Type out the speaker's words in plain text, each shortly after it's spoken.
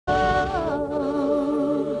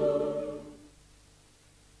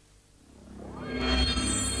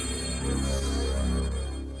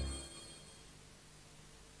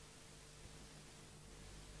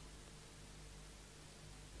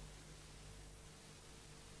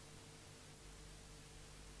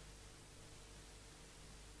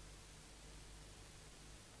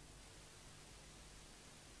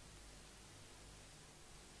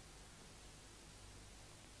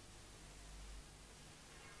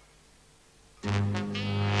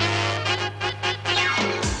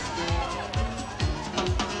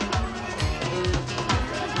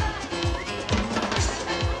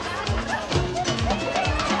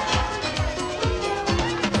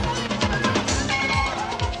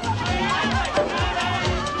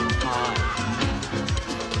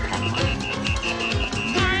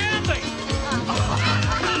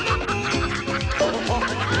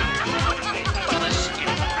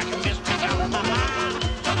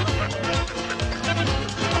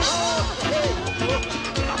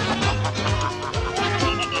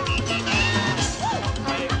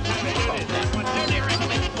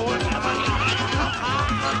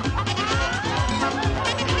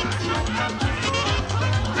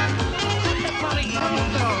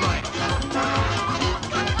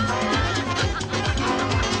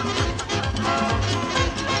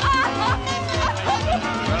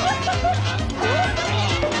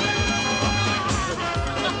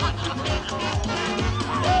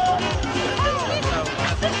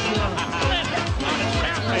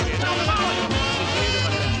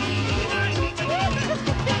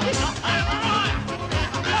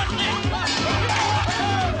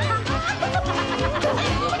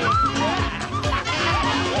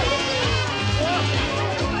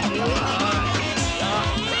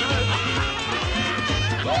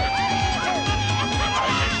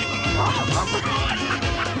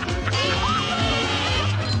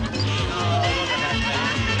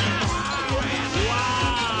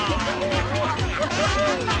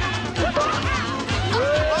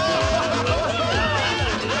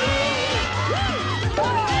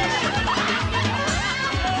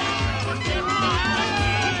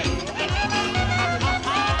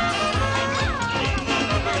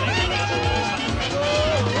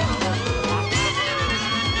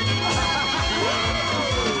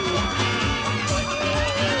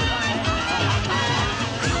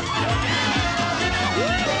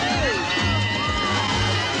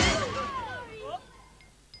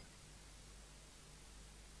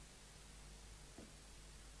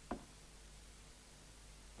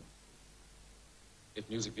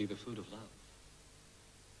music be the food of love.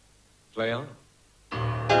 Play on.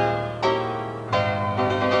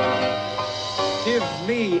 Give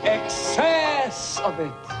me excess of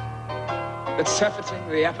it, that surfeiting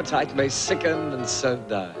the appetite may sicken and so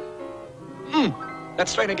die. That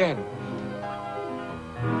strain again.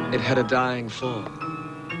 It had a dying fall.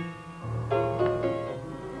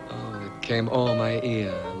 Oh, it came o'er my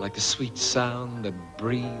ear like the sweet sound that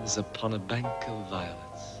breathes upon a bank of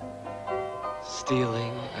violets,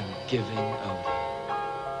 stealing and giving over.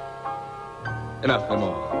 Enough, no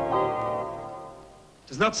more.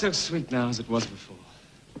 It is not so sweet now as it was before.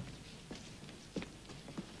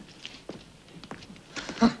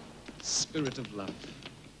 Spirit of love,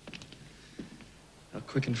 how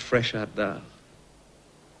quick and fresh art thou,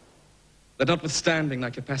 that notwithstanding thy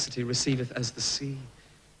capacity receiveth as the sea,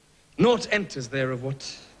 naught enters there of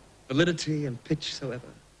what validity and pitch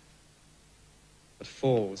soever, but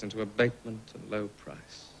falls into abatement and low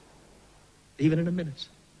price, even in a minute.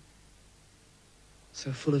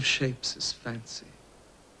 So full of shapes is fancy,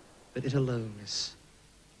 that it alone is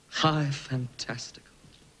high fantastical.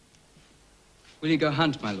 Will you go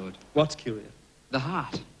hunt, my lord? What's curious? The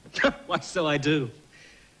heart. Why, so I do.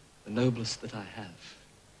 The noblest that I have.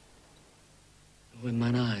 When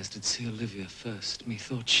mine eyes did see Olivia first,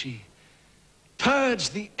 methought she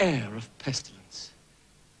purged the air of pestilence.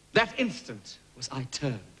 That instant was I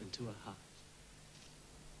turned into a heart.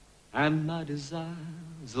 And my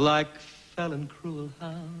desires, like felon cruel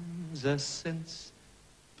hounds, as since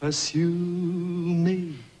pursue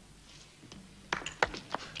me.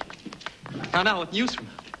 Now, what news from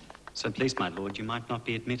her? So pleased, my lord, you might not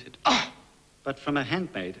be admitted. Oh! But from a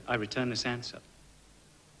handmaid, I return this answer.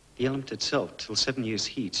 The element itself, till 7 years'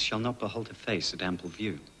 heat, shall not behold her face at ample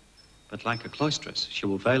view. But like a cloistress, she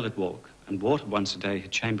will veil at walk, and water once a day her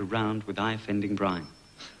chamber round with eye-offending brine.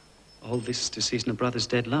 All this to season a brother's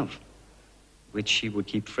dead love, which she would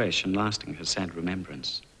keep fresh and lasting her sad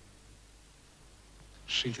remembrance.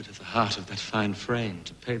 She that hath the heart of that fine frame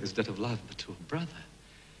to pay this debt of love but to a brother.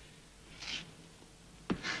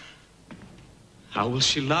 How will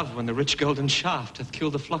she love when the rich golden shaft hath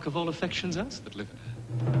killed the flock of all affections else that live in her?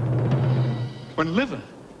 When liver,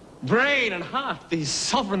 brain, and heart, these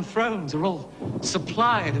sovereign thrones, are all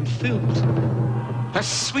supplied and filled, her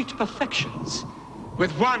sweet perfections,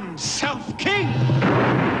 with one self-king.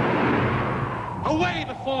 Away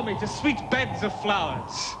before me to sweet beds of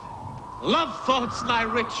flowers. Love thoughts lie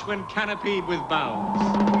rich when canopied with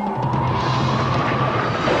boughs.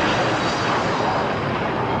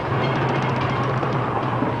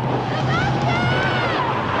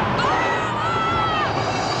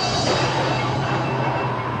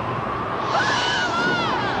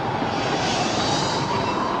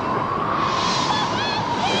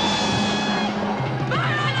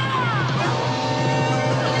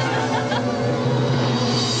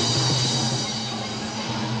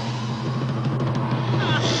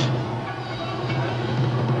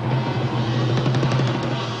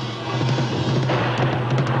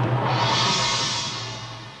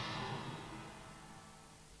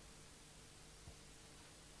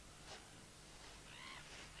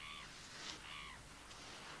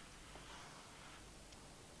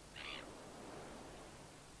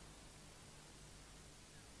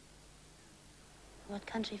 What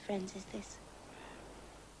country, friends, is this?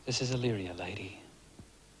 This is Illyria, lady.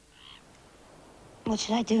 What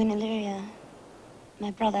should I do in Illyria?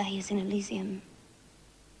 My brother, he is in Elysium.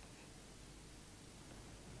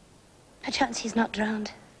 Perchance he's not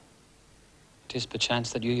drowned. It is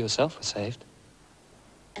perchance that you yourself were saved.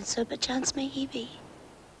 And so perchance may he be.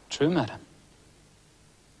 True, madam.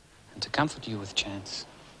 And to comfort you with chance,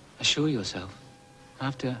 assure yourself,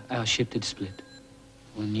 after our ship did split,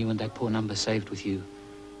 when you and that poor number saved with you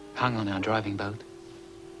hung on our driving boat,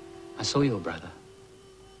 I saw your brother,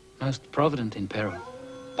 most provident in peril,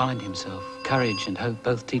 bind himself, courage and hope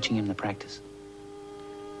both teaching him the practice,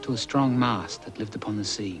 to a strong mast that lived upon the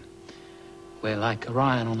sea, where, like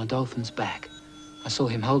Orion on a dolphin's back, I saw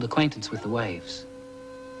him hold acquaintance with the waves,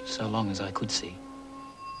 so long as I could see.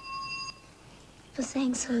 For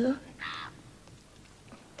saying so,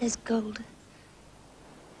 there's gold.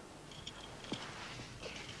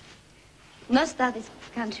 Knowest thou this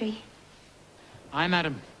country? Aye,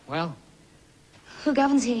 madam. Well, Who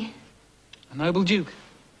governs here? a noble duke,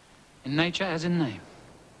 in nature as in name.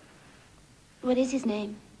 What is his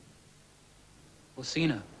name?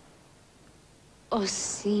 Orsino.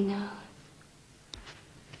 Orsino.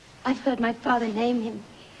 I've heard my father name him.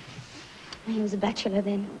 He was a bachelor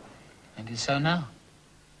then. And is so now.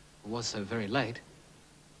 Or was so very late.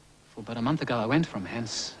 For but a month ago I went from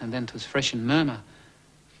hence, and then 'twas fresh in murmur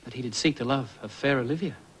But he did seek the love of fair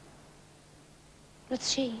Olivia.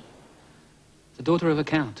 What's she? The daughter of a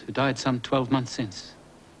count who died some 12 months since,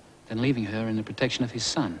 then leaving her in the protection of his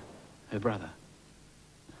son, her brother,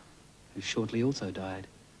 who shortly also died.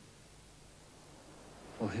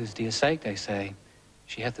 For whose dear sake, they say,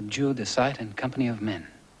 she hath abjured the sight and company of men.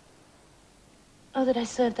 Oh, that I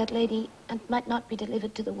served that lady and might not be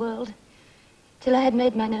delivered to the world, till I had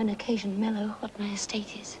made mine own occasion mellow what my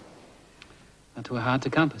estate is. But 'twere hard to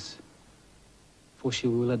compass, for she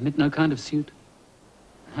will admit no kind of suit.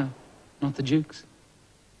 No, not the Duke's.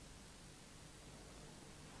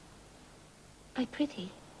 I prithee,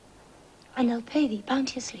 and I'll pay thee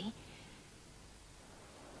bounteously.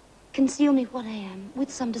 Conceal me what I am, with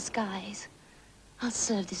some disguise. I'll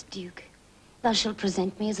serve this Duke. Thou shalt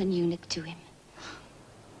present me as an eunuch to him.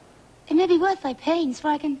 It may be worth thy pains, for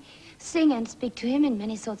I can sing and speak to him in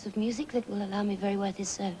many sorts of music that will allow me very worth his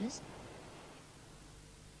service.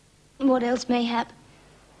 What else mayhap,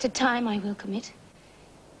 to time I will commit.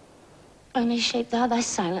 Only shape thou thy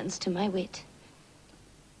silence to my wit.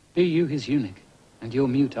 Be you his eunuch, and your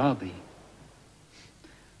mute I'll be.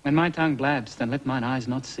 When my tongue blabs, then let mine eyes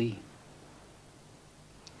not see.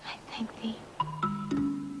 I thank thee.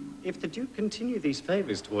 If the Duke continue these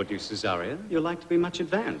favours toward you, Cesaria, you're like to be much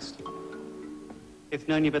advanced. If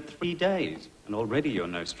known you but 3 days, and already you're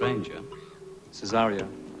no stranger. Cesaria,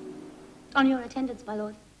 On your attendance, my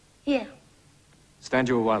lord. Here. stand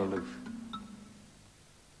you a while aloof.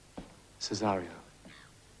 Cesario,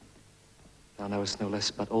 thou knowest no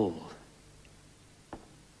less but all.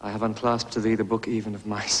 I have unclasped to thee the book even of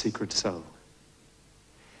my secret soul.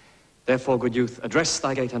 Therefore, good youth, address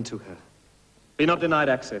thy gate unto her. Be not denied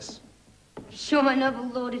access. Sure, my noble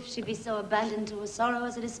lord, if she be so abandoned to her sorrow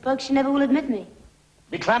as it is spoke, she never will admit me.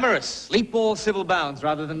 Be clamorous, leap all civil bounds,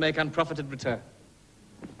 rather than make unprofited return.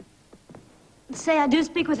 Say I do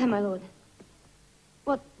speak with her, my lord.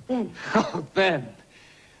 What then? Oh, then,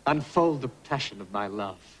 unfold the passion of my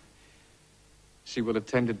love. She will have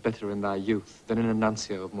tended better in thy youth than in a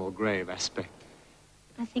nuncio of more grave aspect.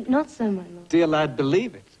 I think not so, my lord. Dear lad,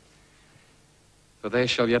 believe it. For they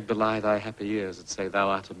shall yet belie thy happy years that say thou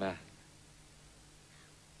art a man.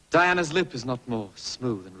 Diana's lip is not more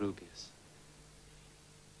smooth and rubious.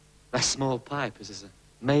 Thy small pipe is as a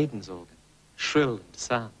maiden's organ, shrill and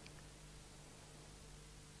sound.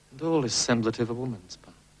 And all is semblative a woman's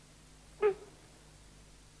part.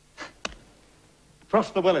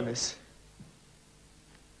 Prosper well in this,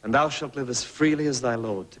 and thou shalt live as freely as thy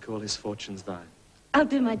lord to call his fortunes thine. I'll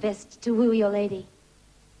do my best to woo your lady.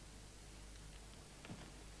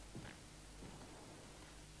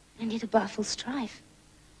 And yet a baffled strife.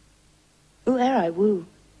 Whoe'er I woo,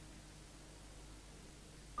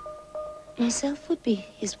 myself would be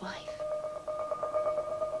his wife.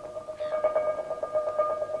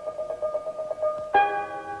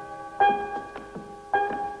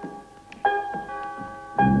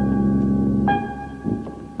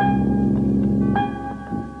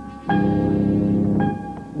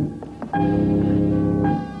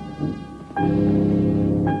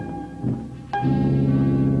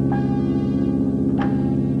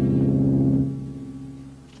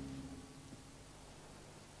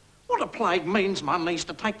 Plague means my niece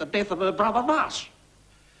to take the death of her brother thus?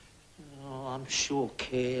 Oh, I'm sure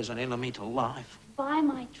care's an enemy to life. By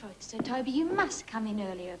my troth, Sir Toby, you must come in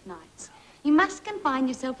earlier of nights. You must confine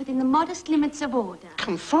yourself within the modest limits of order.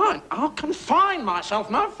 Confine? I'll confine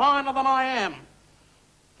myself no finer than I am.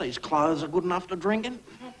 These clothes are good enough to drink in.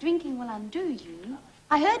 That drinking will undo you.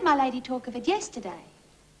 I heard my lady talk of it yesterday.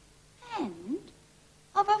 And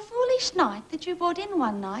of a foolish knight that you brought in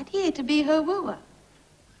one night here to be her wooer.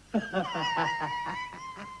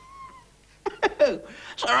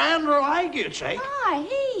 Sir Andrew Aguecheek? Aye,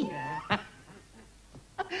 he.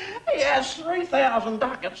 He has 3,000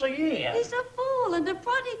 ducats a year. He's a fool and a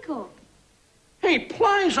prodigal. He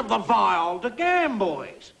plays of the viol to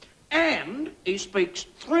gamboys. And he speaks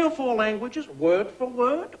 3 or 4 languages, word for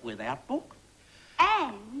word, without book.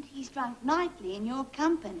 And he's drunk nightly in your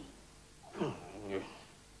company.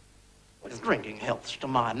 With drinking healths to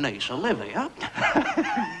my niece, Olivia.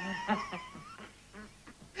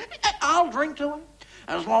 I'll drink to him,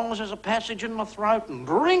 as long as there's a passage in my throat and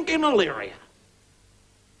drink in Illyria.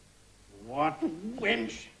 What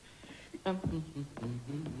wench?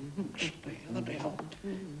 Spare the devil.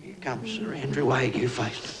 Here comes Sir Andrew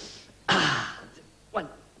Agueface. 1,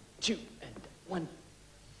 2, and 1,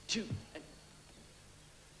 2, and...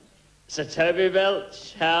 Sir Toby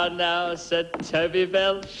Belch, how now, Sir Toby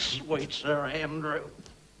Belch? Sweet Sir Andrew.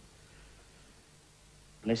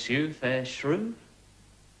 Bless you, fair shrew.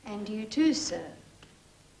 And you too, sir.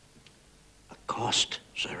 A Accost,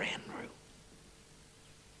 Sir Andrew.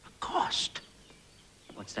 Accost.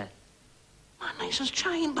 What's that? My niece's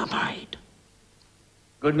chambermaid.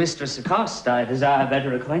 Good Mistress Accost, I desire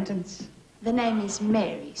better acquaintance. The name is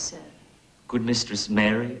Mary, sir. Good Mistress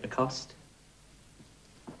Mary Accost.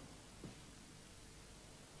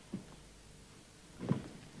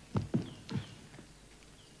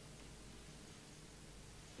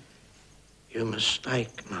 You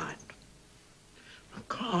mistake, knight.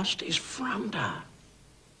 Accost is fronter.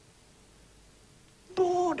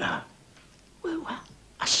 Boarder. Wooer.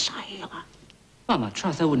 A sailor. By my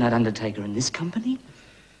troth, I would not undertake her in this company.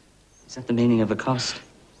 Is that the meaning of accost?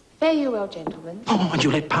 Fare you well, gentlemen. Oh, mind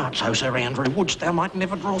you let part so, Sir Andrew. Wouldst thou might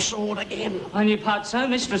never draw sword again? On you part so,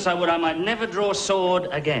 mistress, I would I might never draw sword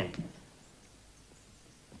again.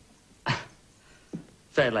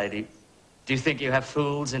 Fair lady, do you think you have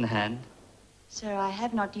fools in hand? Sir, I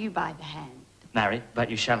have not you by the hand. Marry, but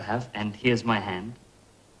you shall have, and here's my hand.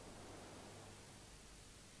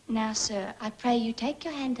 Now, sir, I pray you take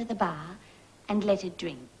your hand to the bar and let it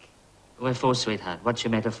drink. Wherefore, sweetheart? What's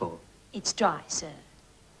your metaphor? It's dry, sir.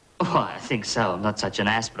 Why, I think so. I'm not such an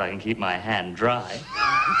ass, but I can keep my hand dry.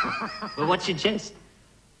 Well, what's your jest?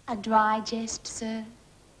 A dry jest, sir.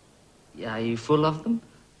 Are you full of them?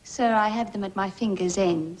 Sir, I have them at my fingers'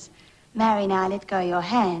 ends. Marry, now let go your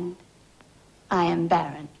hand. I am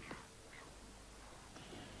barren.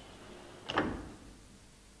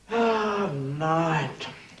 Oh, knight.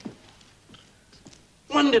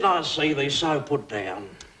 When did I see thee so put down?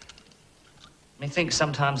 Methinks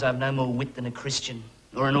sometimes I've no more wit than a Christian,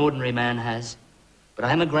 or an ordinary man has. But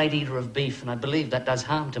I am a great eater of beef, and I believe that does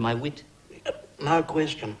harm to my wit. No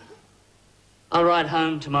question. I'll ride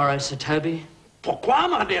home tomorrow, Sir Toby. Pourquoi,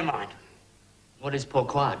 my dear knight? What is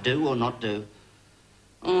pourquoi? Do or not do?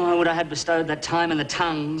 Oh, would I had bestowed that time in the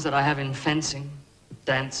tongues that I have in fencing,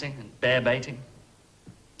 dancing, and bear-baiting.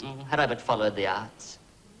 Oh, had I but followed the arts.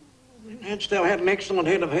 Hadst thou had an excellent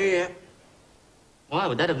head of hair. Why,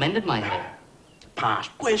 would that have mended my hair? Past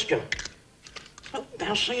question. Well,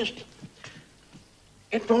 thou seest,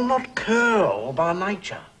 it will not curl by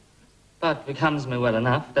nature. But becomes me well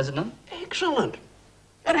enough, does it not? Excellent.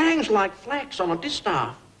 It hangs like flax on a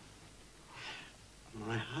distaff.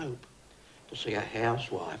 And I hope to see a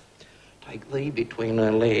housewife take thee between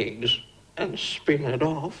her legs and spin it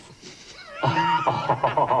off.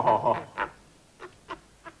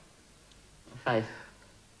 Faith,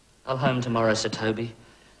 I'll home tomorrow, Sir Toby.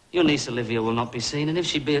 Your niece Olivia will not be seen, and if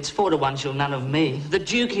she be, it's 4 to 1 she'll none of me. The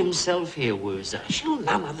Duke himself here woos her. She'll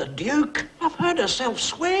none of the Duke. I've heard herself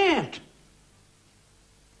swear it.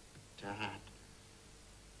 Dad,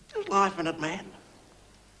 there's life in it, man.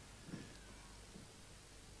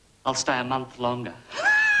 I'll stay a month longer.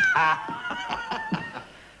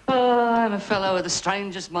 Oh, I'm a fellow with the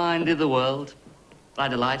strangest mind in the world. I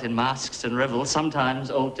delight in masks and revels,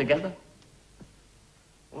 sometimes all together.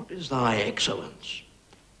 What is thy excellence?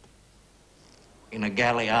 In a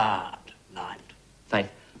galliard, knight. Faith,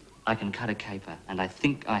 I can cut a caper, and I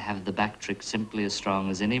think I have the back trick simply as strong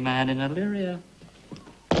as any man in Illyria.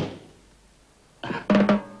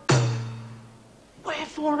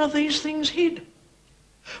 Wherefore are these things hid?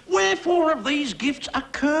 Wherefore have these gifts a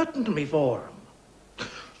curtain before 'em?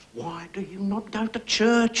 Why do you not go to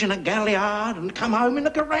church in a galliard and come home in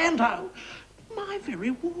a garanto? My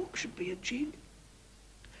very walk should be a jig.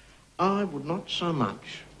 I would not so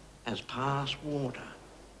much as pass water,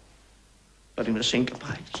 but in a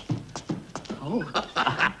syncopate. Oh.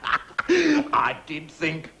 I did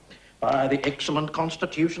think, by the excellent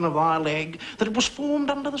constitution of thy leg, that it was formed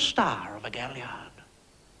under the star of a galliard.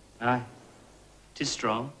 Aye, 'tis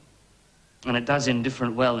strong, and it does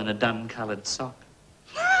indifferent well in a dun-coloured sock.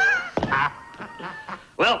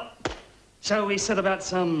 Well, shall we set about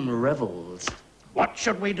some revels? What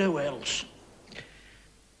should we do else?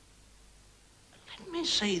 Let me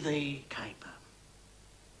see the caper.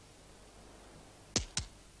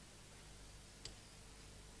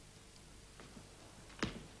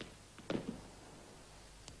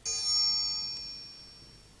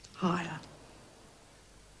 Higher.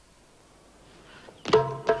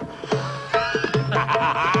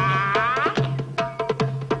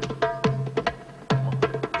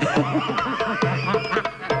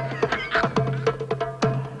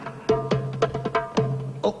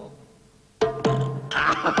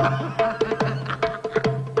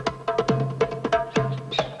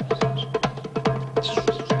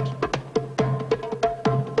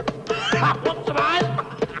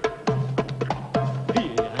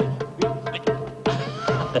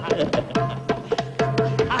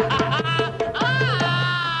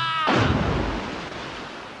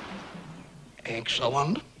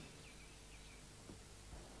 Excellent.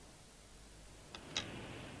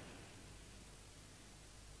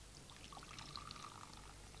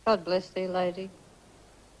 God bless thee, lady.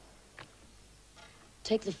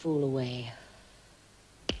 Take the fool away.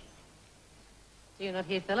 Do you not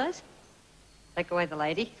hear, fellows? Take away the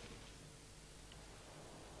lady.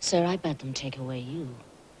 Sir, I bade them take away you.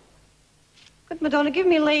 Good Madonna, give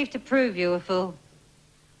me leave to prove you a fool.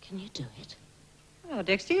 Can you do it? Oh,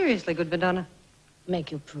 dexterously, good Madonna.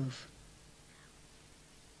 Make your proof.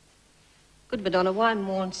 Good Madonna, why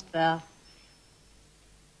mournest thou?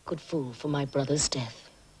 Good fool, for my brother's death.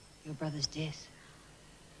 Your brother's death?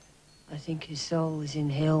 I think his soul is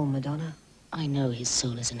in hell, Madonna. I know his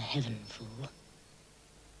soul is in heaven, fool.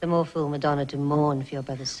 The more fool, Madonna, to mourn for your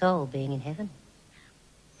brother's soul being in heaven.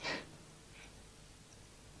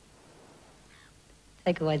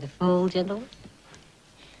 Take away the fool, gentlemen.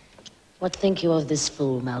 What think you of this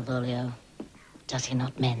fool, Malvolio? Doth he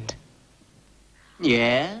not mend?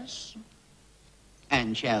 Yes,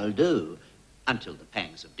 and shall do, until the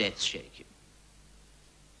pangs of death shake him.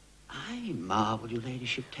 I marvel your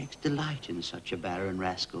ladyship takes delight in such a barren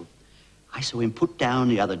rascal. I saw him put down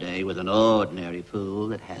the other day with an ordinary fool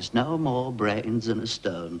that has no more brains than a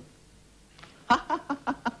stone.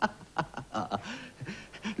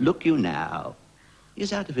 Look you now.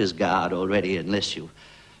 He's out of his guard already unless you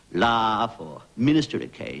laugh or minister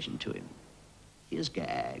occasion to him. He is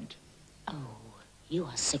gagged. Oh, you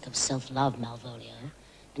are sick of self-love, Malvolio,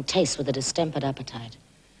 and taste with a distempered appetite.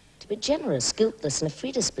 To be generous, guiltless, and a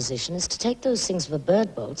free disposition is to take those things for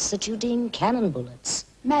bird bolts that you deem cannon bullets.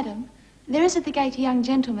 Madam, there is at the gate a young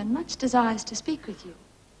gentleman much desires to speak with you.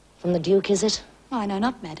 From the Duke, is it? I know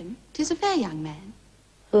not, madam. 'Tis a fair young man.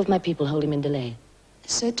 Who of my people hold him in delay?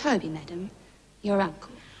 Sir Toby, madam. Your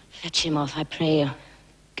uncle. Fetch him off, I pray you.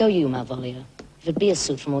 Go you, Malvolio. If it be a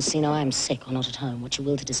suit from Orsino, I am sick or not at home. What you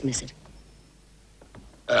will to dismiss it.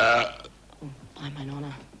 By mine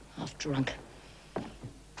honour, half drunk.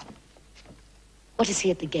 What is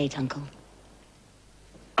he at the gate, uncle?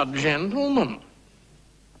 A gentleman.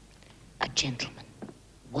 A gentleman.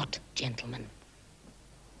 What gentleman?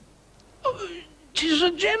 'Tis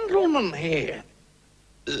a gentleman here.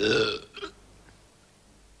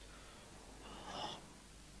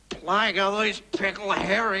 Plague of these pickled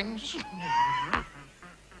herrings.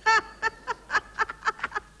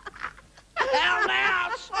 Hell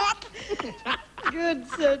now, sot! Good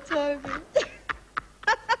Sir Toby.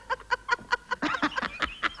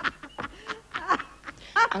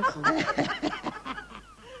 Uncle.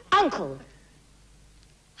 Uncle!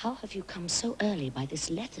 How have you come so early by this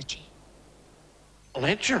lethargy?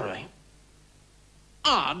 Lechery?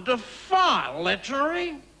 I defy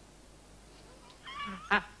lechery.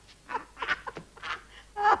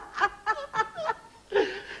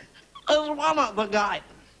 There's one at the gate.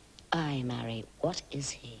 Aye, marry, what is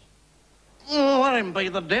he? Let him be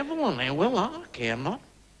the devil in there, will I? Care not.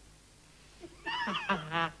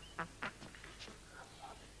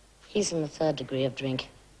 He's in the 3rd degree of drink.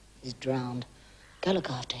 He's drowned. Go look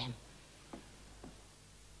after him.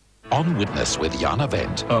 On Witness with Jana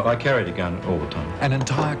Wendt. Oh, I carried a gun all the time. An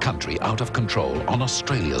entire country out of control on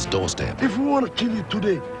Australia's doorstep. If we want to kill you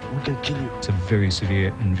today, we can kill you. It's a very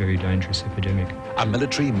severe and very dangerous epidemic. A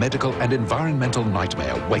military, medical and environmental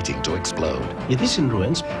nightmare waiting to explode. It is in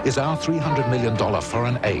ruins. Is our $300 million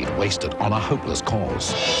foreign aid wasted on a hopeless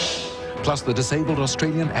cause? Plus the disabled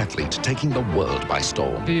Australian athlete taking the world by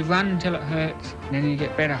storm. You run until it hurts, and then you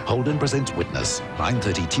get better. Holden presents Witness,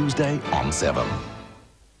 9:30 Tuesday on 7.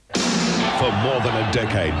 For more than a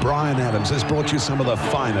decade, Bryan Adams has brought you some of the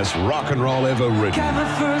finest rock and roll ever written.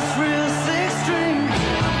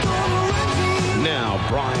 Now,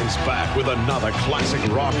 Bryan's back with another classic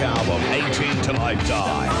rock album, 18 Till I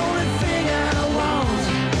Die.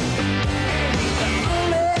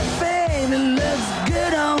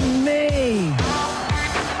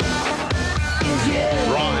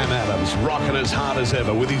 Bryan Adams rocking as hard as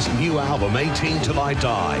ever with his new album, 18 Till I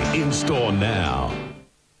Die, in store now.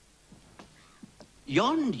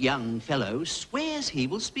 Yon young fellow swears he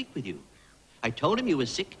will speak with you. I told him you were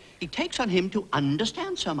sick. He takes on him to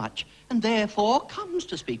understand so much, and therefore comes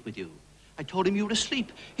to speak with you. I told him you were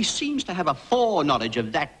asleep. He seems to have a foreknowledge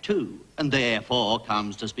of that too, and therefore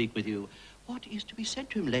comes to speak with you. What is to be said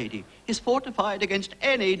to him, lady? He's fortified against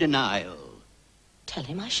any denial. Tell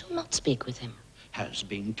him I shall not speak with him. Has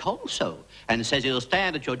been told so, and says he'll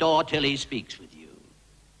stand at your door till he speaks with you.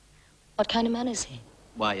 What kind of man is he?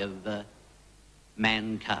 Why, of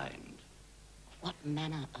mankind. What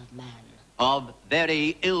manner of man? Of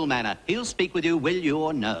very ill manner. He'll speak with you, will you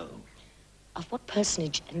or no? Of what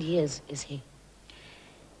personage and years is he?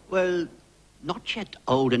 Well, not yet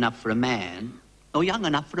old enough for a man, nor young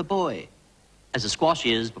enough for a boy, as a squash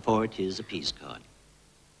is before it is a peace card.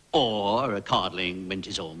 or a codling when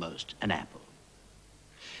 'tis almost an apple.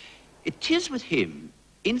 It 'tis with him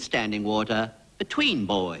in standing water between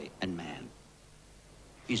boy and man.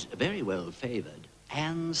 He's very well favoured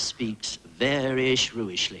and speaks very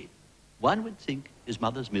shrewishly. One would think his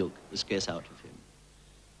mother's milk was scarce out of him.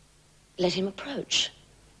 Let him approach.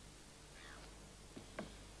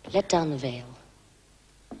 Let down the veil.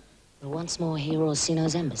 We'll once more hear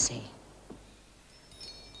Orsino's embassy.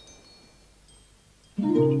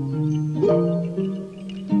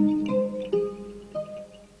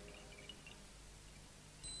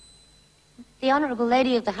 The honourable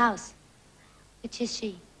lady of the house. Which is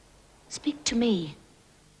she? Speak to me.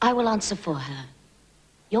 I will answer for her.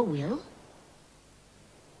 Your will?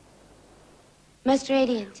 Most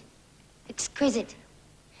radiant, exquisite,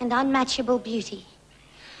 and unmatchable beauty.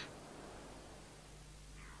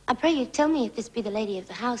 I pray you tell me if this be the lady of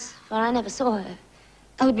the house, for I never saw her.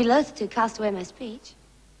 I would be loath to cast away my speech.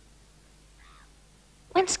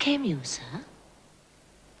 Whence came you, sir?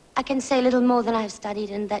 I can say little more than I have studied,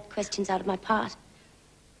 and that question's out of my part.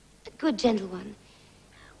 A good gentle one,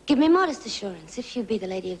 give me modest assurance, if you be the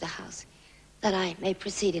lady of the house, that I may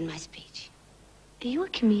proceed in my speech. Are you a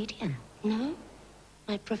comedian? No,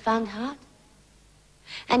 my profound heart.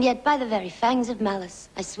 And yet, by the very fangs of malice,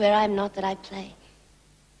 I swear I am not that I play.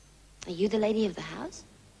 Are you the lady of the house?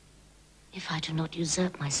 If I do not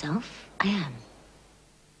usurp myself, I am.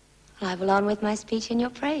 Well, I will on with my speech in your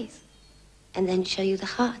praise, and then show you the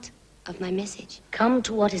heart of my message. Come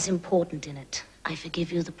to what is important in it. I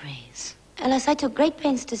forgive you the praise. Alas, I took great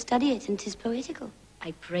pains to study it, and 'tis poetical.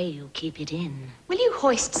 I pray you keep it in. Will you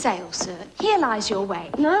hoist sail, sir? Here lies your way.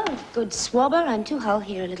 No, good swabber, I'm to hull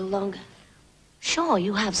here a little longer. Sure,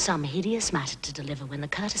 you have some hideous matter to deliver when the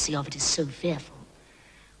courtesy of it is so fearful.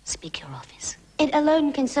 Speak your office. It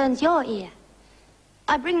alone concerns your ear.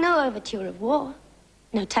 I bring no overture of war,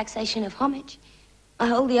 no taxation of homage. I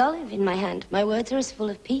hold the olive in my hand. My words are as full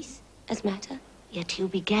of peace as matter. Yet you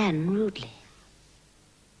began rudely.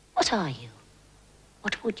 What are you?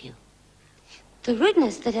 What would you? The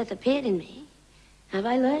rudeness that hath appeared in me have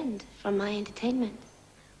I learned from my entertainment.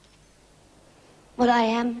 What I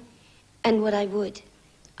am and what I would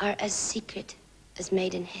are as secret as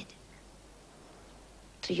maidenhead.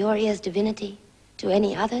 To your ears, divinity. To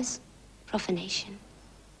any others, profanation.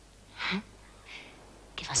 Huh?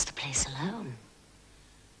 Give us the place alone.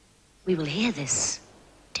 We will hear this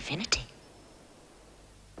divinity.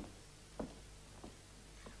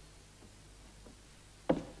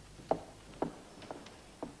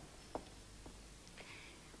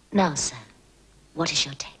 Now, sir, what is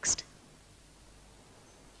your text?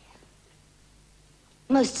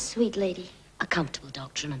 Most sweet lady. A comfortable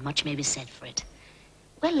doctrine, and much may be said for it.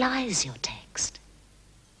 Where lies your text?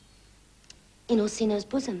 In Orsino's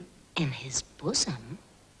bosom. In his bosom?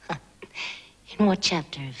 In what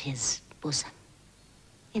chapter of his bosom?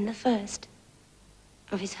 In the first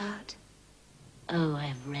of his heart. Oh, I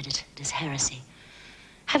have read it. It is heresy.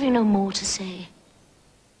 Have you no more to say?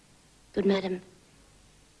 Good madam,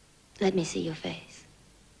 let me see your face.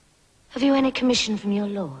 Have you any commission from your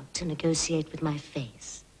lord to negotiate with my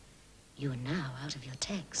face? You are now out of your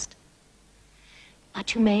text.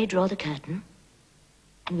 But you may draw the curtain,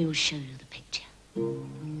 and we will show you the picture.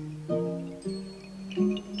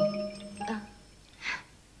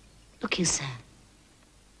 Look you, sir.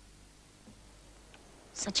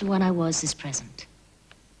 Such a one I was is present.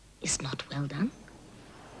 Is not well done?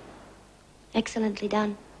 Excellently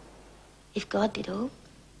done. If God did all.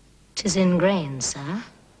 'Tis in grain, sir.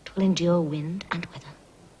 'Twill endure wind and weather.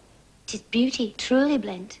 'Tis beauty truly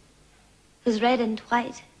blent, whose red and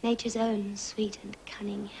white nature's own sweet and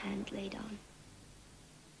cunning hand laid on.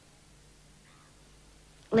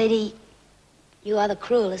 Lady, you are the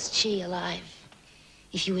cruelest she alive,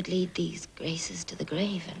 if you would lead these graces to the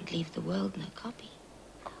grave and leave the world no copy.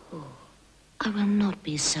 Oh, I will not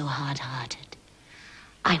be so hard-hearted.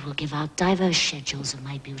 I will give out diverse schedules of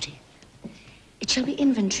my beauty. It shall be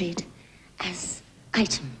inventoried as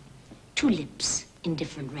item: 2 lips in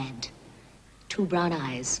different red, 2 brown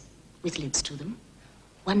eyes with lids to them,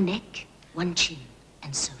 1 neck, 1 chin,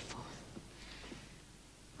 and so forth.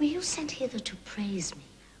 Were you sent hither to praise me?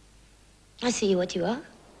 I see what you are.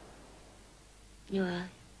 You are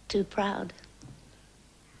too proud.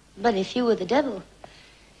 But if you were the devil,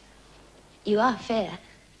 you are fair.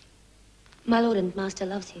 My lord and master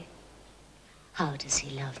loves you. How does he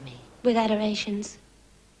love me? With adorations,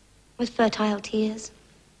 with fertile tears,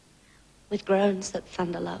 with groans that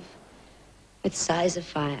thunder love, with sighs of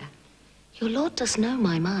fire. Your lord does know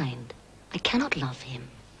my mind. I cannot love him.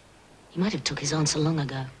 He might have took his answer long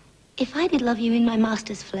ago. If I did love you in my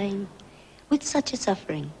master's flame, with such a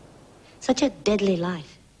suffering, Such a deadly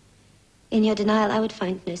life. In your denial, I would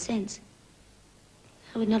find no sense.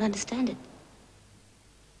 I would not understand it.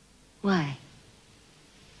 Why?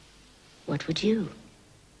 What would you?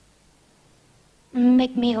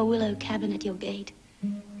 Make me a willow cabin at your gate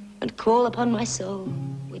and call upon my soul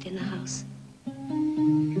within the house.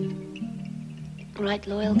 Write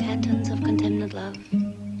loyal cantons of contemnant love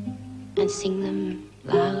and sing them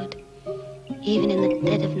loud, even in the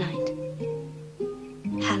dead of night.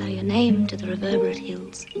 Hallow your name to the reverberate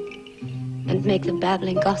hills and make the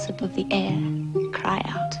babbling gossip of the air cry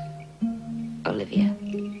out. Olivia,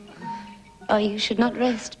 oh, you should not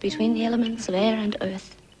rest between the elements of air and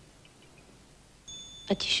earth,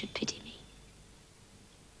 but you should pity me.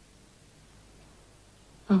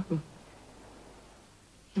 Oh,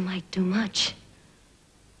 you might do much.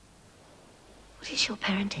 What is your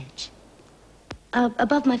parentage?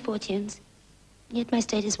 Above my fortunes, yet my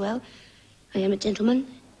state is well. I am a gentleman.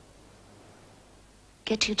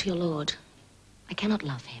 Get you to your lord. I cannot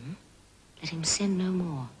love him. Let him sin no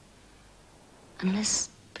more. Unless,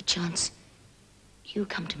 perchance, you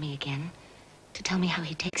come to me again to tell me how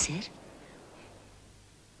he takes it.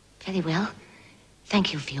 Very well.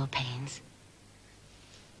 Thank you for your pains.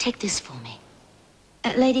 Take this for me.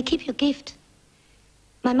 Lady, keep your gift.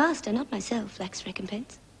 My master, not myself, lacks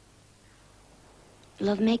recompense.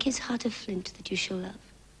 Love, make his heart of flint that you shall love,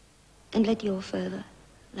 and let your fervor,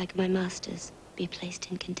 like my master's, be placed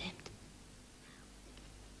in contempt.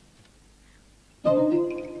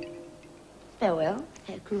 Farewell,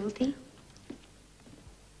 fair cruelty.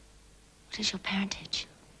 What is your parentage?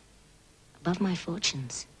 Above my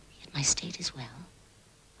fortunes, yet my state is well.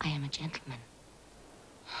 I am a gentleman.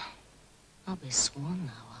 I'll be sworn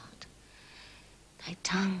thou art. Thy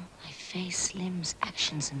tongue, thy face, limbs,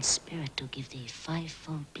 actions, and spirit do give thee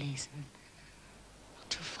fivefold blazon. Not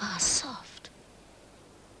too far soft.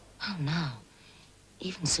 Oh, now,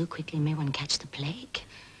 even so quickly may one catch the plague.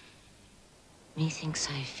 Methinks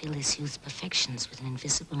I feel this youth's perfections with an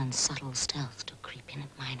invisible and subtle stealth to creep in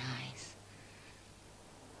at mine eyes.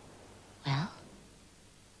 Well,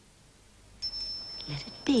 let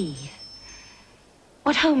it be.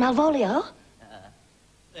 What ho, Malvolio?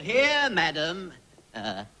 Here, madam.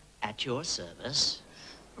 At your service.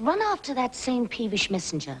 Run after that same peevish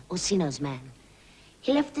messenger, Orsino's man.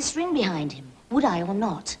 He left this ring behind him, would I or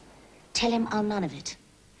not. Tell him I'll none of it.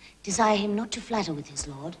 Desire him not to flatter with his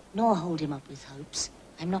lord, nor hold him up with hopes.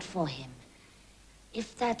 I'm not for him.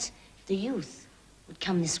 If the youth would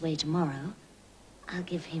come this way tomorrow, I'll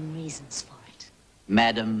give him reasons for it.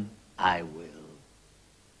 Madam, I will.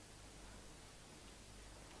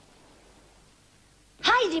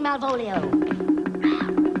 Heidi, Malvolio!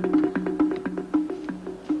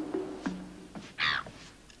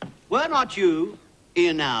 Were not you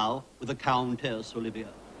here now with the Countess Olivia?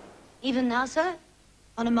 Even now, sir?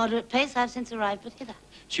 On a moderate pace, I've since arrived but hither.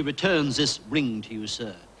 She returns this ring to you,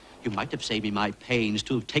 sir. You might have saved me my pains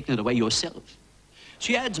to have taken it away yourself.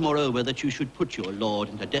 She adds, moreover, that you should put your lord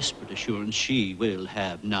into desperate assurance she will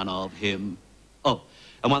have none of him. Oh,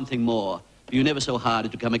 and one thing more. You never so hard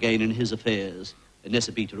as to come again in his affairs, unless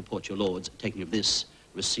it be to report your lord's taking of this,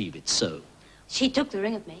 receive it so. She took the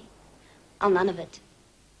ring of me. I'll none of it.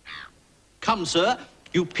 Come, sir,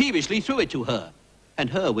 you peevishly threw it to her, and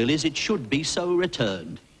her will is it should be so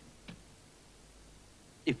returned.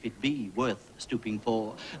 If it be worth stooping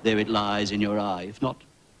for, there it lies in your eye. If not,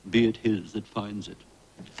 be it his that finds it.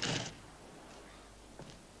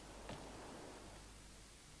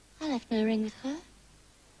 I left no ring with her.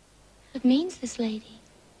 What means this lady?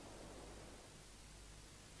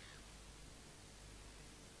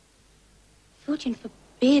 Fortune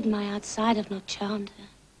forbid my outside have not charmed her.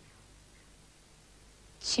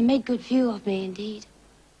 She made good view of me, indeed.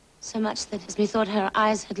 So much that, as methought her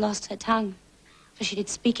eyes had lost her tongue, for she did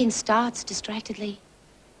speak in starts distractedly.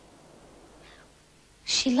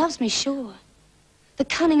 She loves me, sure. The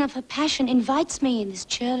cunning of her passion invites me in this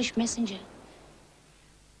churlish messenger.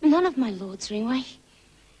 None of my lord's ring, why,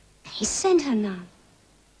 he sent her none.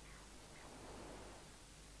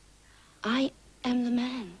 I am the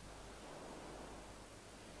man.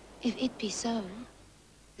 If it be so,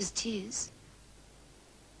 as 'tis,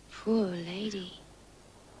 poor lady,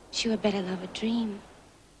 she were better love a dream.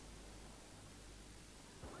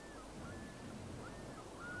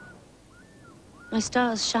 My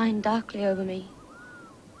stars shine darkly over me.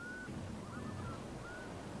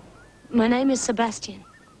 My name is Sebastian.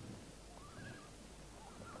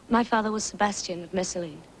 My father was Sebastian of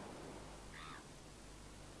Messalene.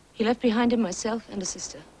 He left behind him myself and a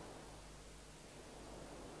sister,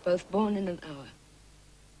 both born in an hour.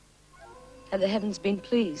 Had the heavens been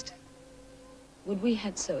pleased, would we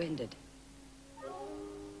had so ended?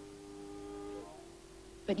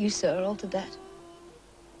 But you, sir, altered that.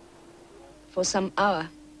 For some hour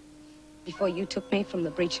before you took me from the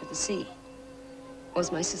breach of the sea,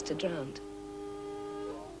 was my sister drowned.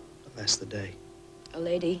 But that's the day. A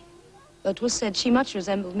lady, though it was said she much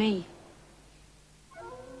resembled me,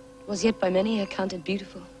 was yet by many accounted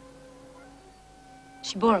beautiful.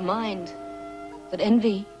 She bore a mind that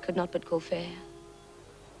envy could not but call fair.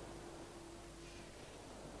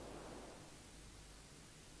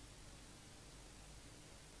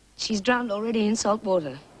 She's drowned already in salt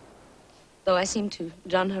water, though I seem to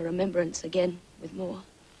drown her remembrance again with more.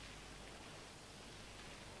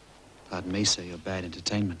 Pardon me, sir, your bad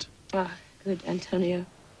entertainment. Ah, good, Antonio.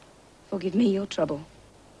 Forgive me your trouble.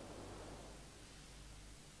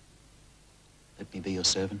 Let me be your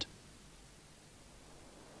servant.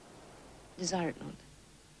 Desire it not.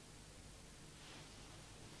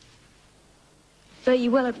 Fare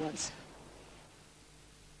you well at once.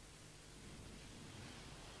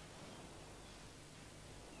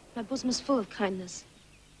 My bosom is full of kindness.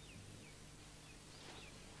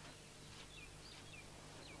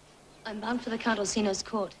 I'm bound for the Count Orsino's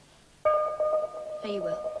court. Fare you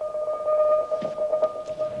well.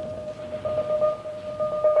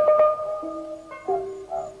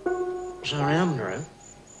 Sir Andrew?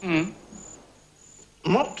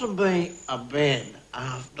 Not to be abed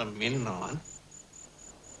after midnight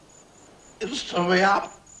is to be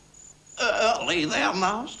up early, thou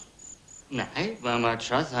knowest. Nay, by my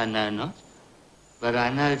troth, I know not. But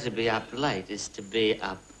I know to be up late is to be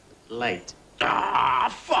up late. Ah,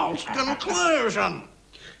 false conclusion.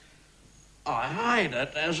 I hate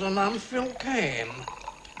it as an unfilled can.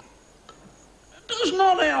 Does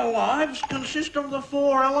not our lives consist of the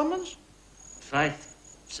four elements? Faith,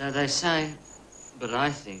 so they say. But I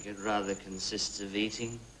think it rather consists of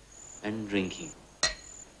eating and drinking.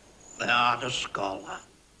 Thou art a scholar.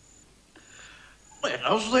 Let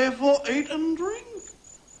us therefore eat and drink.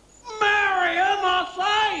 Marion,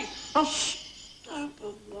 I say, a stop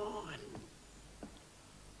of wine.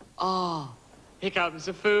 Oh, here comes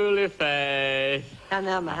the fool of faith. And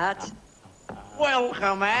now, my hat.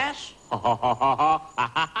 Welcome, ass.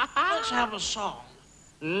 Let's have a song.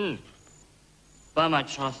 By my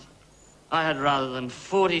troth, I had rather than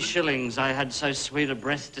 40 shillings I had so sweet a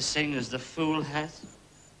breath to sing as the fool hath.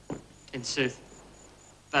 In sooth,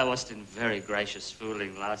 thou wast in very gracious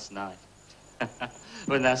fooling last night,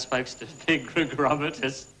 when thou spokest to big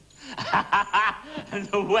Gregorometus, and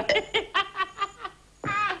the way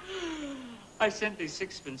I sent thee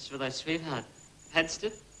sixpence for thy sweetheart. Hadst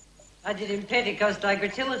it? I did in petticoats thy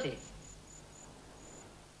gratillity.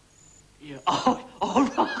 Yeah. Oh, all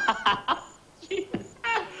right.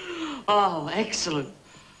 Oh, excellent.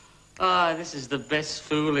 Ah, this is the best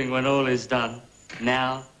fooling when all is done.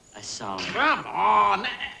 Now, a song. Come on.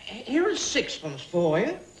 Here is sixpence for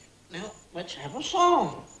you. Now, let's have a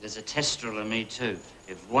song. There's a testrel of me, too.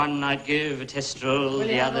 If one night give a testrel, Will the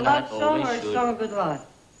you have other a night love song or always a should. song of good life?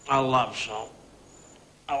 A love song.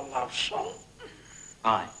 A love song.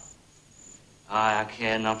 Aye. I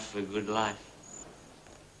care not for good life.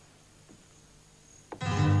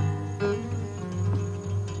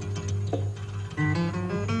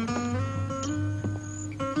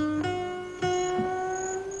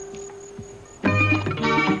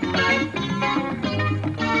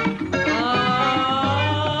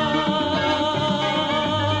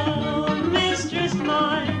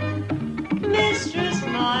 Mistress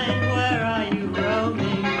mine, where are you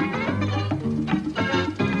roaming?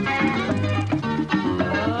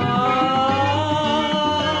 Oh,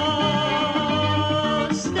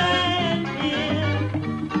 stand here,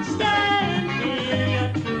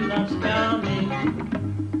 your true love's coming.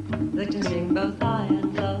 They can sing both high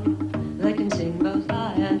and low, they can sing both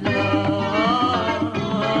high and low.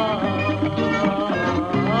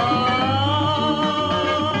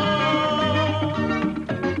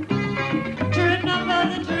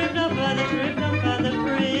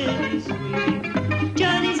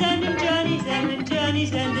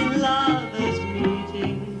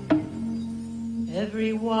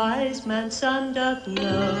 Every wise man's son doth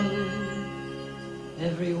know.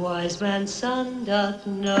 Every wise man's son doth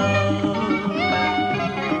know.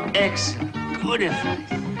 Excellent. Good effect.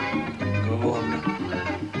 Good.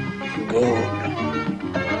 Good.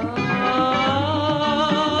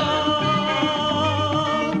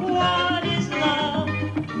 What is love?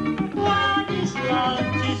 What is love?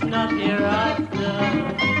 'Tis not hereafter.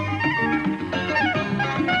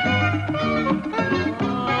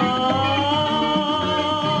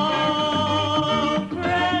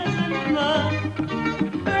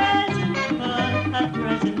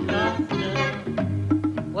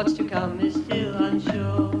 What's to come is still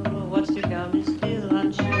unsure. What's to come is still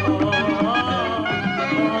unsure.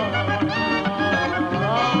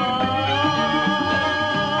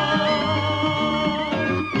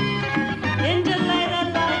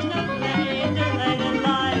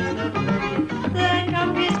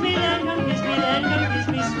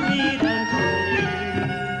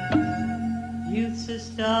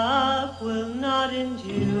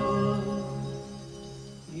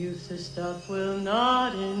 the stuff will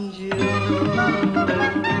not endure.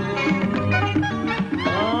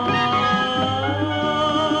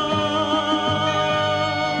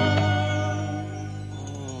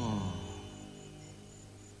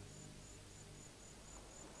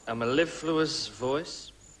 A mellifluous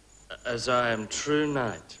voice, as I am true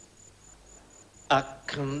night. A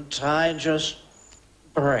contagious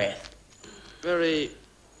breath. Very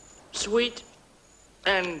sweet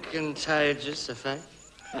and contagious, I think.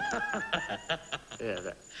 Yeah,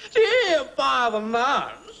 that. Dear by the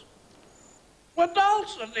nose, we're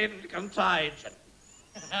dulcet in contagion.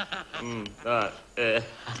 Right, yeah.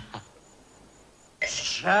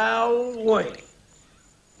 Shall we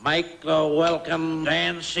make the welcome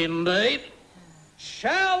dance indeed?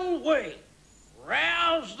 Shall we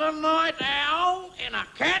rouse the night owl in a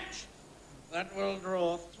catch that will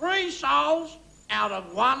draw 3 souls out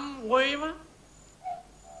of 1 weaver?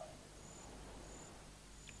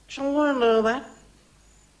 Shall we do that?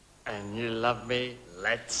 And you love me?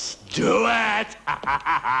 Let's do it!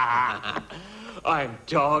 I'm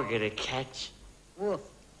dogged at a catch.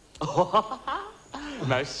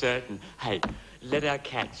 Most certain. Hey, let our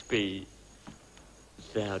catch be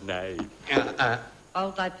thou knave.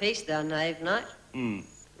 Hold thy peace, thou knave knight.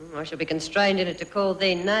 I shall be constrained in it to call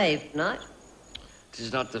thee knave knight.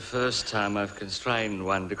 'Tis not the first time I've constrained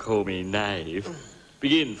one to call me knave.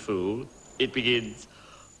 Begin, fool. It begins.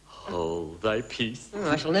 Hold thy peace.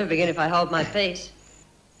 I shall never begin if I hold my peace.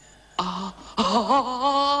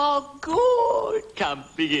 Good. Come,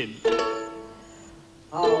 begin.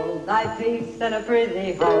 Hold thy peace, and I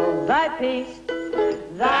prithee, hold thy peace.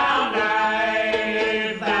 Thou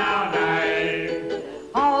knave, thou knave.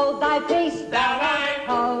 Hold thy peace, Thou knave.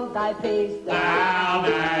 hold thy peace. Thou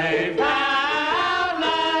knave, thou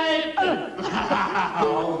knave.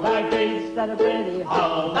 Hold thy peace, and I prithee,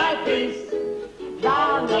 Hold thy peace.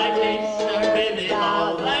 thou Thy peace, I prithee,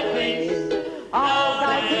 hold thy peace. Hold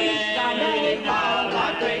thy peace, thou knave, Hold thy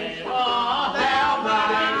peace. Oh, thou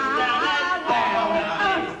knave, thou knave, thou knave. Hold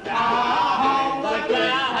thy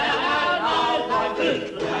peace, hold thy peace.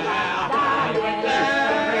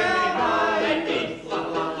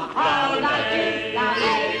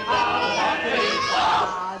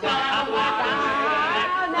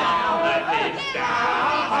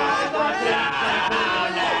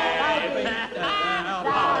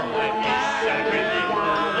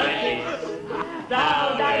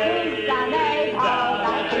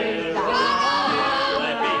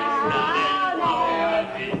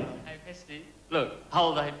 Look,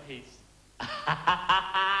 hold thy peace.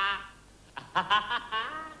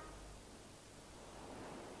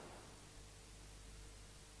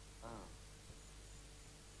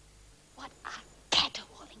 What a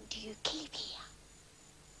caterwauling do you keep here?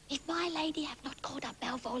 If my lady have not called up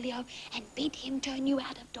Malvolio and bid him turn you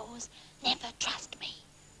out of doors, never trust me.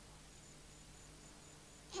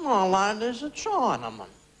 My lady's a Chinaman.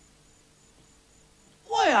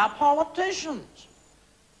 We are politicians.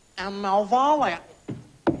 And Malvolio.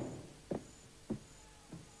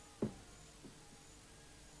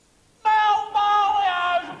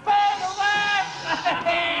 Malvolio's better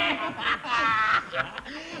than.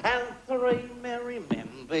 And 3 merry men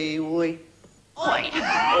be we. Oi!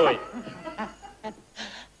 Oi.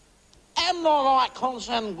 Am not I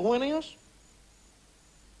consanguineous?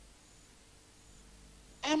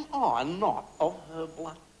 Am I not of her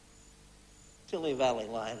blood? Tilly Valley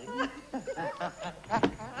lady.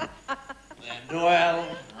 There dwell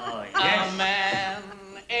a man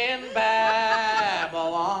in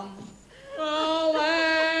Babylon. Oh,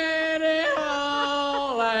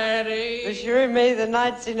 lady. Assure me the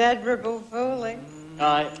night's in admirable fooling.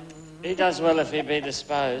 Aye, he does well if he be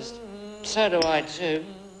disposed. So do I too.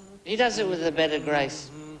 He does it with a better grace.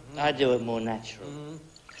 I do it more natural.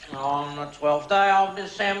 On the 12th day of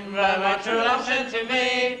December, my true love sent to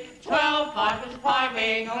me 12 pipers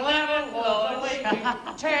piping, 11 lovers weeping,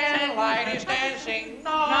 10 ladies dancing,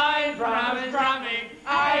 9 drummers drumming,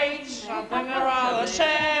 8 something or other,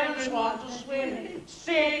 7 swans a swimming,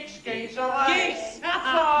 6 geese a laying,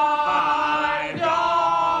 5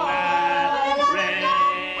 dollars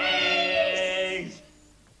rings.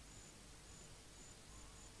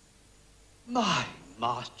 My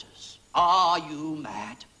masters, are you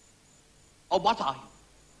mad? Or what are you?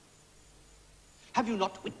 Have you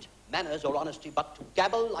not wit, manners, or honesty, but to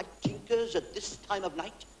gabble like tinkers at this time of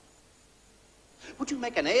night? Would you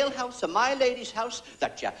make an alehouse of my lady's house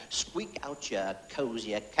that you squeak out your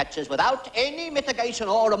cosier catches without any mitigation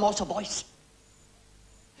or remorse of voice?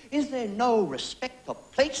 Is there no respect for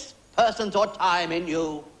place, persons, or time in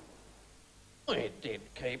you? We did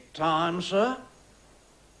keep time, sir,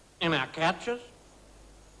 in our catches.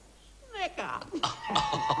 cracker.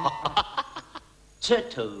 Sir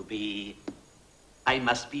Toby, I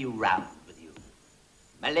must be round with you.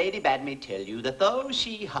 My lady bade me tell you that though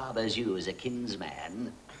she harbours you as a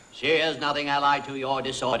kinsman, she is nothing allied to your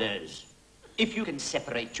disorders. If you can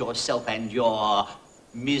separate yourself and your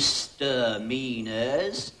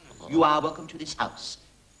misdemeanors, you are welcome to this house.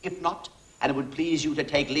 If not, and it would please you to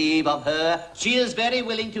take leave of her, she is very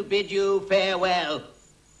willing to bid you farewell.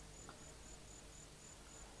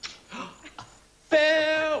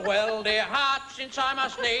 Farewell, dear heart, since I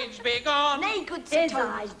must needs be gone. Nay, good Sir His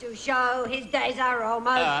eyes do show his days are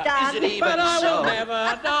almost done. Is it even But I so? will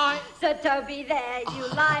never die. Sir Toby, there you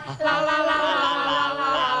lie. La la la la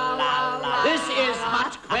la la la. This is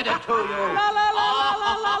much credit to you. La la la la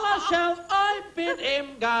la la la, shall I bid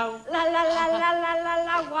him go? La la la la la la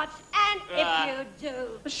la, what? And if you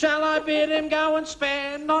do? Shall I bid him go and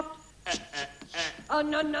spare not? Oh,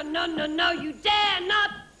 no, no, no, no, no, you dare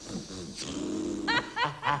not.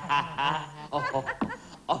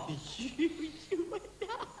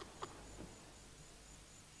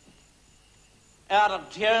 Out of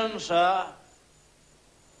tune, sir.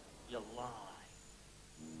 You lie.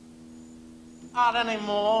 Not any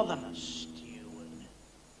more than a steward.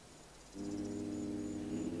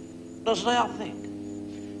 Dost thou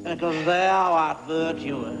think, because thou art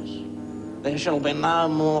virtuous, there shall be no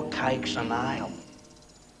more cakes and ale?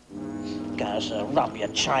 Go, sir, rub your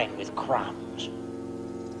chain with crumbs.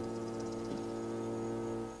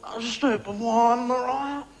 A stoup of wine,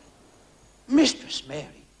 Maria? Mistress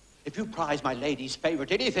Mary, if you prize my lady's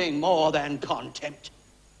favourite anything more than contempt,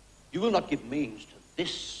 you will not give means to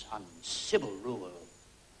this uncivil rule.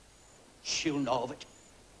 She'll know of it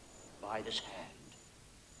by this hand.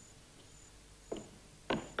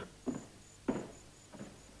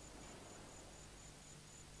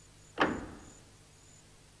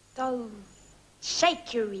 Go,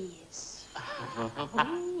 shake your ears.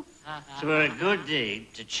 Twere a good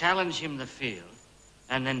deed to challenge him the field,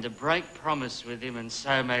 and then to break promise with him and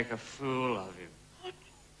so make a fool of him.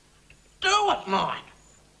 Do it, mate.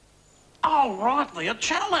 I'll write thee a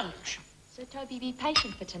challenge. Sir Toby, be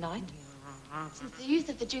patient for tonight. Since the youth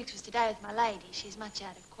of the Dukes was today with my lady, she's much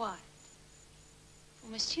out of quiet.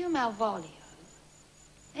 For Monsieur Malvolio,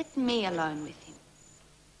 let me alone with him.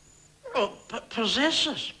 Oh,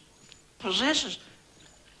 possesses.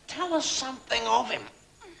 Tell us something of him.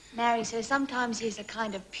 Marry, sir, sometimes he's a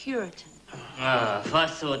kind of Puritan. If I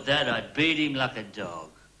thought that, I'd beat him like a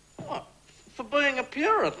dog. What, for being a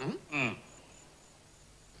Puritan? An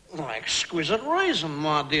exquisite reason,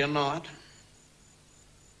 my dear knight.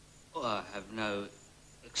 Oh, I have no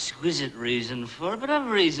exquisite reason for it, but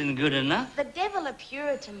I've reason good enough. The devil a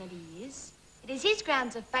Puritan that he is. It is his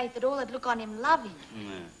grounds of faith that all that look on him love him.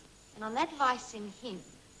 And on that vice in him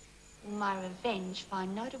will my revenge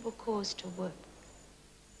find notable cause to work.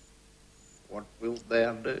 What wilt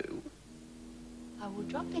thou do? I will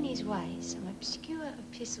drop in his way some obscure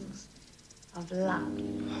epistles of love,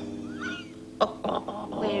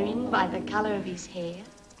 wherein by the colour of his hair,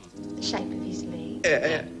 the shape of his leg,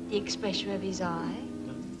 the expression of his eye,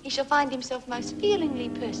 he shall find himself most feelingly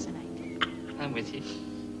personated. I'm with you.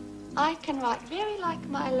 I can write very like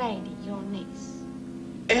my lady, your niece.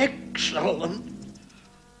 Excellent.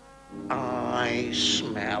 I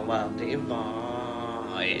smell a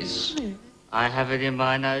device. I have it in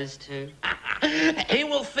my nose, too. He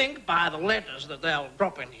will think by the letters that they'll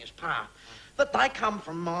drop in his path that they come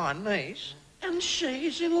from my niece, and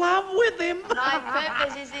she's in love with him. My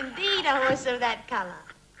purpose is indeed a horse of that colour.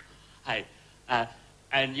 Hey,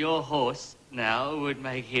 and your horse now would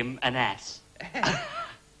make him an ass.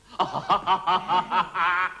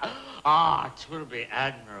 Twill be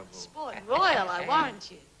admirable. Sport royal, I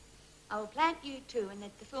warrant you. I will plant you two and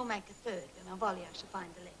let the fool make a third when Malvolio shall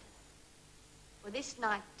find the letter. For this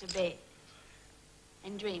night to bed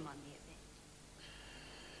and dream on the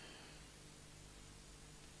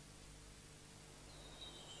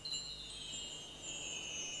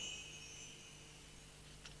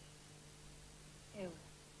event.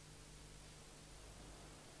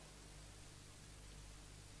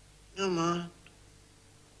 You mind?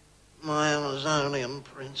 My Amazonian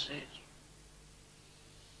princess.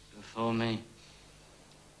 Before me.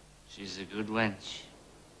 She's a good wench.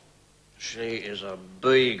 She is a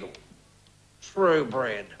beagle. True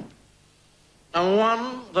bred. And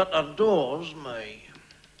one that adores me.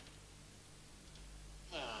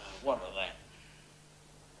 What of that?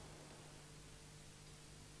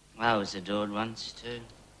 I was adored once, too.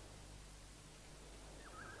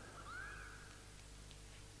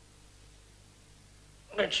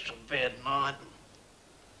 Let's to bed, knight.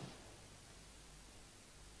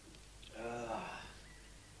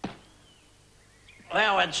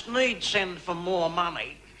 Thou hadst need send for more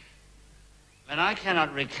money. But I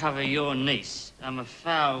cannot recover your niece. I'm a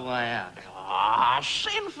foul way out. Ah,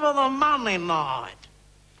 send for the money, Knight.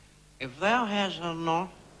 If thou hast her not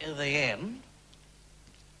in the end,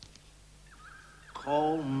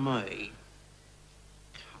 call me.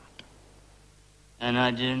 And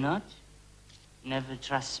I do not? Never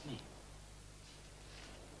trust me.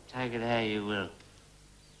 Take it how you will.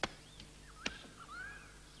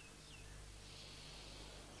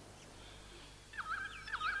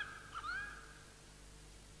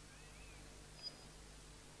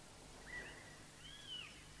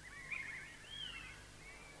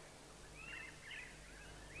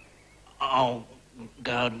 I'll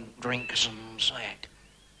go and drink some sack.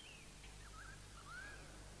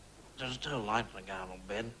 It's too late to go to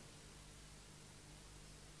bed.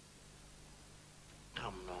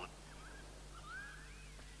 Come, Knight.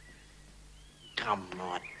 Come,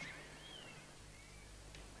 Knight.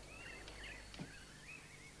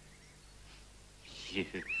 You.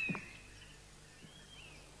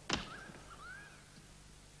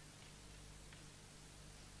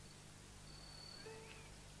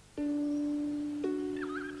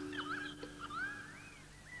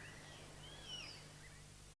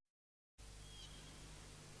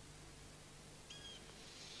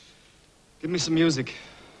 Give me some music.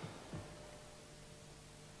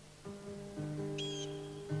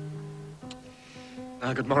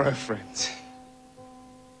 Now, good morrow, friends.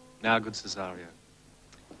 Now, good Cesario.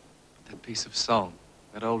 That piece of song,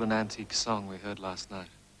 that old and antique song we heard last night.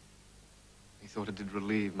 He thought it did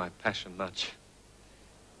relieve my passion much.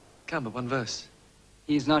 Come, but one verse.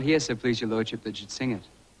 He is not here, so please your lordship, that should sing it.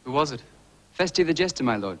 Who was it? Festy the jester,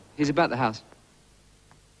 my lord. He's about the house.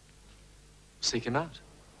 Seek him out.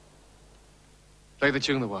 Play the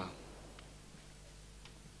tune the while.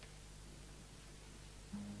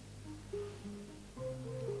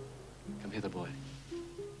 Come hither, boy.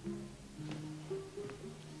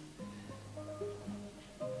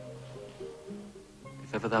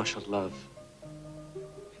 If ever thou shalt love,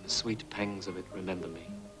 in the sweet pangs of it remember me.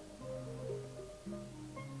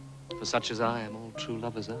 For such as I am all true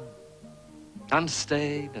lovers are,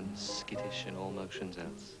 unstaid and skittish in all motions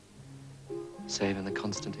else, save in the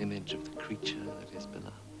constant image of the creature that is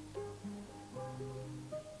beloved.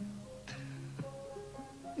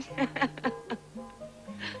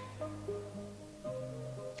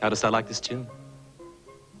 How dost thou like this tune?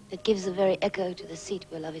 It gives the very echo to the seat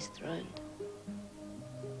where love is throned.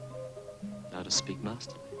 Thou dost speak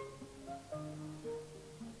masterly.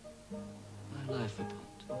 My life upon,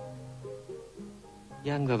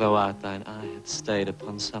 young though thou art, thine eye hath stayed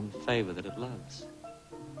upon some favor that it loves.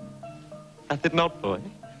 Hath it not, boy?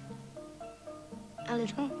 A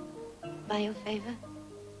little, by your favor.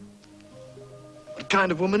 What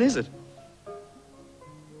kind of woman is it?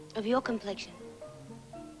 Of your complexion.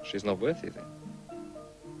 She's not worthy, then.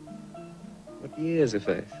 What years, of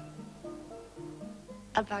faith?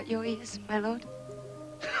 About your ears, my lord.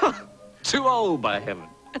 Too old, by heaven.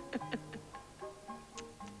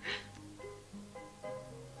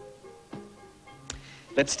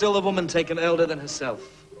 Let still a woman take an elder than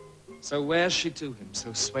herself. So wears she to him,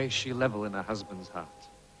 so sways she level in her husband's heart.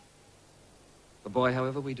 The boy,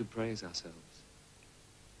 however, we do praise ourselves.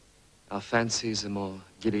 Our fancies are more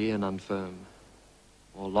giddy and unfirm,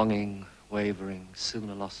 more longing, wavering,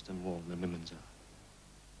 sooner lost and warm than women's are.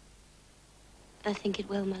 I think it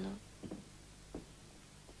will, my lord.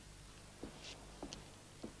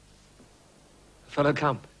 Fellow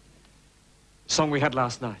Camp, song we had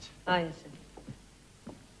last night. Oh, yes,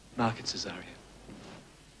 sir. Mark it, Cesario.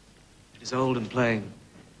 It is old and plain.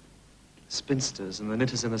 The spinsters and the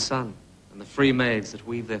knitters in the sun, and the free maids that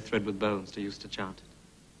weave their thread with bones to use to chant it.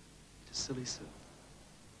 It is silly, sir,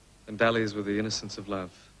 and dallies with the innocence of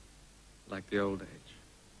love, like the old age.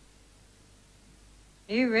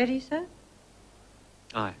 Are you ready, sir?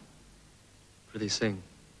 Aye. Prithee sing.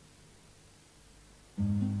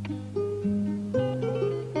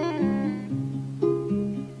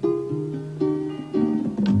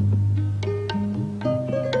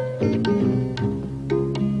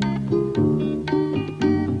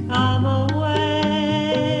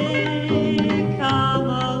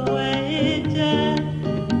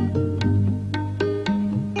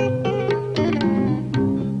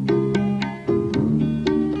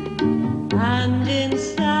 And in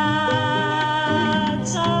sad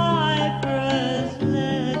cypress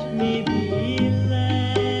let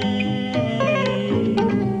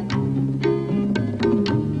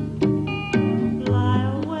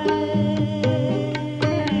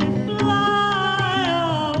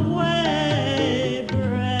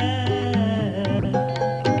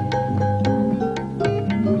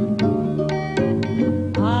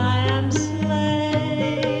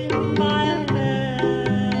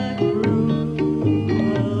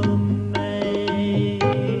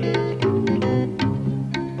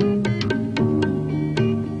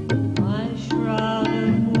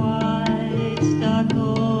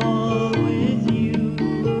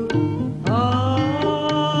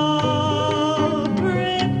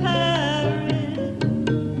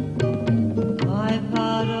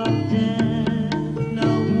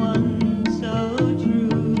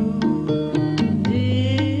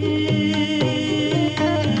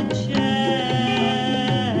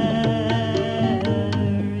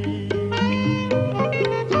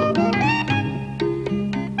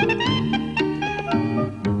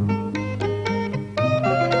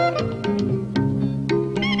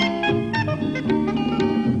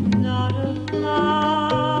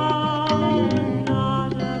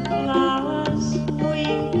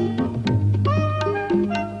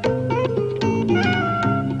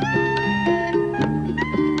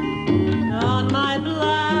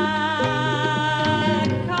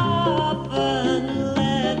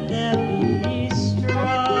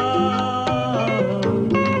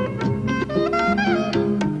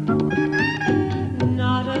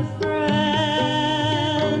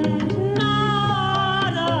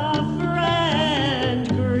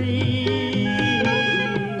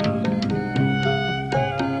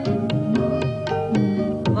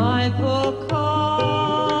will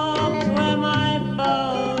come where my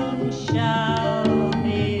bones shall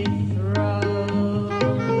be thrown.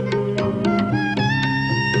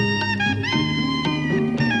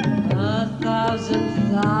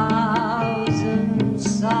 1,000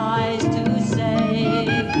 sighs to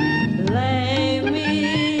save, lay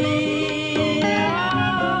me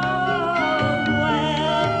out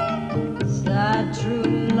where sad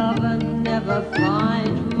true lover never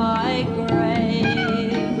find my grave.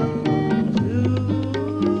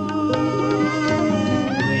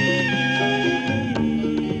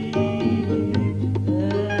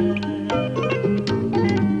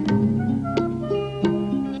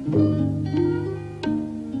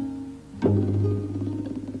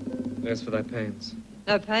 There's for thy pains.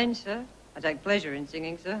 No pain, sir. I take pleasure in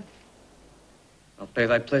singing, sir. I'll pay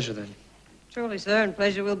thy pleasure then. Truly, sir, and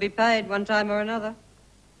pleasure will be paid one time or another.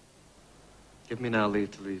 Give me now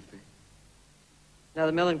leave to leave thee. Now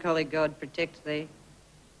the melancholy God protect thee,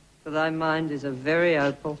 for thy mind is a very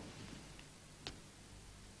opal.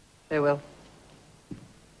 Farewell.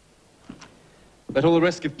 Let all the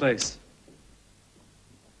rest give place.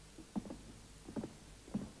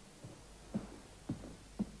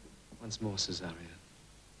 Once more, Cesaria,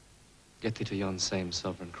 get thee to yon same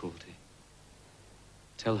sovereign cruelty.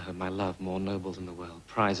 Tell her my love, more noble than the world,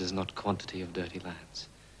 prizes not quantity of dirty lands.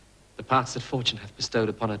 The parts that fortune hath bestowed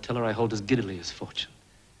upon her, tell her I hold as giddily as fortune.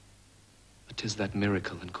 But 'tis that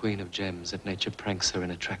miracle and queen of gems that nature pranks her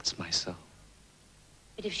and attracts my soul.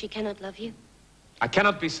 But if she cannot love you? I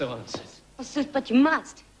cannot be so answered. Oh, sooth, but you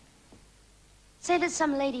must. Say that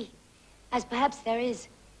some lady, as perhaps there is,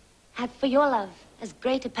 had for your love as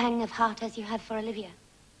great a pang of heart as you have for Olivia.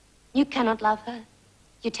 You cannot love her.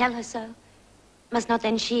 You tell her so. Must not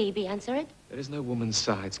then she be answered? There is no woman's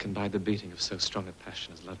sides can bide the beating of so strong a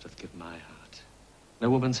passion as love doth give my heart. No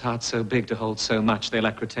woman's heart so big to hold so much, they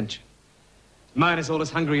lack retention. Mine is all as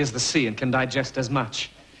hungry as the sea and can digest as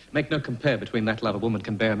much. Make no compare between that love a woman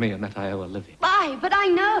can bear me and that I owe Olivia. Aye, but I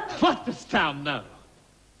know. What dost thou know?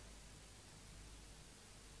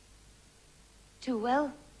 Too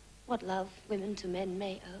well what love women to men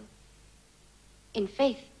may owe. In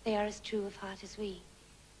faith, they are as true of heart as we.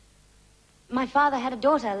 My father had a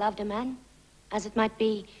daughter loved a man, as it might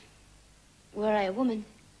be, were I a woman,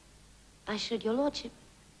 I should your lordship.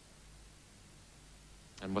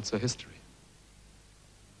 And what's her history?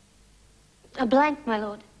 A blank, my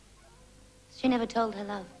lord. She never told her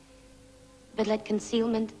love, but let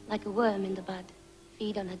concealment like a worm in the bud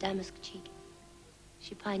feed on her damask cheek.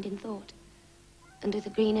 She pined in thought, and with a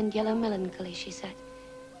green and yellow melancholy she sat,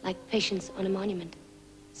 like patience on a monument,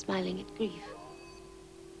 smiling at grief.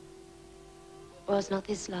 Was not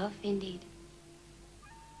this love, indeed?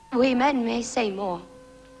 We men may say more,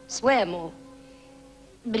 swear more,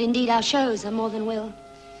 but indeed our shows are more than will,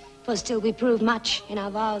 for still we prove much in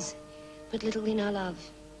our vows, but little in our love.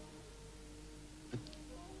 But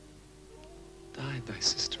died thy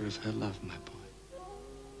sister of her love, my boy?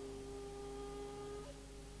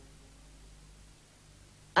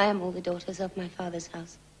 I am all the daughters of my father's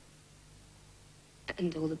house,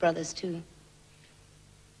 and all the brothers too.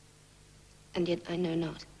 And yet I know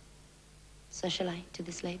not. So shall I to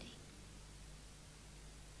this lady?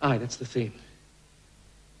 Aye, that's the theme.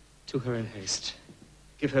 To her in haste.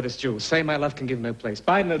 Give her this jewel. Say my love can give no place.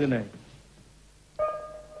 Bide no delay.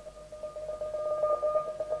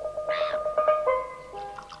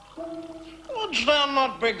 Wouldst thou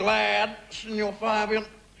not be glad, Signor Fabian,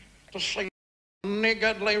 to see a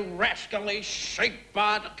niggardly, rascally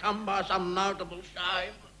sheep-bar to come by some notable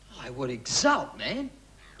shame? I would exult, man.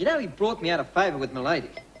 You know he brought me out of favour with my lady.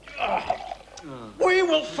 We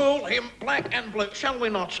will fool him black and blue, shall we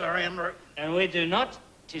not, Sir Andrew? And we do not.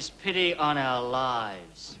 'Tis pity on our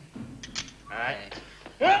lives. Aye.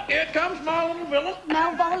 Well, here comes my little villain.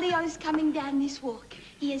 Malvolio's coming down this walk.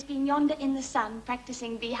 He has been yonder in the sun,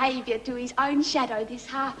 practising behaviour to his own shadow this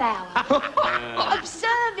half hour.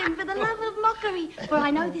 Observe him, for the love of mockery, for I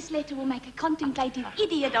know this letter will make a contemplative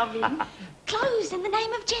idiot of him. Close in the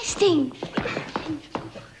name of jesting.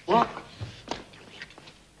 What?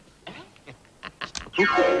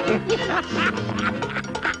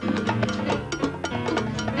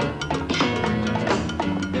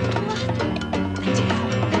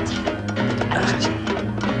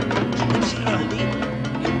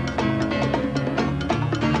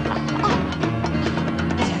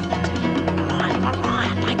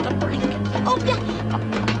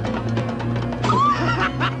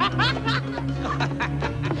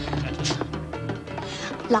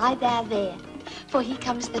 Lie there, for here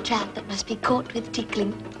comes the trout that must be caught with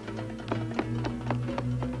tickling.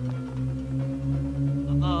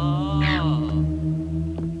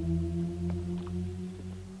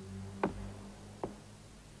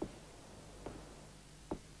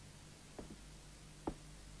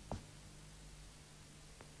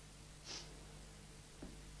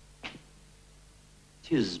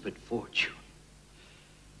 'Tis but fortune.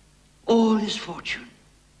 All is fortune.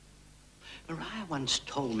 Maria once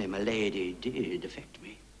told me my lady did affect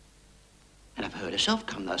me. And I've heard herself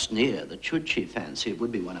come thus near that should she fancy it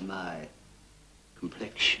would be one of my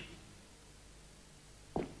complexion.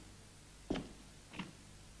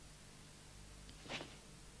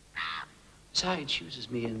 Besides, she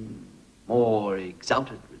uses me in more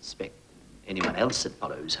exalted respect than anyone else that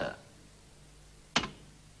follows her.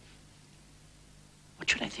 What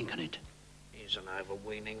should I think on it? He's an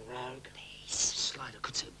overweening rogue. Slider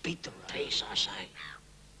could say beat the rogue. Peace, I say.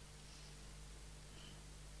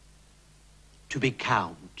 To be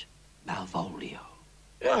Count Malvolio.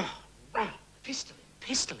 Oh, right. Pistol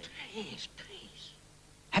him. Peace, peace.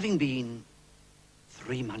 Having been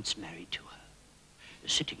 3 months married to her,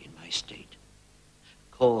 sitting in my state,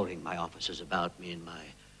 calling my officers about me in my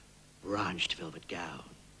branched velvet gown,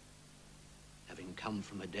 having come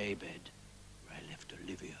from a daybed where I left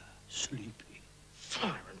Olivia sleepy.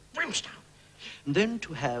 Fire and brimstone. And then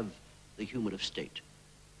to have the humor of state,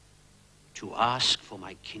 to ask for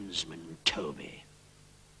my kinsman Toby.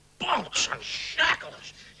 Bolts and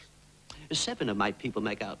shackles. 7 of my people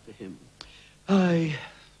make out for him. I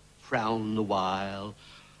frown the while.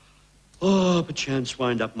 Oh, perchance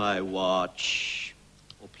wind up my watch.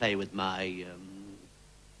 Or play with my,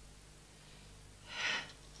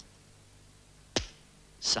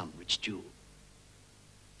 some rich jewel.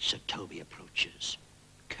 Sir Toby approaches,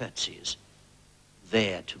 curtsies,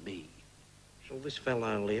 there to me. Shall this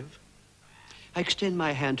fellow live? I extend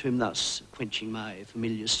my hand to him thus, quenching my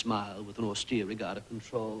familiar smile with an austere regard of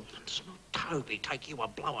control. Does not Toby take you a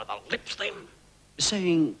blow of the lips, then?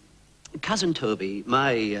 Saying, Cousin Toby,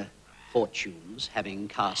 my fortunes, having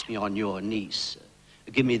cast me on your niece,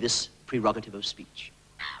 give me this prerogative of speech.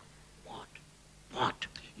 What?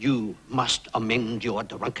 You must amend your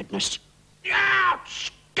drunkenness. Out,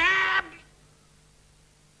 scab!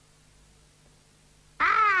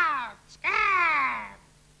 Out, scab!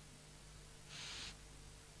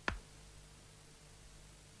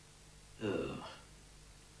 Oh.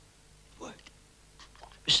 Worked.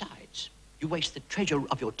 Besides, you waste the treasure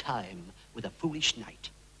of your time with a foolish knight.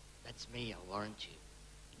 That's me, I warrant you.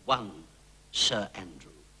 One Sir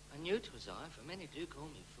Andrew. I knew 'twas I, for many do call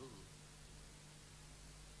me fool.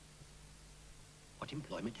 What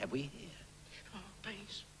employment have we here? Oh,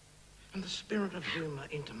 peace. And the spirit of humour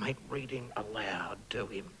intimate reading aloud to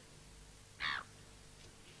him.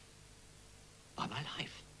 By my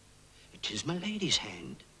life, it is my lady's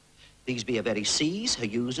hand. These be a very C's, her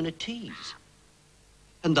U's and a T's.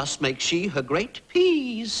 And thus makes she her great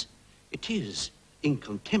P's. It is in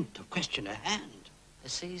contempt of question her hand. Her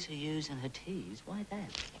C's, her U's, and her T's? Why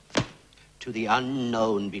that? To the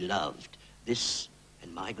unknown beloved, this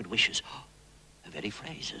and my good wishes are very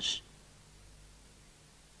phrases.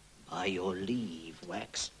 By your leave,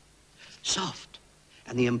 wax. Soft,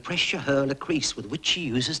 and the impressure hurl a crease with which she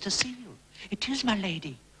uses to seal. It is my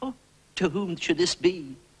lady. Oh, to whom should this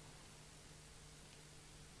be?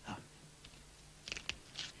 Oh.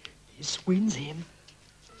 This wins him.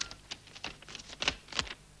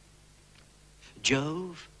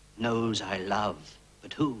 Jove knows I love,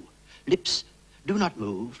 but who? Lips do not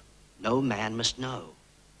move. No man must know.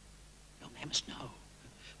 No man must know.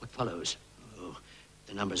 What follows? Oh,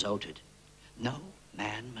 the number's altered. No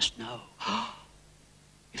man must know.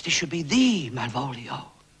 If this should be thee, Malvolio.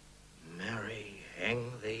 Marry,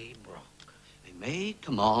 hang thee, Brock. I may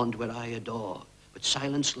command where I adore, but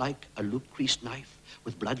silence like a loop-creased knife,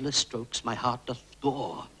 with bloodless strokes my heart doth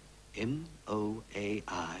gore.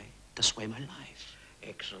 M-O-A-I, to sway my life.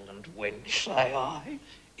 Excellent wench, say I.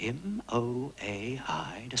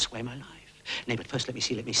 M-O-A-I, to sway my life. Nay, but first let me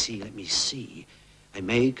see. I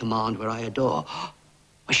may command where I adore.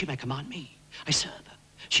 Why, she may command me. I serve her.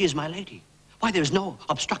 She is my lady. Why, there is no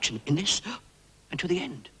obstruction in this. And to the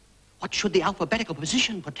end, what should the alphabetical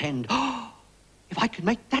position portend? If I could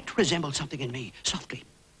make that resemble something in me, softly.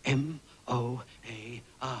 M-O-A-I.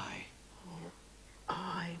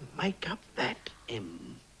 I make up that.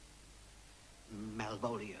 M.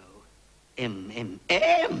 Malvolio. M.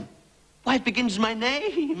 Why, it begins my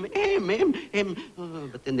name. M. Oh,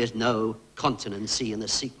 but then there's no consonancy in the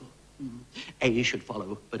sequel. A should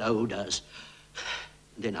follow, but O does.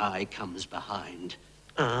 Then I comes behind.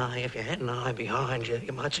 Ah, if you had an eye behind you,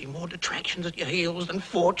 you might see more detractions at your heels than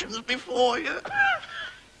fortunes before you.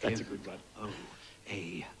 That's a good one.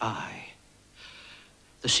 O-A-I.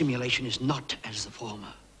 The simulation is not as the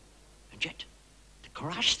former. And yet, to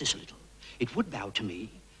crush this a little, it would bow to me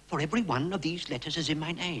for every one of these letters is in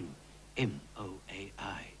my name.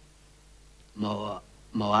 M-O-A-I.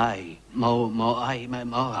 Moai.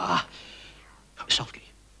 Softly.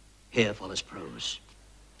 Here follows prose.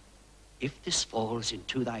 If this falls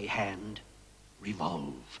into thy hand,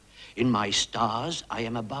 revolve. In my stars I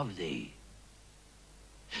am above thee.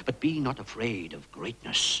 But be not afraid of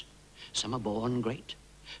greatness. Some are born great,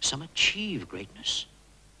 some achieve greatness,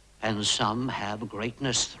 and some have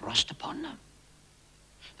greatness thrust upon them.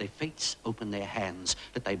 Thy fates open their hands,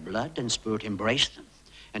 that thy blood and spirit embrace them,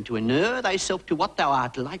 and to inure thyself to what thou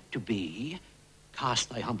art like to be, cast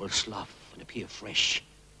thy humble slough and appear fresh.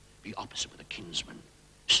 Be opposite with a kinsman,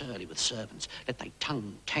 surly with servants, let thy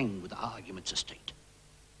tongue tang with arguments estate,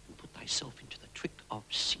 and put thyself into the trick of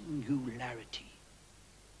singularity.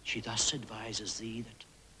 She thus advises thee that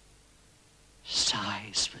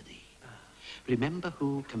sighs for thee. Remember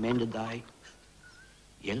who commended thy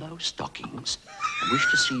yellow stockings and wish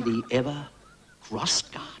to see thee ever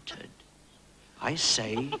cross-gartered. I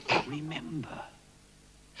say, remember.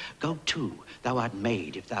 Go to, thou art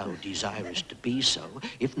made if thou desirest to be so.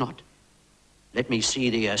 If not, let me see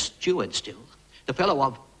thee a steward still, the fellow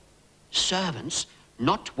of servants,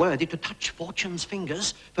 not worthy to touch fortune's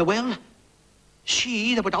fingers. Farewell,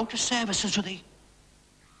 she that would alter services to thee.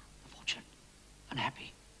 Unfortunate,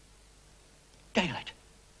 unhappy, daylight,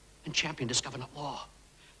 and champion discover not law.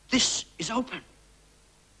 This is open.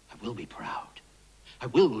 I will be proud. I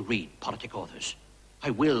will read politic authors. I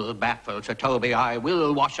will baffle Sir Toby. I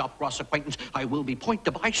will wash off Ross acquaintance. I will be point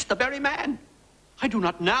device the very man. I do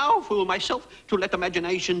not now fool myself to let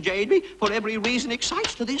imagination jade me, for every reason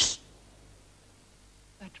excites to this,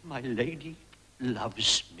 that my lady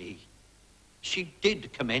loves me. She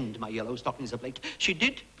did commend my yellow stockings of late. She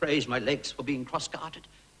did praise my legs for being cross-gartered.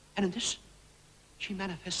 And in this, she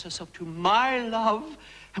manifests herself to my love,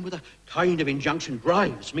 and with a kind of injunction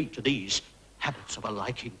drives me to these habits of a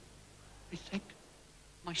liking. Bethink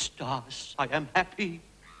my stars, I am happy.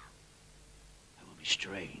 I will be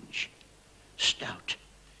strange, stout,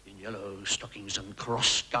 in yellow stockings and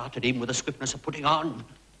cross-gartered, even with the swiftness of putting on.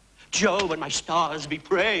 Jove and my stars be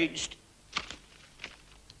praised.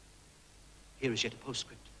 Here is yet a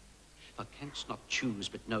postscript. Thou canst not choose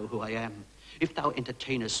but know who I am. If thou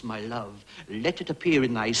entertainest my love, let it appear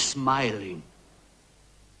in thy smiling.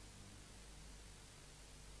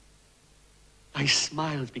 Thy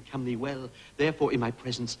smiles become thee well, therefore in my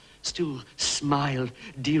presence still smile,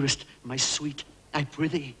 dearest, my sweet, I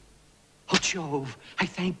prithee. Oh, Jove, I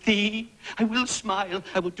thank thee. I will smile.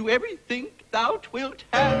 I will do everything thou wilt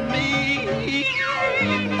have me.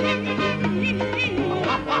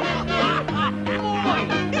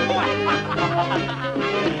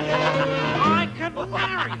 I could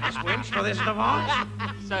marry this wench for this device.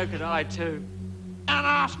 So could I, too. And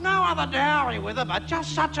ask no other dowry with her, but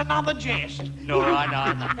just such another jest. Nor I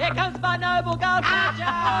neither. Here comes my noble gold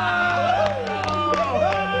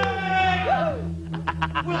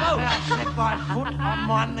Wilt thou set thy foot on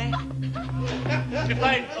my neck? If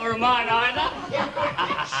ain't or mine either.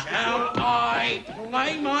 Shall I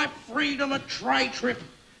play my freedom a trade trip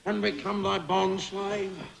and become thy bond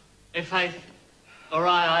slave? If ain't or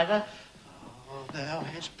I either. Oh, thou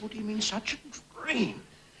hast put him in such a dream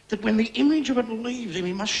that when the image of it leaves him,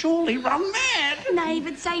 he must surely run mad. Nay,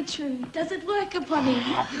 but say true, does it work upon him?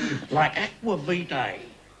 Like aqua vitae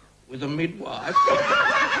with a midwife.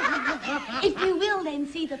 If you will then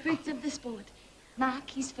see the fruits of the sport, mark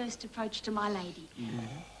his first approach to my lady.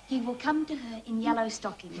 He will come to her in yellow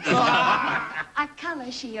stockings, a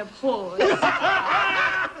colour she abhors,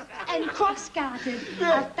 and cross-gartered,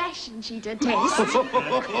 a fashion she detests,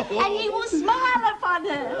 and he will smile upon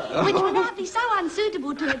her, which will not be so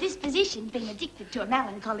unsuitable to her disposition, being addicted to a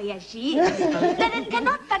melancholy as she is, that it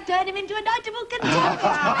cannot but turn him into a notable contemporary.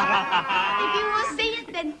 If you will see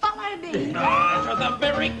it, then follow me. To the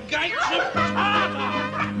very gates of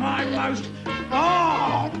Tartar, my most...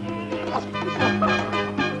 Oh!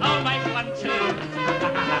 I'll make one too.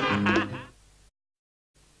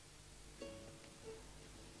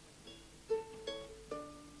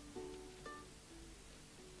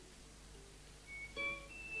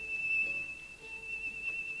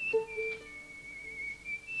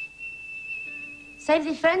 Save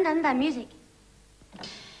thee friend and thy music.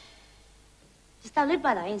 Dost thou live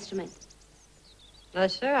by thy instrument? No,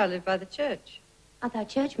 sir, I live by the church. Art thou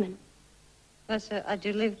churchman? No, sir, I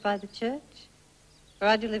do live by the church. For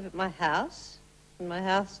I do live at my house, and my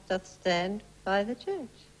house doth stand by the church.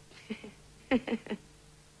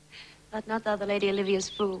 Art not thou the Lady Olivia's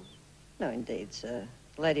fool? No, indeed, sir.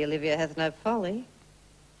 Lady Olivia hath no folly.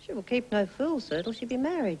 She will keep no fool, sir, till she be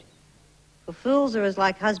married. For fools are as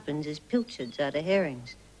like husbands as pilchards out of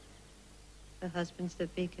herrings. Her husband's the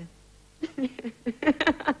beaker.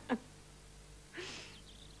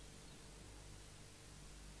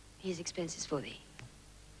 Here's expenses for thee.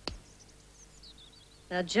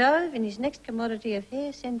 Now, Jove, in his next commodity of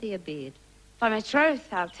hair, send thee a beard. By my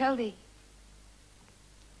troth, I'll tell thee.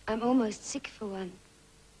 I'm almost sick for one.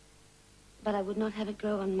 But I would not have it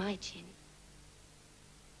grow on my chin.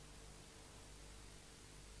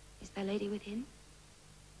 Is thy lady within?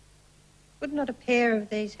 Would not a pair of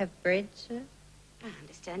these have bread, sir? I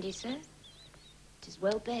understand you, sir. 'Tis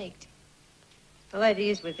well begged. The lady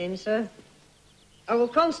is within, sir. I will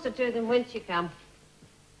constitute them whence you come.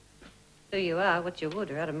 Who you are, what you would,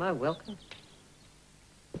 are out of my welcome.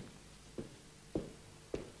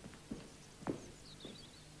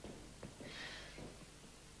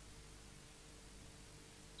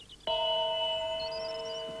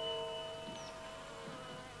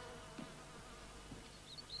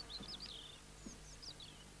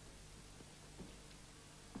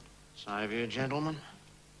 Saviour, gentlemen.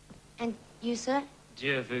 And you, sir?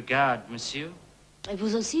 Dieu vous garde, monsieur. Et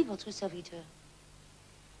vous aussi, votre serviteur.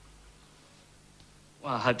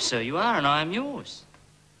 Well, I hope so you are, and I am yours.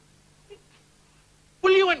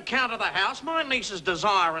 Will you encounter the house? My niece is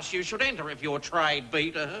desirous you should enter if your trade be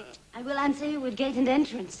to her. I will answer you with gate and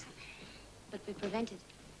entrance, but be prevented.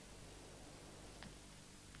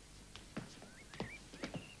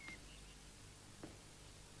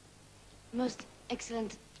 Most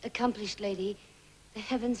excellent, accomplished lady, the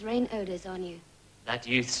heavens rain odors on you. That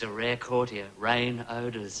youth's a rare courtier. Rain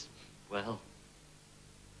odours. Well.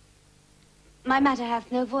 My matter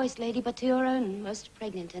hath no voice, lady, but to your own most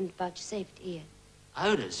pregnant and vouchsafed ear.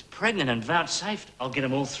 Odours, pregnant and vouchsafed. I'll get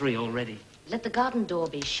 'em all three already. Let the garden door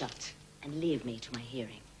be shut and leave me to my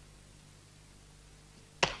hearing.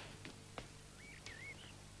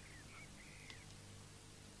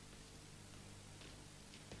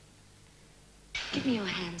 Give me your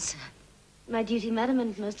hand, sir. My duty, madam,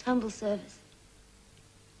 and most humble service.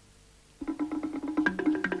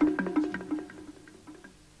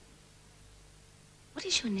 What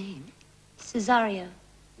is your name? Cesario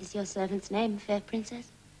is your servant's name, fair princess.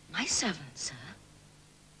 My servant, sir?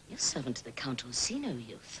 Your servant to the Count Orsino,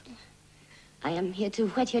 youth. I am here to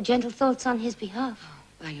whet your gentle thoughts on his behalf.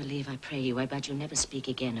 By your leave, I pray you, I bade you never speak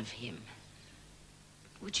again of him.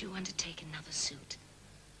 Would you undertake another suit?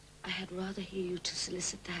 I had rather hear you to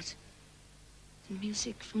solicit that than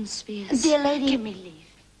music from the spheres. Dear lady... Give me leave,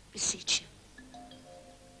 beseech you.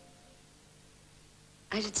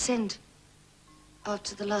 I did send,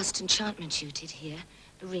 after the last enchantment you did here,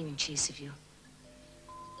 a ringing chase of you.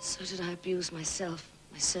 So did I abuse myself,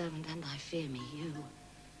 my servant, and I fear me, you.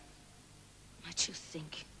 Might you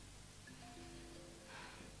think?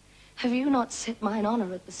 Have you not set mine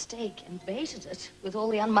honor at the stake and baited it with all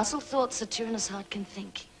the unmuscled thoughts a tyrannous heart can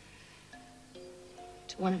think?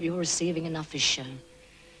 To one of your receiving enough is shown.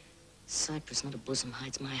 Cypress, not a bosom,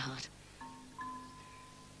 hides my heart.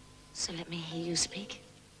 So let me hear you speak.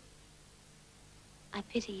 I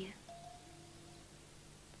pity you.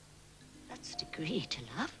 That's a degree to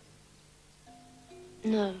love.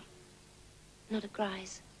 No, not a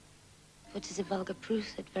grise. For 'tis a vulgar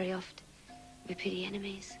proof that very oft we pity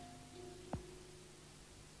enemies.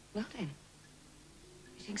 Well then,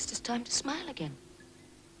 methinks 'tis time to smile again.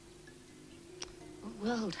 Oh,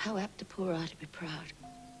 world, how apt a poor eye to be proud.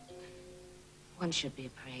 One should be a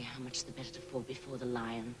prey, how much the better to fall before the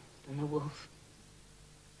lion than the wolf.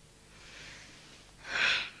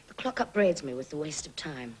 The clock upbraids me with the waste of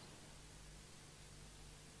time.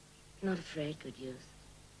 Not afraid, good youth.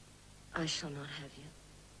 I shall not have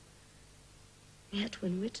you. Yet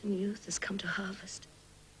when wit and youth has come to harvest,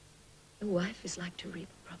 a wife is like to reap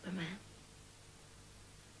a proper man.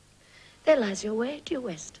 There lies your way, due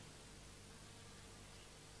west.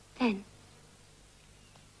 Then,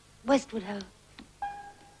 westward ho.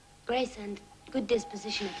 Grace and good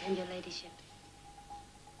disposition attend your ladyship.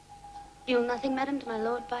 You'll nothing, madam, to my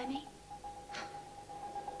lord by me?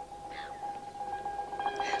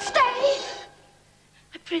 Stay!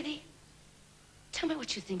 I prithee, tell me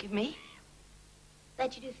what you think of me.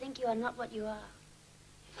 That you do think you are not what you are.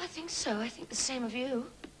 If I think so, I think the same of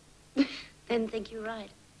you. Then think you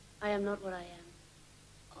right. I am not what I am.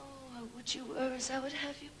 Oh, I would you were as I would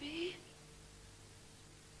have you be.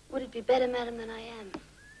 Would it be better, madam, than I am?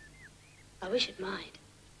 I wish it might,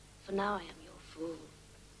 for now I am your fool.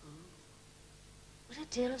 Oh. What a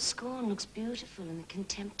deal of scorn looks beautiful in the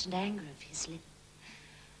contempt and anger of his lip.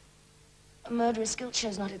 A murderous guilt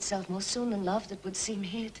shows not itself more soon than love that would seem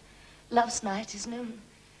hid. Love's night is noon.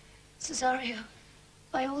 Cesario,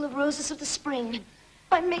 by all the roses of the spring,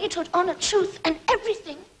 by maidhood, honor, truth, and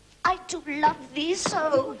everything, I do love thee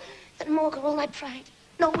so that maugre all thy pride,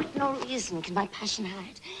 No, with no reason can my passion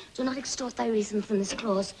hide. Do not extort thy reason from this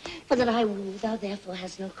clause. For that I woo, thou therefore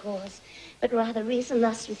hast no cause. But rather reason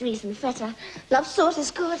thus with reason fetter. Love sought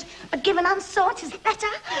is good, but given unsought is better.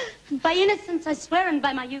 By innocence I swear, and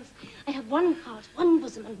by my youth, I have one heart, one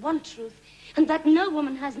bosom, and one truth. And that no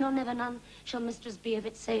woman has, nor never none, shall mistress be of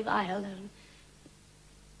it, save I alone.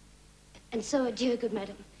 And so adieu, good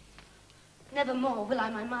madam. Nevermore will I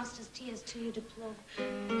my master's tears to you deplore.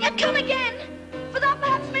 Yet come again, for thou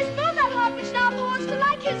perhaps mayst know that heart which now pours to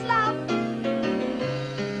like his love.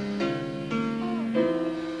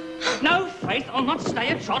 No, Faith, I'll not stay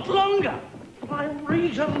a jot longer. My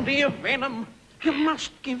reason, dear Venom. You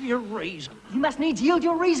must give your reason. You must needs yield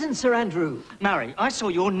your reason, Sir Andrew. Mary, I saw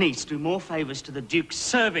your niece do more favours to the Duke's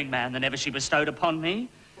serving man than ever she bestowed upon me.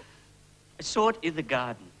 I saw it in the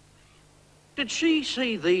garden. Did she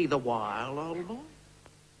see thee the while, old boy?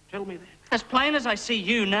 Tell me that. As plain as I see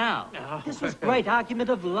you now. Oh. This was great argument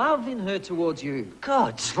of love in her towards you.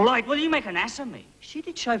 God's light, will you make an ass of me? She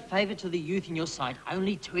did show favour to the youth in your sight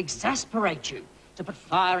only to exasperate you, to put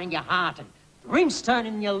fire in your heart and brimstone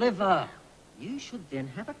in your liver. You should then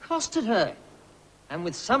have accosted her, and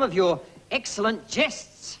with some of your excellent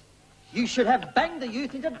jests, you should have banged the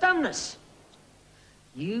youth into dumbness.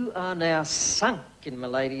 You are now sunk, in my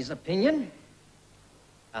lady's opinion,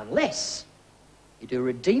 unless you do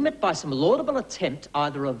redeem it by some laudable attempt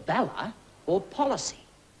either of valour or policy.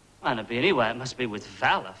 Won't it be anyway? It must be with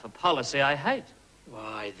valour, for policy I hate.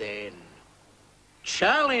 Why then,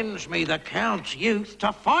 challenge me the Count's youth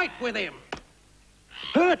to fight with him.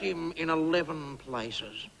 Hurt him in 11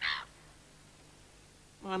 places.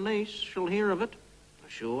 My niece shall hear of it.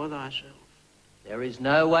 Assure thyself. There is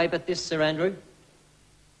no way but this, Sir Andrew.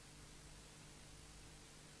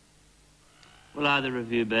 Will either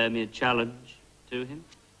of you bear me a challenge to him?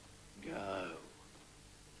 Go.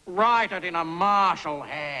 Write it in a martial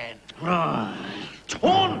hand. Right.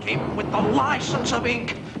 Taunt him with the licence of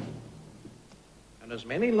ink. And as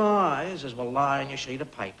many lies as will lie on your sheet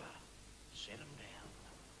of paper. Set 'em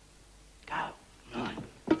down. Go. Right.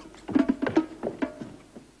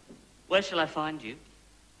 Where shall I find you?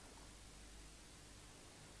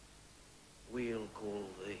 We'll call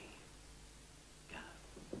thee.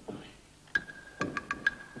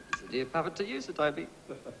 It's a dear puppet to you, Sir Toby.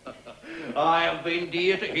 I have been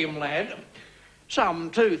dear to him, lad. Some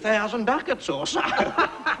 2,000 ducats or so.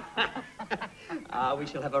 We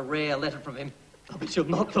shall have a rare letter from him. We shall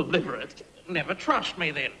not deliver it. Never trust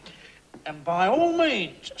me, then. And by all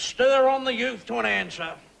means, stir on the youth to an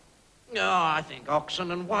answer. Oh, I think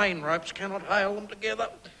oxen and wain ropes cannot hale them together.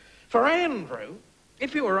 For Andrew,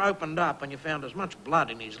 if he were opened up and you found as much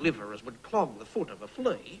blood in his liver as would clog the foot of a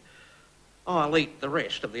flea, I'll eat the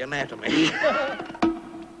rest of the anatomy.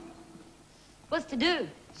 What's to do?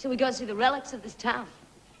 Shall we go see the relics of this town?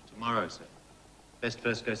 Tomorrow, sir. Best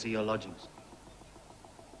first go see your lodgings.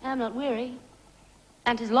 I'm not weary.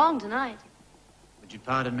 And 'tis long tonight. Would you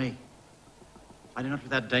pardon me? I do not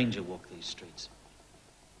without danger walk these streets.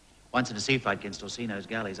 Once in a sea fight against Orsino's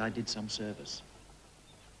galleys, I did some service.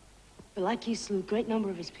 Belike you slew a great number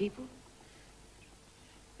of his people?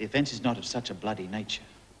 The offence is not of such a bloody nature.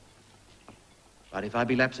 But if I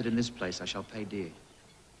be lapsed in this place, I shall pay dear.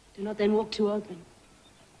 Do not then walk too open.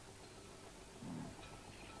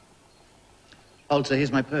 Hold, sir,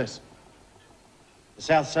 here's my purse. The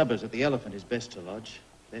south suburbs of the Elephant is best to lodge.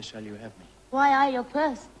 There shall you have me. Why I your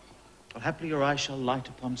purse? Well, haply your eye shall light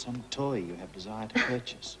upon some toy you have desire to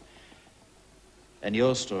purchase. And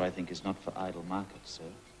your store, I think, is not for idle market, sir.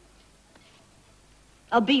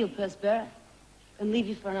 I'll be your purse bearer and leave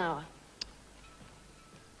you for an hour.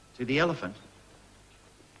 To the Elephant?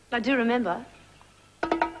 I do remember.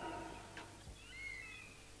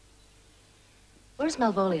 Where's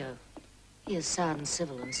Malvolio? He is sad and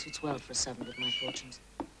civil and suits well for a servant with my fortunes.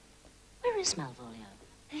 Where is Malvolio?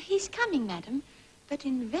 He's coming, madam, but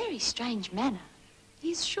in a very strange manner.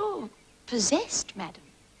 He's sure possessed, madam.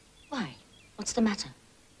 Why? What's the matter?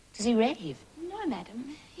 Does he rave? No,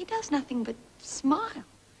 madam. He does nothing but smile.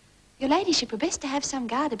 Your ladyship were best to have some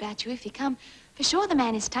guard about you if you come. For sure the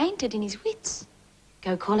man is tainted in his wits.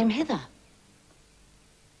 Go call him hither.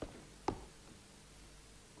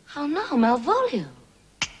 How now, Malvolio?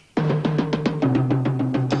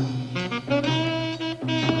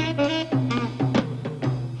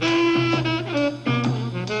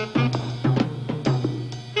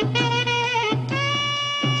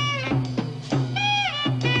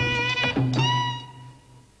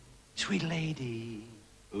 Sweet lady.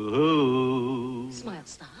 Oh.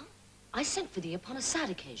 Smilest thou? I sent for thee upon a sad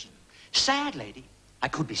occasion. Sad, lady? I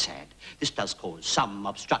could be sad. This does cause some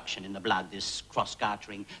obstruction in the blood, this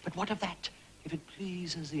cross-gartering. But what of that? If it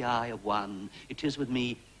pleases the eye of one, it is with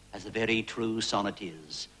me as the very true sonnet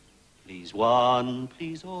is. Please one,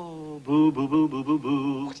 please all, boo, boo, boo, boo, boo,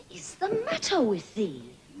 boo. What is the matter with thee?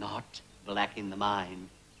 Not black in the mind,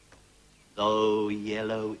 though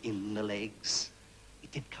yellow in the legs.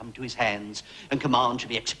 It did come to his hands, and command should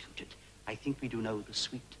be executed. I think we do know the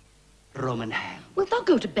sweet Roman hand. Wilt thou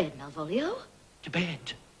go to bed, Malvolio? To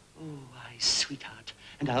bed? Oh, my sweetheart,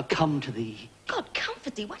 and I'll come to thee. God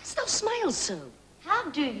comfort thee, why dost thou smile so? How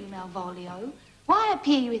do you, Malvolio? Why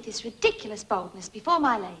appear you with this ridiculous boldness before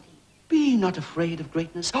my lady? Be not afraid of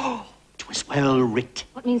greatness. Oh, 'twas well writ.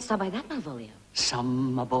 What meanst thou by that, Malvolio?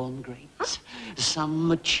 Some are born great,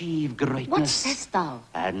 some achieve greatness. What sayest thou?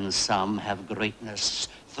 And some have greatness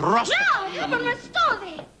thrust Now, upon heaven them. restore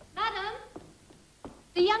thee! Madam,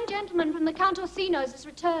 the young gentleman from the Count Orsino's has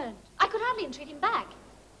returned. I could hardly entreat him back.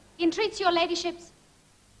 He entreats your ladyship's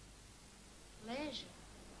pleasure.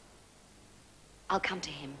 I'll come to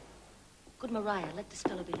him. Good Maria, let this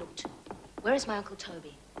fellow be looked to. Where is my Uncle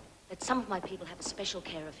Toby? Let some of my people have a special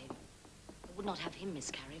care of him. I would not have him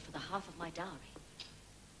miscarry for the half of my dowry.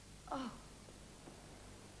 Oh.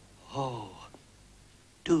 Oh,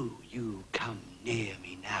 do you come near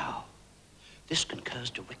me now. This concurs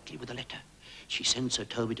directly with the letter. She sends Sir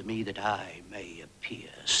Toby to me that I may appear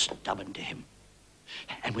stubborn to him.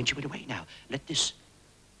 And when she went away now, let this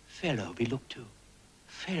fellow be looked to.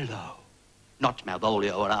 Fellow. Not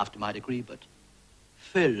Malvolio or after my degree, but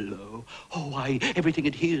fellow. Oh, why, everything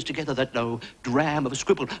adheres together that no dram of a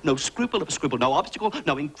scribble, no scruple of a scribble, no obstacle,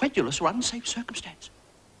 no incredulous or unsafe circumstance.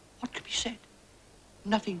 What can be said?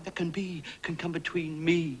 Nothing that can be can come between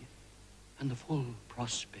me and the full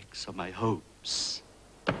prospects of my hopes.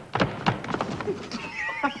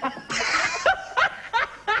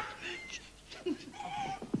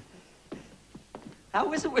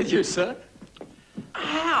 How is it with you, sir?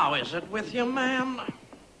 How is it with you, man?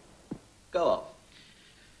 Go off.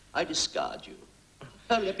 I discard you.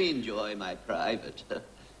 Let me enjoy my private.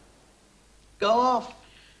 Go off.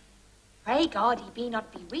 Pray God he be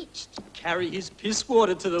not bewitched. Carry his piss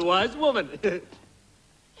water to the wise woman.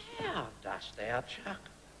 How dost thou, Chuck?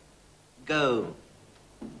 Go.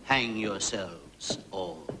 Hang yourselves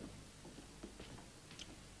all.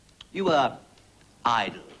 You are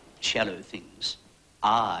idle, shallow things.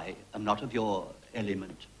 I am not of your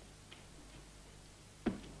element.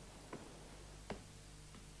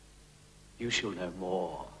 You shall know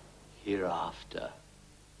more hereafter.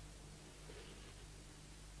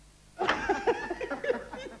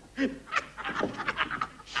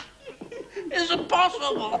 Is it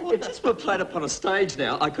possible? If this were played upon a stage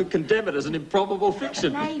now, I could condemn it as an improbable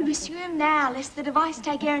fiction. Nay, pursue him now, lest the device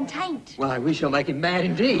take air and taint. Why, we shall make him mad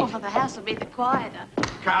indeed. Or for the house will be the quieter.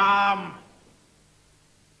 Come.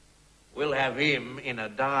 We'll have him in a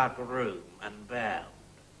dark room and bound.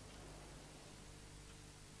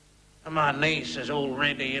 And my niece is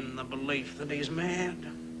already in the belief that he's mad.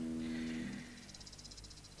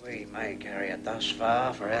 We may carry it thus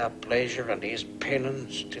far for our pleasure and his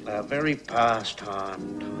penance till our very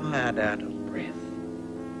pastime, tired out of breath,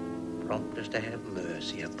 prompt us to have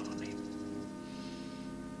mercy upon him.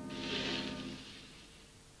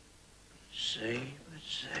 See,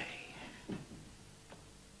 let's see.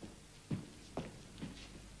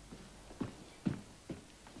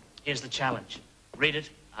 Here's the challenge. Read it.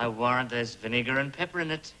 I warrant there's vinegar and pepper in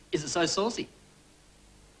it. Is it so saucy?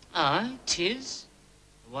 Aye, 'tis.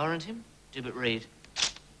 I warrant him. Do but read.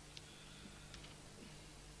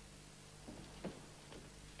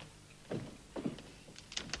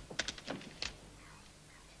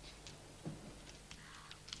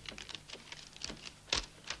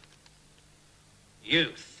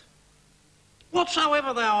 Youth.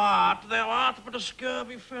 Whatsoever thou art but a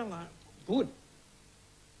scurvy fellow. Good.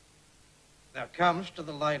 Thou comest to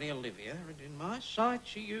the Lady Olivia, and in my sight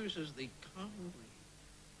she uses thee kindly,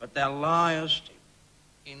 but thou liest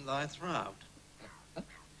in thy throat.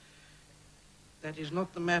 That is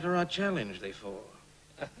not the matter I challenge thee for.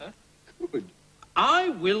 Good. I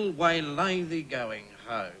will waylay thee going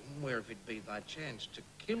home, where if it be thy chance to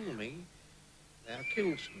kill me, thou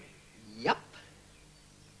killst me. Yup.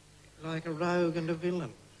 Like a rogue and a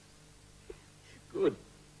villain. Good.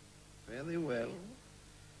 Fare thee well.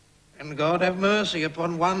 And God have mercy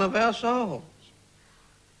upon one of our souls.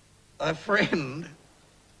 Thy friend,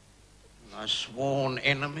 thy sworn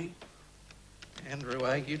enemy, Andrew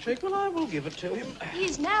Aguecheek. Well, I will give it to him. He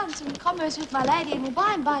is now in some commerce with my lady and will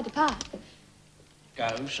by and by depart. Go,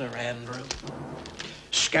 Sir Andrew.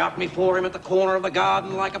 Scout me for him at the corner of the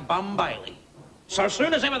garden like a bum bailey. So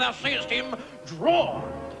soon as ever thou seest him, draw.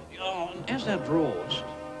 Oh, and as thou drawest,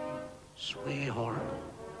 swear horrible.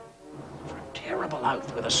 For a terrible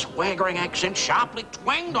oath with a swaggering accent sharply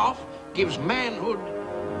twanged off gives manhood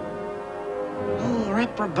more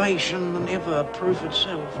approbation than ever proof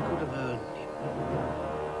itself could have earned him.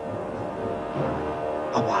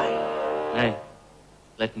 Away. Hey,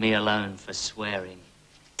 let me alone for swearing.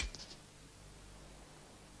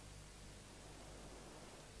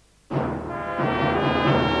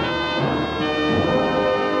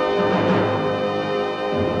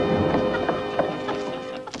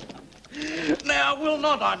 Now, will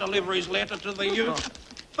not I deliver his letter to the youth?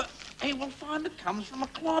 But he will find it comes from a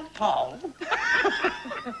clodpole.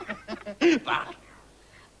 But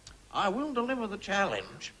I will deliver the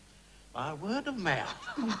challenge by word of mouth.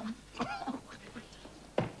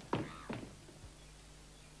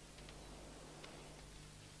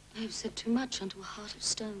 I have said too much unto a heart of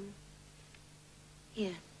stone.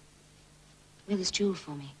 Here, wear this jewel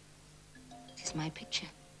for me. It is my picture.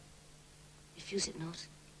 Refuse it not.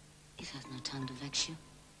 It hath no tongue to vex you.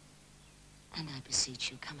 And I beseech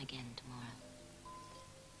you, come again tomorrow.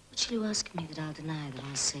 What shall you ask me that I'll deny that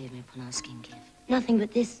I'll save me upon asking gift? Nothing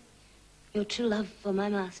but this. Your true love for my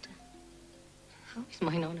master. How is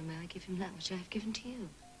mine honor may I give him that which I have given to you?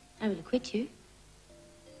 I will acquit you.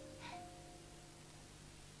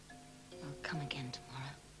 I'll come again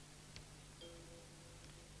tomorrow.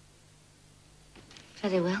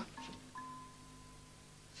 Very well.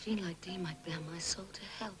 I feel like thee might bear my soul to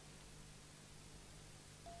hell.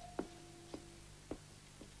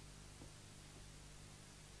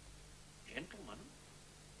 Gentlemen.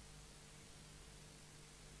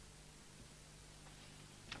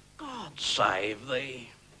 God save thee.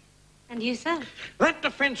 And you, sir? That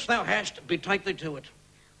defence thou hast, betake thee to it.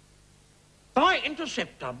 Thy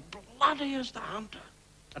interceptor, bloody as the hunter,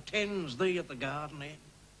 attends thee at the garden end.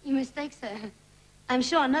 You mistake, sir. I'm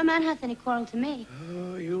sure no man hath any quarrel to me.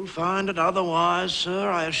 Oh, you'll find it otherwise, sir,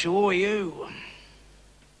 I assure you.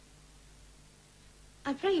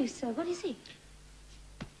 I pray you, sir, what is he?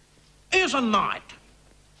 Here's a knight,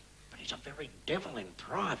 but he's a very devil in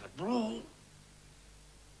private brawl.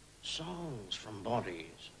 Souls from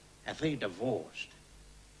bodies hath he divorced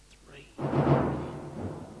 3.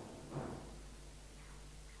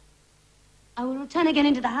 I will return again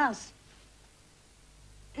into the house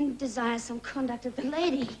and desire some conduct of the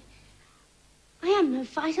lady. I am no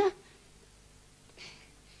fighter.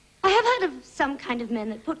 I have heard of some kind of men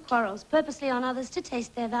that put quarrels purposely on others to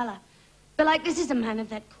taste their valor. But like this is a man of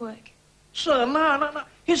that quirk. Sir, no.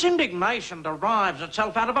 His indignation derives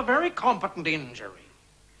itself out of a very competent injury.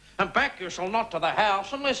 And back you shall not to the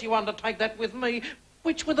house unless you undertake that with me,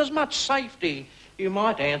 which with as much safety you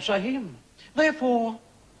might answer him. Therefore,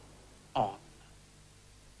 on.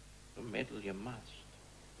 The meddle you must,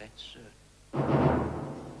 that's certain.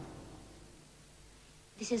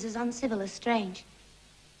 This is as uncivil as strange.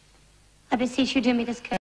 I beseech you do me this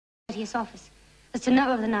courteous office, as to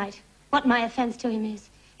know of the knight, what my offence to him is.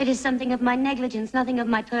 It is something of my negligence, nothing of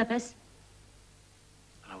my purpose.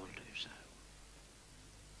 I will do so.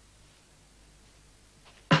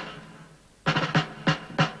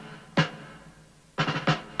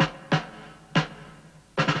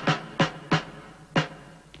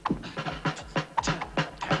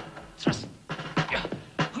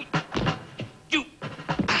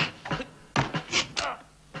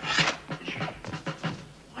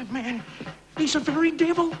 My man, he's a very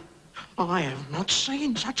devil. I have not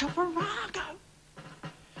seen such a virago.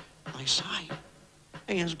 They say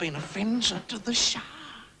he has been a fencer to the Shah.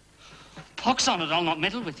 Pox on it, I'll not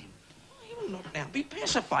meddle with him. He will not now be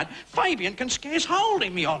pacified. Fabian can scarce hold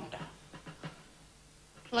him yonder.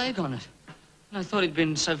 Plague on it. And I thought he'd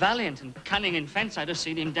been so valiant and cunning in fence, I'd have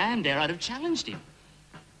seen him damned ere I'd have challenged him.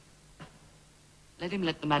 Let him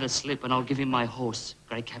let the matter slip, and I'll give him my horse,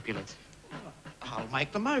 Grey Capulet. I'll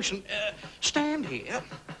make the motion. Stand here.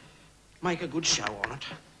 Make a good show on it.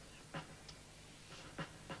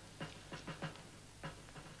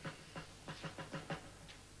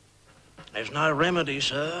 There's no remedy,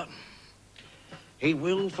 sir. He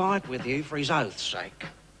will fight with you for his oath's sake.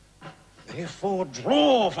 Therefore,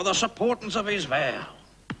 draw for the supportance of his vow.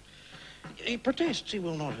 He protests he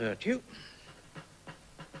will not hurt you.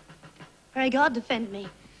 Pray God defend me.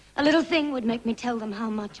 A little thing would make me tell them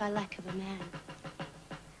how much I lack of a man.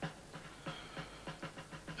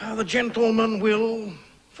 The gentleman will,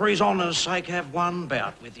 for his honour's sake, have one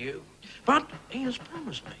bout with you. But he has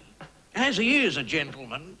promised me, as he is a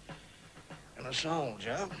gentleman and a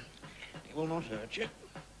soldier, he will not hurt you.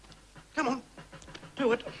 Come on,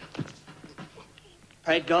 do it.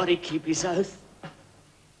 Pray God he keep his oath.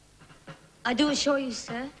 I do assure you,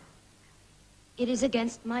 sir, it is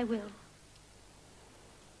against my will.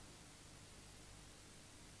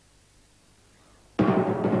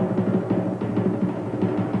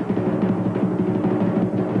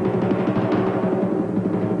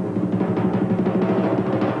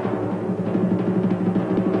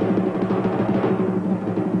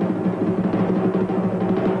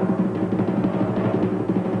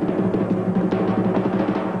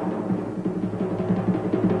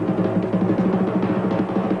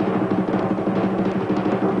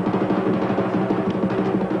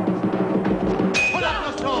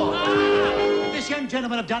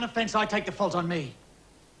 gentleman have done offence, I take the fault on me.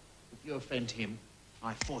 If you offend him,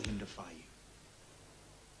 I for him defy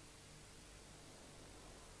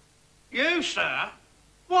you. You, sir?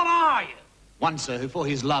 What are you? One, sir, who for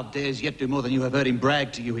his love dares yet do more than you have heard him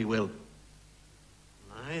brag to you he will.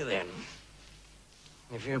 Nay, then.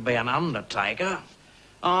 If you be an undertaker,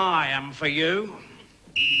 I am for you.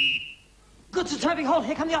 Good Sir Toby, hold.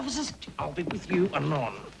 Here come the officers. I'll be with you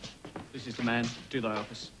anon. This is the man. Do thy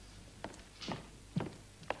office.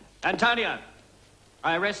 Antonio,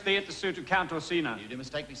 I arrest thee at the suit of Count Orsino. You do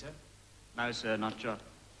mistake me, sir? No, sir, not jot.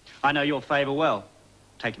 I know your favour well.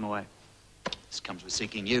 Take him away. This comes with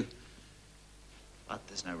seeking you. But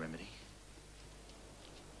there's no remedy.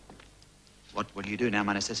 What do you do now?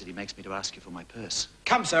 My necessity makes me to ask you for my purse.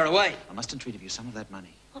 Come, sir, away. I must entreat of you some of that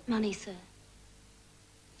money. What money, sir?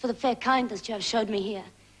 For the fair kindness you have showed me here,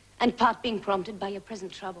 and part being prompted by your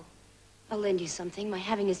present trouble. I'll lend you something. My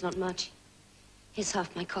having is not much. Here's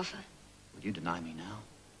half my coffer. Will you deny me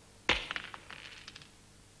now?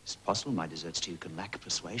 Is it possible my deserts to you can lack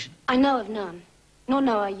persuasion? I know of none, nor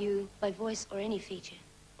know I you by voice or any feature.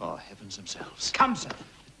 Oh, heavens themselves. Come, sir.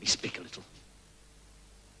 Let me speak a little.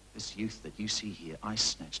 This youth that you see here, I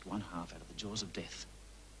snatched one half out of the jaws of death.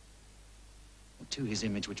 And to his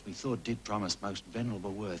image, which methought did promise most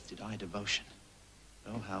venerable worth, did I devotion.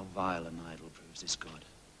 Oh, how vile an idol proves this god.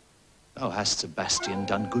 Thou hast, Sebastian,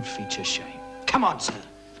 done good feature shame. Come on, sir.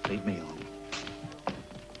 Lead me on.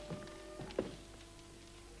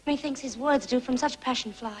 Methinks his words do from such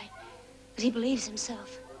passion fly, that he believes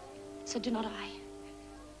himself. So do not I.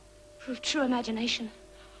 Prove true imagination,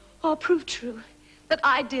 or prove true that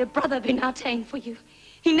I, dear brother, be now ta'en for you.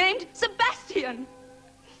 He named Sebastian.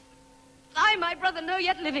 I, my brother, know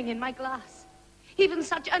yet living in my glass. Even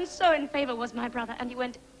such and so in favor was my brother, and he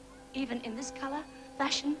went even in this color,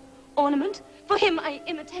 fashion, ornament. For him I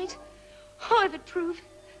imitate. Oh, if it prove,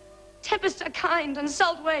 tempests are kind and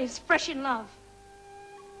salt waves fresh in love.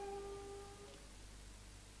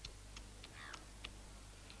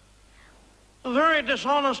 A very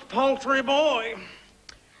dishonest, paltry boy,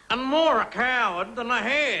 and more a coward than a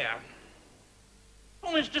hare.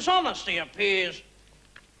 Well, his dishonesty appears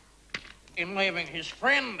in leaving his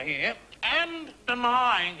friend here and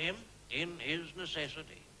denying him in his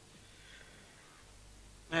necessity.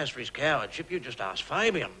 As for his cowardship, you just ask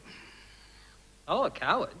Fabian. Oh, a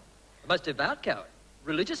coward? A most devout coward.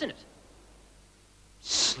 Religious in it.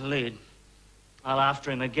 Slid. I'll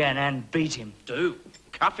after him again and beat him. Do.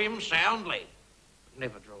 Cuff him soundly.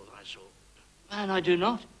 Never draw thy sword. And I do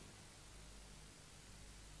not.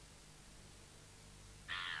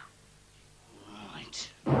 Right.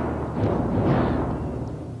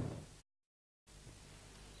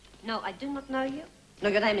 No, I do not know you. No,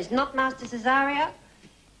 your name is not Master Cesario.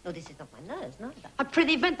 No, this is not my nurse, neither. I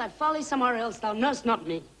prithee vent thy folly somewhere else, thou knowest not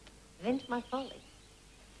me. Vent my folly?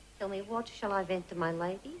 Tell me, what shall I vent to my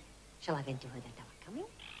lady? Shall I vent to her that thou art coming?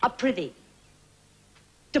 I prithee,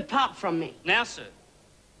 depart from me. Now, sir.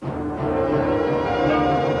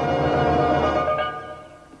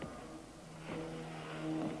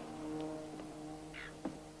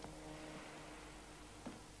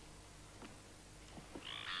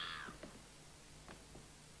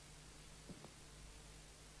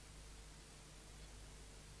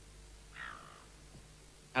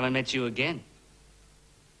 Have I met you again?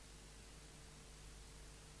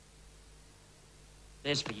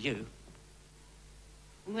 There's for you.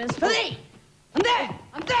 And where's for thee? I'm there!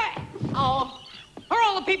 I'm there! Oh, are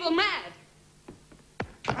all the people mad?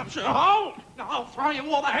 Come, sir, hold! I'll throw you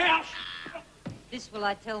over the house. This will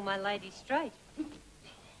I tell my lady straight.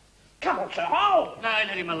 Come on, sir, hold! No,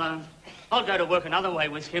 let him alone. I'll go to work another way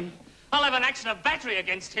with him. I'll have an action of battery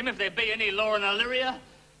against him if there be any law in Illyria.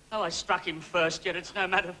 Oh, I struck him first, yet it's no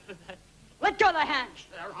matter for that. Let go thy hand.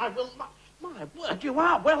 Sir, I will not. My word, you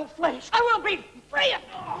are well fleshed. I will be free.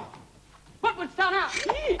 What wouldst thou now?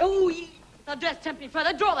 Oh, if thou darest tempt me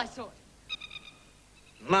further, draw thy sword.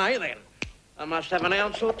 Nay, then. I must have an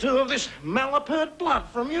ounce or two of this malapert blood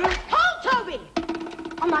from you. Hold, Toby!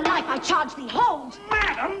 On my life, I charge thee, hold!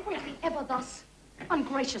 Madam! Will it be ever thus?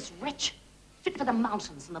 Ungracious wretch, fit for the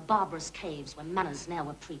mountains and the barbarous caves where manners ne'er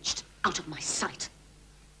were preached. Out of my sight.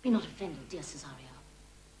 Be not offended, dear Cesario.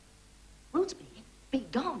 Wilt be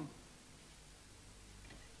gone.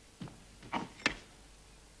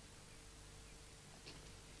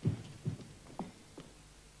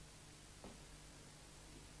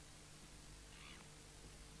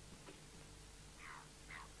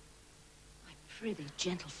 Prithee,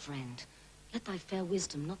 gentle friend, let thy fair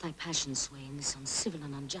wisdom, not thy passion, sway in this uncivil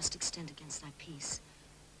and unjust extent against thy peace.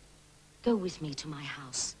 Go with me to my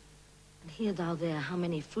house, And hear thou there how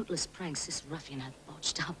many fruitless pranks this ruffian hath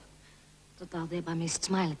botched up, that thou thereby mayst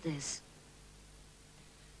smile at this.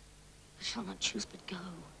 I shall not choose but go.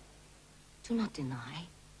 Do not deny.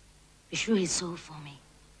 Beshrew his soul for me.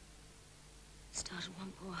 Started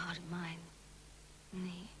one poor heart of mine, and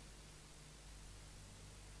thee.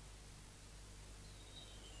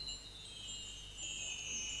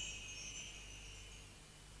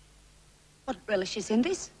 What relish is in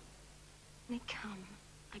this? Nay, come,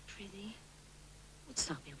 I prithee. Wouldst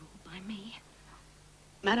thou be ruled by me?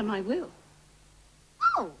 Madam, I will.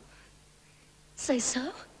 Oh, say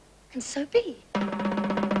so, and so be.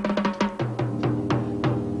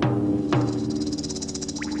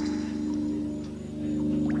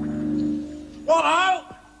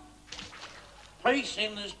 What-o? Peace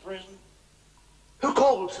in this prison. Who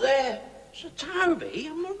calls there? Sir Toby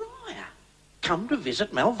and Maria. Come to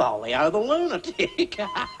visit Malvolio the lunatic.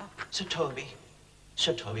 Sir Toby,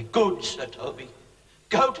 good Sir Toby,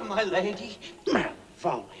 go to my lady.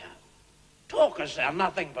 Malvolio, talkest thou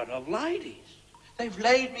nothing but of ladies? They've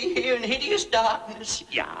laid me here in hideous darkness.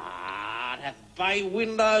 Yard hath bay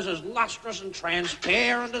windows as lustrous and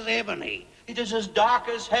transparent as ebony. It is as dark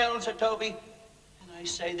as hell, Sir Toby. And I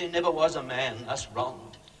say there never was a man thus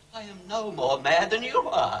wronged. I am no more mad than you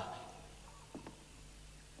are.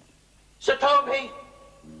 Sir Toby!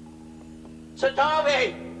 Sir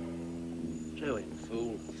Toby! Suing,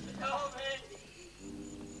 fool. Sir Toby!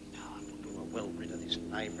 Oh, we were well rid of this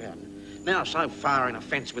neighbour. Now so far in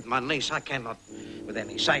offence with my niece, I cannot with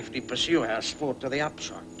any safety pursue our sport to the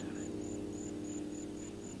upshot.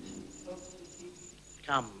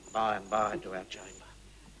 Come by and by to our chamber.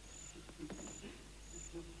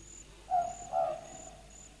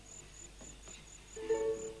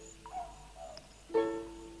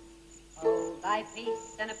 Hold thy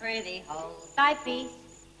peace, and I prithee, hold thy peace.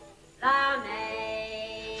 Thou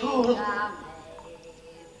knave, Fool. thou knave.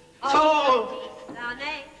 Fool. Hold thy peace, thou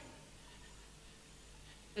knave.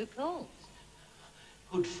 Who calls?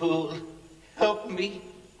 Good fool, help me.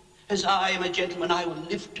 As I am a gentleman, I will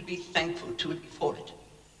live to be thankful to it before it.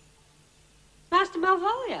 Master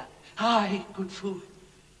Malvolio. Aye, good fool.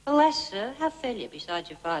 Alas, sir, how fell you beside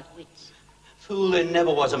your father's wits? Fool, there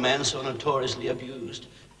never was a man so notoriously abused.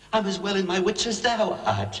 I'm as well in my wits as thou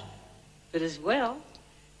art. But as well,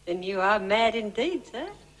 then you are mad indeed, sir.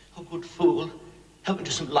 Oh, good fool, help me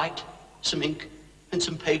to some light, some ink, and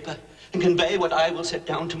some paper, and convey what I will set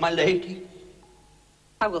down to my lady.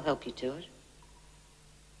 I will help you to it.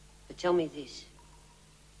 But tell me this.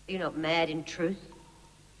 Are you not mad in truth?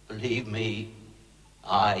 Believe me,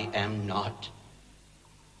 I am not.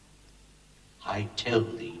 I tell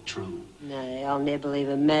thee true. Nay, I'll never believe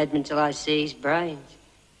a madman till I see his brains.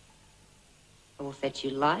 I will fetch you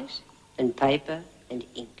light and paper and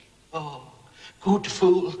ink. Oh, good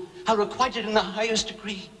fool, I'll requite it in the highest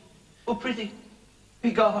degree. Oh, prithee,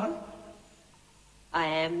 be gone. I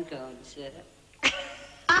am gone, sir.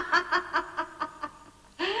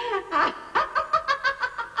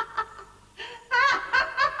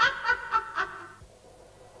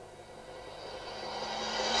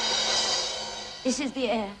 This is the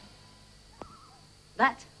air.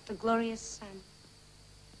 That, the glorious sun.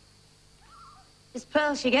 This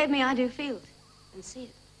pearl she gave me, I do feel it and see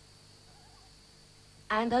it.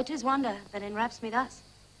 And though 'tis wonder that enwraps me thus,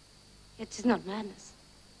 yet 'tis not madness.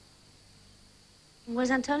 And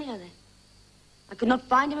where's Antonio then? I could not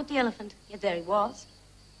find him at the Elephant, yet there he was.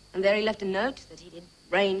 And there he left a note that he did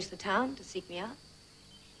range the town to seek me out.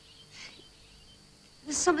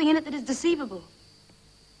 There's something in it that is deceivable.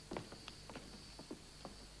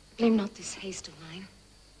 Blame not this haste of mine.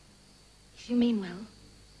 If you mean well,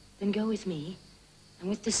 then go with me, and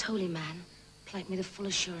with this holy man, plight me the full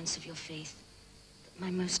assurance of your faith, that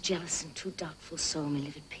my most jealous and too doubtful soul may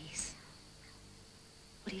live at peace.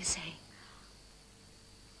 What do you say?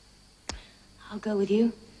 I'll go with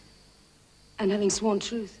you, and having sworn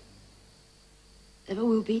truth, ever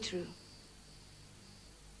will be true.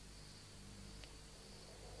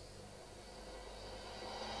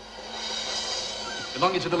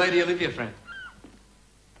 Belonging to the Lady Olivia, friend.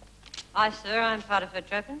 Aye, sir, I'm part of her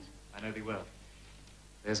trappings. I know thee well.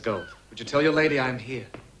 There's gold. Would you tell your lady I'm here?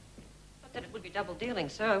 Not that it would be double dealing,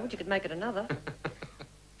 sir. I would you could make it another.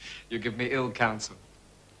 You give me ill counsel.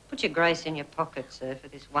 Put your grace in your pocket, sir, for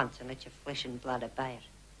this once, and let your flesh and blood obey it.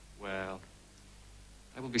 Well,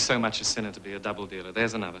 I will be so much a sinner to be a double dealer.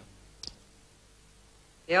 There's another.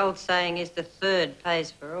 The old saying is the third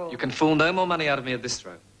pays for all. You can fool no more money out of me at this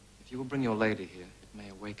throw. If you will bring your lady here, it may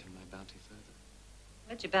awaken my bounty further.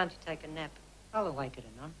 Let your bounty take a nap. I'll awake it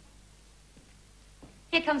anon.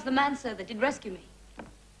 Here comes the man, sir, that did rescue me.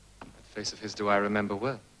 That face of his do I remember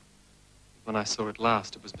well. when I saw it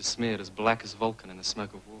last, it was besmeared as black as Vulcan in the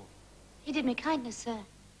smoke of war. He did me kindness, sir.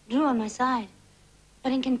 Drew on my side.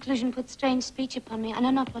 But in conclusion put strange speech upon me. I know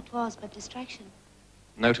not what was, but distraction.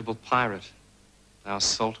 Notable pirate, thou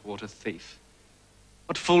saltwater thief.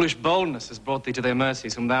 What foolish boldness has brought thee to their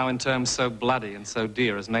mercies, whom thou in terms so bloody and so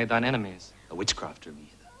dear has made thine enemies? A witchcraft drew me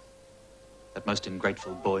hither. That most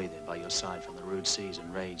ingrateful boy there by your side from the rude seas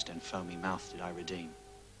enraged and foamy mouth did I redeem.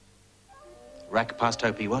 Rack past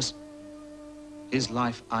hope he was. His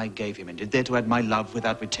life I gave him, and did there to add my love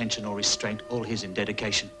without retention or restraint, all his in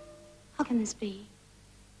dedication. How can this be?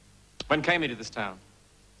 When came he to this town?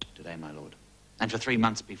 Today, my lord. And for 3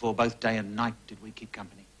 months before, both day and night did we keep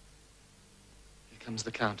company. Here comes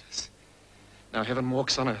the Countess. Now heaven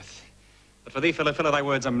walks on earth. But for thee, Philip, thy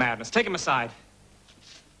words are madness. Take him aside.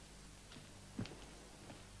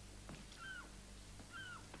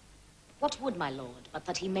 What would my lord, but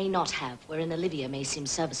that he may not have, wherein Olivia may seem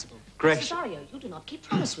serviceable? Gracious. Cesario, you do not keep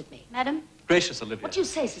promise with me. Madam? Gracious Olivia. What do you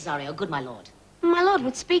say, Cesario, good my lord? My lord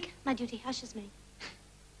would speak. My duty hushes me.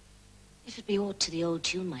 If it be aught to the old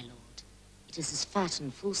tune, my lord, it is as fat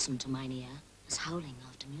and fulsome to mine ear as howling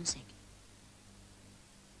after music.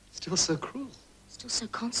 Still so cruel. Still so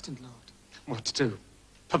constant, lord. What to do?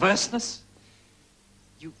 Perverseness?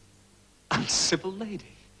 You uncivil lady,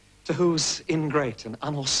 to whose ingrate and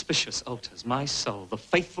unauspicious altars my soul, the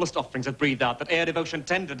faithfulest offerings have breathed out, that ere devotion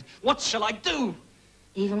tendered, what shall I do?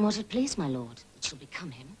 Even what it please, my lord, it shall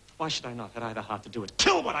become him. Why should I not, had I the heart to do it?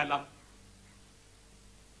 Kill what I love!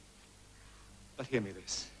 But hear me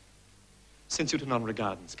this. Since you to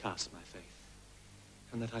non-regardance cast my faith,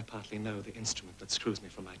 and that I partly know the instrument that screws me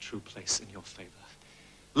from my true place in your favor,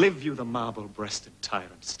 live you the marble-breasted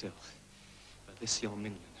tyrant still. But this your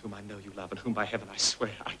minion, whom I know you love, and whom by heaven I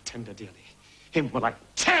swear I tender dearly, him will I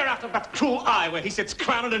tear out of that cruel eye where he sits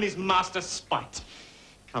crowned in his master's spite.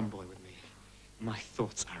 Come, boy, with me. My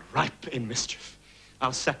thoughts are ripe in mischief.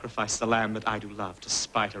 I'll sacrifice the lamb that I do love to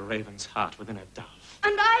spite a raven's heart within a dove.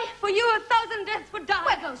 And I, for you, 1,000 deaths would die.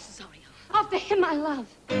 Where goes Cesario? After him I love.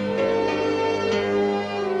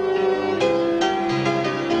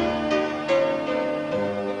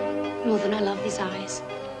 More than I love these eyes,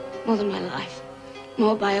 more than my life,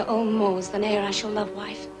 more by your own moors than e'er I shall love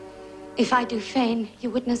wife. If I do feign, you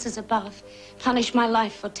witnesses above, punish my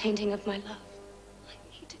life for tainting of my love. I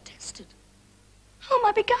me detested. How am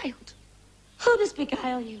I beguiled? Who does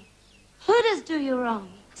beguile you? Who does do you wrong?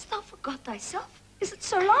 Hast thou forgot thyself? Is it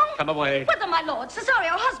so long? Come away. Whither, my lord?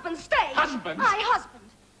 Cesario, husband, stay. Husband? Aye, husband.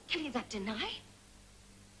 Can you that deny?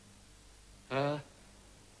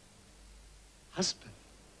 Husband,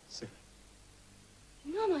 sir.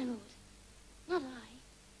 No, my lord. Not I.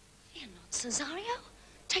 Fear not, Cesario.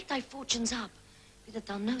 Take thy fortunes up. Be that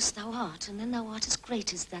thou knowest thou art, and then thou art as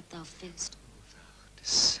great as that thou fearest. O thou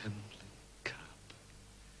dissembling cup.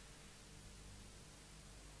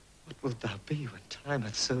 What wilt thou be when time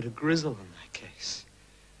hath sowed a grizzle on thy case?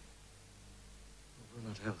 Or will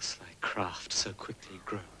not else thy craft so quickly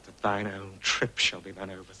grow that thine own trip shall be thine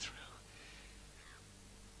overthrow?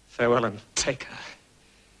 Farewell and take her,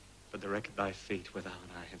 but the wreck at thy feet where thou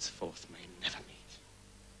and I henceforth may never meet.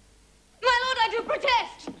 My lord, I do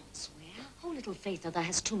protest! Do not swear. Oh, little faith, thou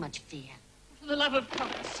hast too much fear. For the love of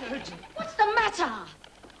God, surgeon. What's the matter?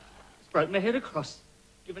 It's broke my head across.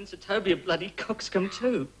 Given Sir Toby a bloody coxcomb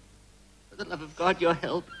too. For the love of God, your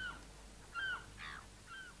help.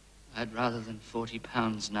 I'd rather than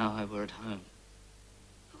 £40 now I were at home.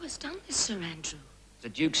 Who has done this, Sir Andrew? The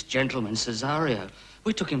Duke's gentleman, Cesario.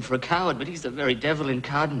 We took him for a coward, but he's the very devil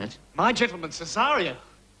incarnate. My gentleman, Cesario?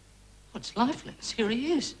 What's lifeless? Here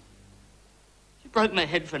he is. You broke my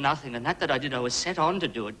head for nothing, and that I did, I was set on to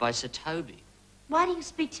do it by Sir Toby. Why do you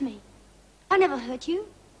speak to me? I never hurt you.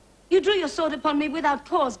 You drew your sword upon me without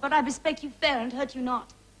cause, but I bespake you fair and hurt you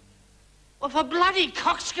not. Well, for bloody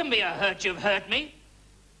coxcomb be a hurt you've hurt me.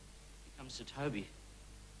 Here comes Sir Toby.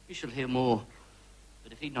 You shall hear more.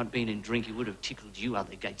 But if he'd not been in drink, he would have tickled you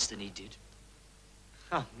other gates than he did.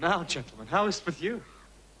 Ah, now, gentlemen, how is it with you?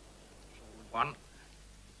 One.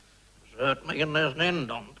 Hurt me and there's an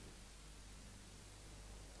end on it.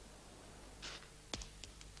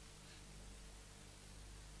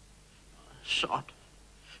 Sot.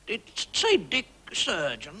 Did say Dick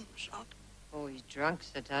surgeon, Sot? Oh, he's drunk,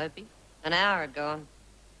 Sir Toby. An hour had gone.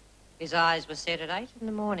 His eyes were set at 8 in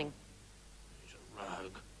the morning. He's a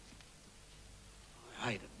rogue.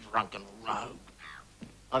 I hate a drunken rogue.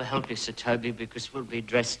 I'll help you, Sir Toby, because we'll be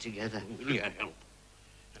dressed together. Will you help?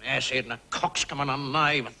 An asshead and a coxcomb and a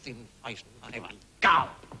knave, a thin-faced knave. Go!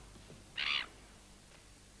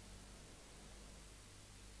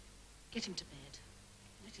 Get him to bed.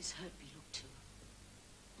 Let his hurt be looked to.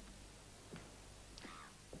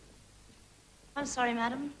 I'm sorry,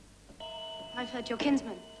 madam. I've hurt your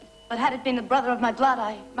kinsman. But had it been the brother of my blood,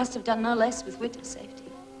 I must have done no less with wit or safety.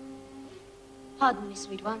 Pardon me,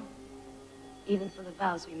 sweet one. Even for the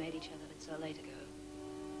vows we made each other but so late ago.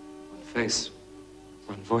 One face,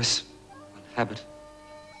 one voice, one habit.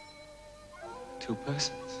 Two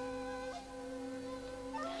persons.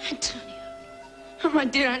 Antonio. Oh, my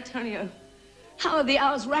dear Antonio. How have the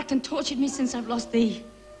hours racked and tortured me since I've lost thee?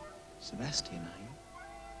 Sebastian, are you?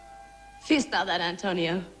 Fearst thou that,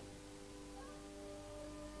 Antonio?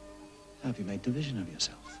 How have you made division of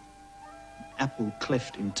yourself? An apple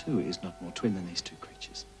cleft in two is not more twin than these two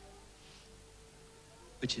creatures.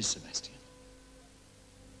 Which is Sebastian?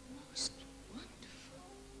 Most wonderful.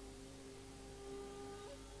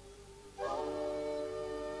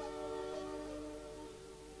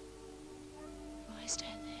 Why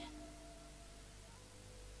stand there?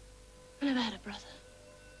 I never had a brother.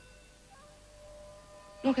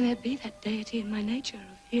 Nor can there be that deity in my nature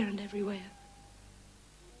of here and everywhere.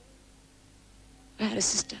 I had a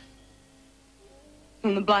sister,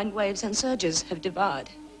 whom the blind waves and surges have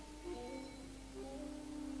devoured.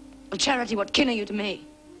 Of charity, what kin are you to me?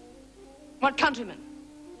 What countryman?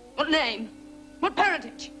 What name? What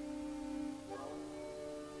parentage?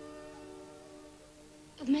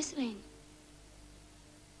 Of Messalene.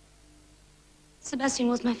 Sebastian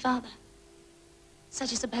was my father.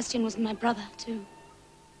 Such a Sebastian was my brother, too.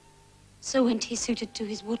 So went he suited to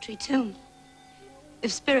his watery tomb.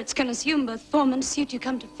 If spirits can assume both form and suit, you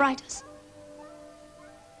come to fright us.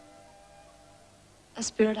 A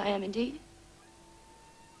spirit I am indeed.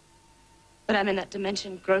 But I'm in that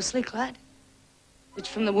dimension grossly clad, which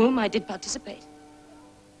from the womb I did participate.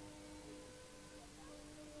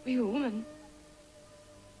 We a woman,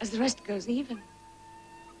 as the rest goes even.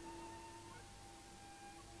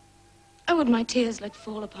 I would my tears let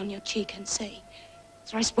fall upon your cheek and say,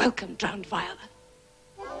 thrice welcome, drowned Viola.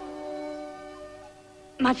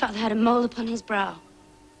 My father had a mole upon his brow.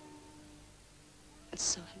 And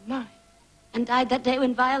so had mine. And died that day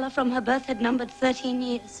when Viola from her birth had numbered 13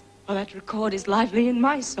 years. Oh, that record is lively in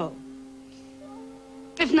my soul.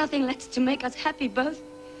 If nothing lets to make us happy both,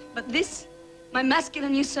 but this, my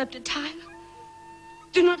masculine usurped attire,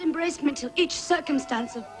 do not embrace me till each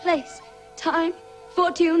circumstance of place, time,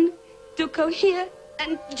 fortune, do cohere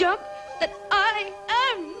and jump that I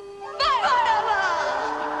am Viola!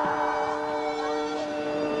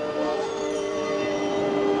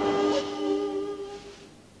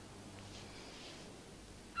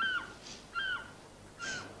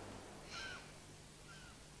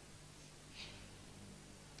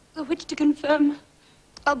 The which to confirm,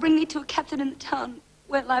 I'll bring thee to a captain in the town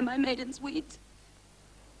where lie my maiden's weeds,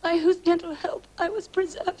 by whose gentle help I was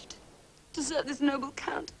preserved to serve this noble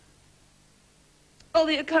count. All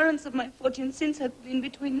the occurrence of my fortune since hath been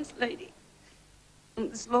between this lady and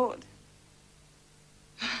this lord.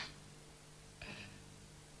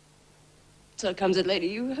 So comes it, lady,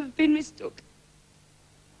 you have been mistook.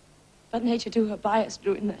 But nature to her bias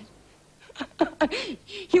drew in that.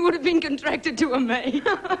 You would have been contracted to a maid.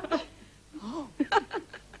 Oh.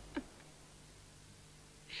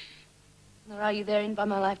 Nor are you therein by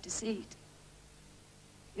my life deceived.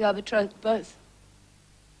 You are betrothed both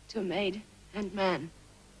to a maid and man.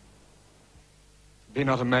 Be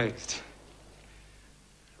not amazed.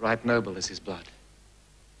 Right noble is his blood.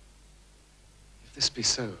 If this be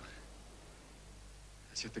so,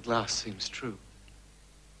 as yet the glass seems true,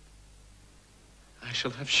 I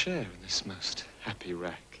shall have share in this most happy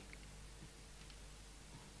wreck.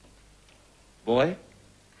 Boy,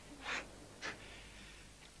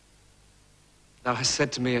 thou hast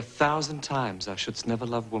said to me 1,000 times thou shouldst never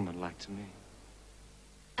love woman like to me.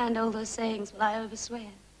 And all those sayings will I overswear.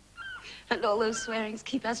 And all those swearings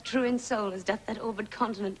keep us true in soul, as doth that orbed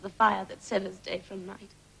continent the fire that severs day from night.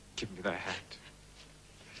 Give me thy hand.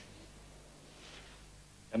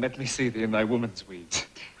 And let me see thee in thy woman's weeds.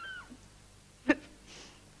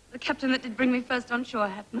 The captain that did bring me first on shore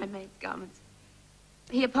hath my maid's garments.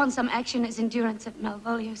 He upon some action is endurance at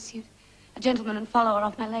Malvolio's suit, a gentleman and follower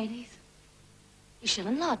of my lady's. You shall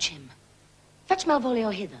enlarge him. Fetch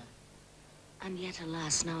Malvolio hither. And yet,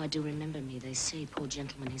 alas, now I do remember me, they say, poor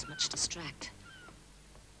gentleman, he's much distract.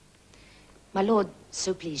 My lord,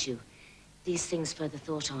 so please you, these things further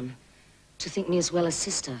thought on, to think me as well as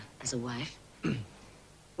sister, as a wife.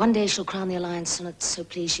 One day shall crown the alliance sonnet, so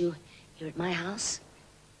please you, here at my house,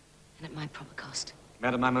 and at my proper cost.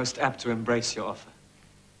 Madam, I'm most apt to embrace your offer.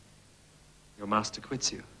 Your master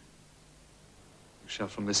quits you. You shall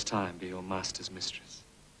from this time be your master's mistress.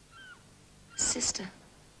 Sister,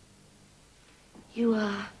 you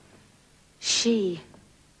are she.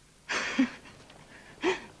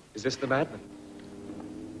 Is this the madman?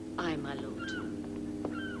 Aye, my lord.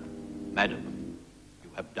 Madam, you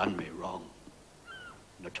have done me wrong.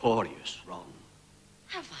 Notorious wrong.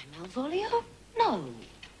 Have I, Malvolio? No.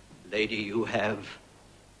 Lady, you have.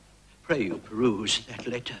 Pray you peruse that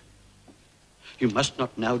letter. You must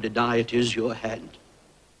not now deny it is your hand.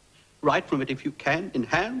 Write from it if you can, in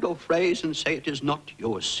hand or phrase, and say it is not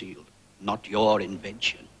your seal, not your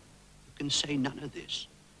invention. You can say none of this.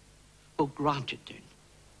 Oh, grant it then,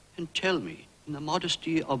 and tell me, in the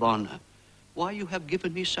modesty of honor, why you have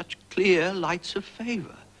given me such clear lights of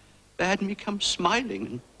favor, bade me come smiling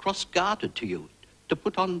and cross-gartered to you, to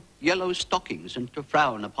put on yellow stockings and to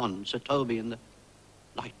frown upon Sir Toby and the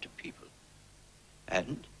light of people.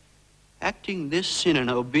 And, acting this in an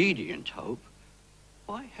obedient hope,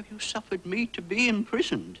 why have you suffered me to be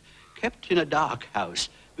imprisoned, kept in a dark house,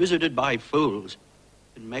 visited by fools,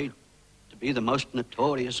 and made to be the most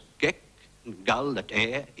notorious geck and gull that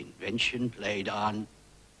e'er invention played on?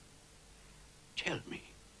 Tell me,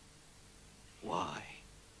 why?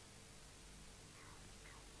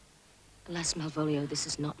 Alas, Malvolio, this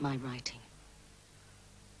is not my writing.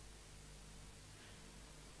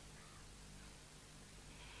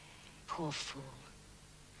 Poor fool.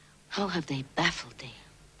 How have they baffled thee?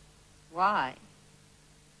 Why?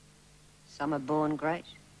 Some are born great,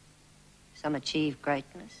 some achieve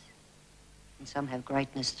greatness, and some have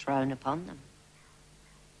greatness thrown upon them.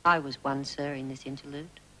 I was one, sir, in this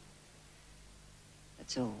interlude.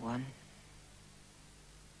 That's all one.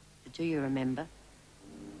 But do you remember?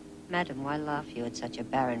 Madam, why laugh you at such a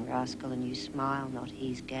barren rascal, and you smile not,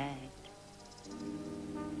 he's gagged.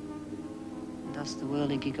 And thus the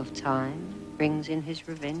whirligig of time brings in his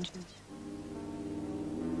revenges.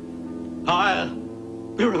 I'll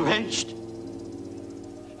be revenged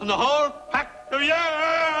on the whole pack of you. He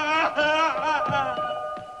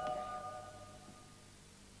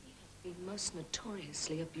hath been most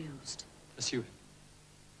notoriously abused. Pursue him.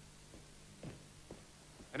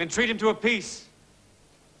 And entreat him to a peace.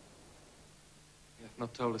 He hath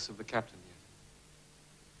not told us of the captain yet.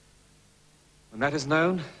 When that is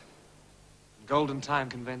known, and golden time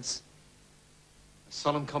convince, a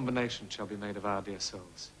solemn combination shall be made of our dear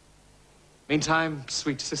souls. Meantime,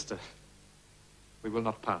 sweet sister, we will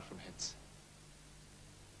not part from hence.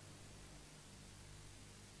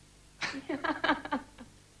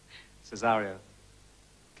 Cesario,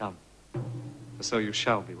 come, for so you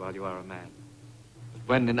shall be while you are a man. But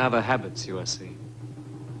when in other habits you are seen,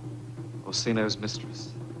 Orsino's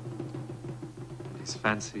mistress, and his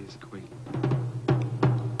fancy's queen.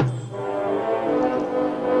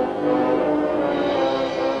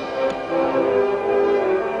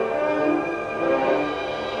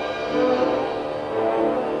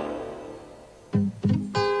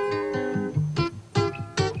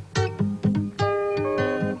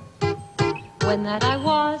 When that I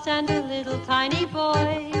was and a little tiny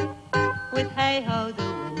boy, with hey-ho, the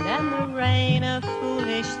wind and the rain, a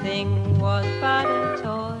foolish thing was but a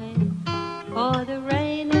toy. For the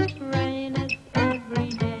rain, it raineth every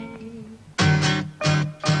day.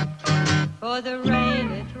 For the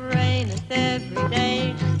rain, it raineth every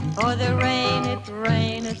day. For the rain, it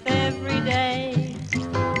raineth every day.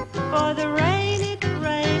 For the rain, it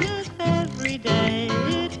raineth every day.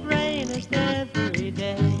 It raineth every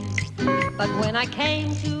day. But when I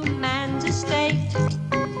came to man's estate,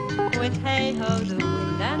 with hey-ho, the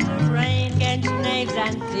wind and the rain, against knaves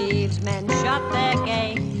and thieves, men shut their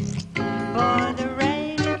gates. For the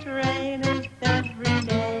rain, it raineth every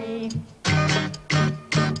day.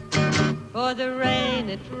 For the rain,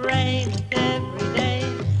 it raineth every day.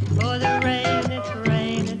 For the rain, it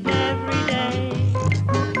raineth every day.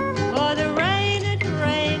 For the rain, it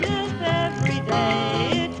raineth every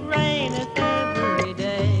day. It raineth every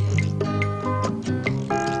day.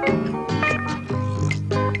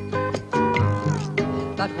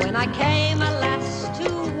 But when I came, alas, to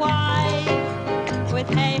why, with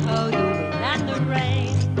hey-ho, the wind and the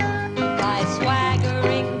rain, by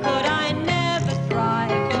swaggering could I never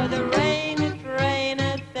thrive, for the rain, it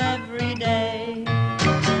raineth every day.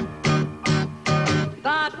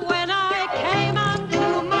 But when I came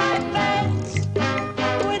unto my beds,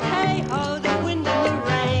 with hey-ho, the wind and the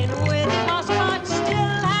rain, with lost but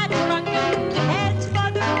still had drunken heads,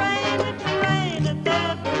 for the rain, it raineth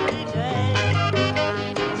every day.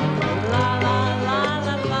 La la la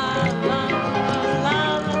la la la la la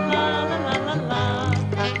la la la la.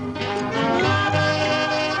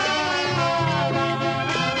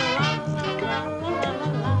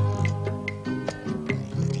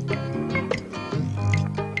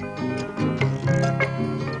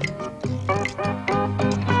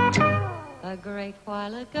 A great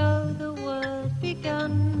while ago the world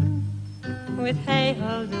begun, with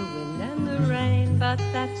hey-ho, the wind and the rain. But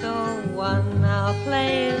that's all one, our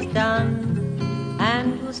play is done,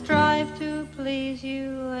 and we'll strive to please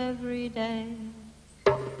you every day.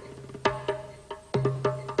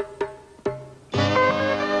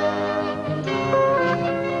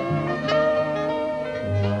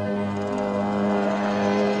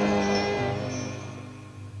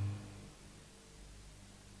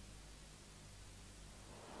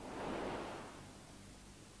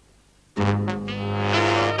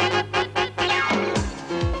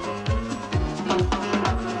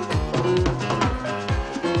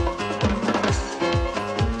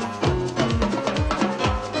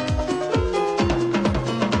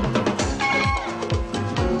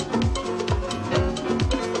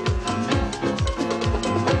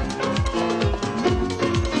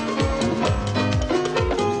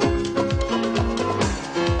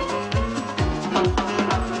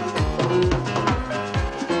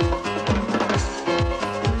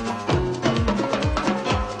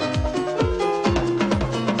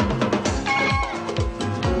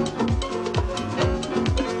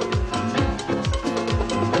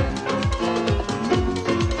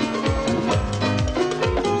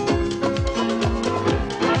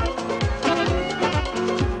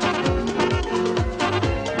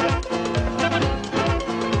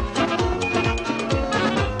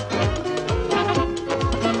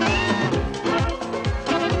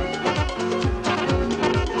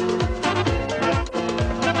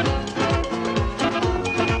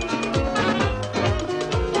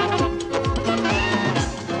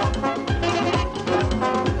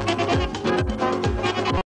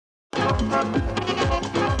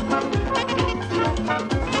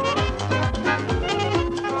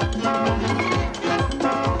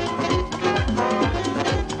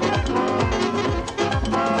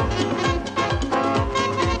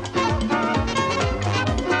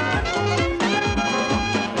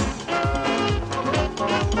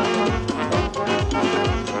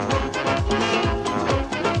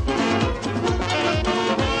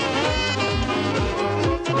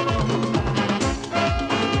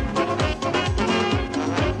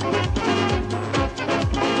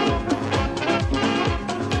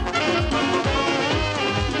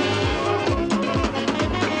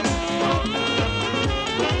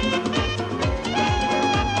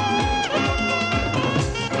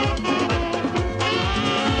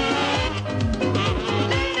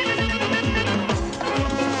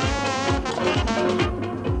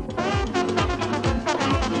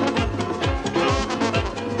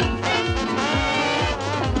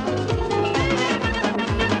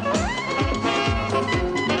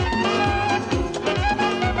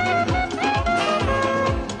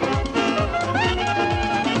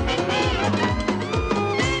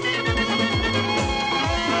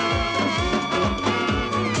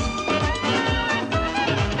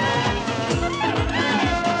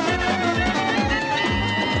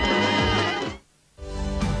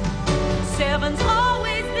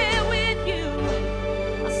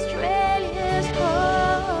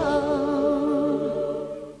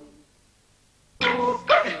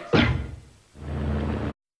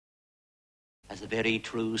 very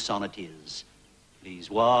true sonnet is. Please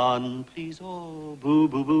one, please all, boo,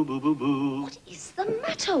 boo, boo, boo, boo, boo. What is the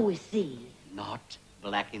matter with thee? Not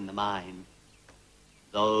black in the mind,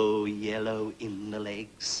 though yellow in the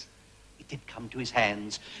legs. It did come to his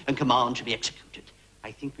hands, and command should be executed.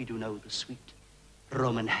 I think we do know the sweet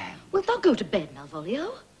Roman hand. Wilt thou go to bed,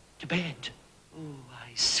 Malvolio? To bed? Oh,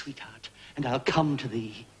 aye, sweetheart, and I'll come to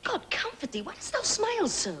thee. God comfort thee, why dost thou smile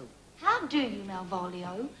so? How do you,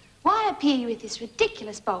 Malvolio? Why appear you with this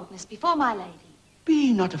ridiculous boldness before my lady?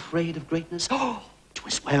 Be not afraid of greatness. Oh,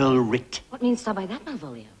 'twas well writ. What meanst thou by that,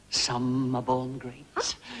 Malvolio? Some are born great,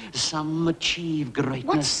 some achieve greatness.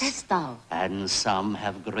 What sayest thou? And some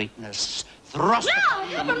have greatness thrust. Now,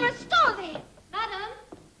 heaven restore thee! Madam,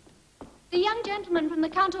 the young gentleman from the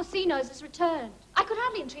Count Orsino's has returned. I could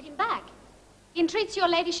hardly entreat him back. He entreats your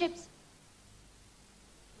ladyship's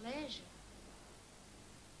pleasure.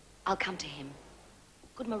 I'll come to him.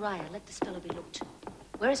 Good Maria, let this fellow be looked to.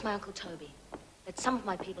 Where is my Uncle Toby? Let some of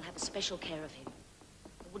my people have a special care of him.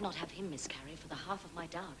 I would not have him miscarry for the half of my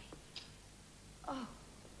dowry. Oh.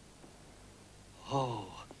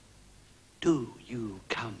 Oh, do you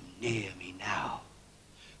come near me now.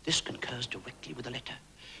 This concurs directly with the letter.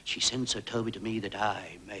 She sends Sir Toby to me that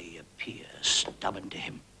I may appear stubborn to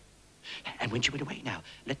him. And when she went away now,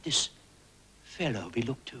 let this fellow be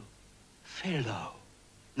looked to. Fellow.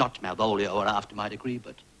 Not Malvolio or after my degree,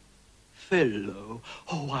 but fellow.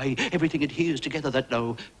 Oh, why, everything adheres together that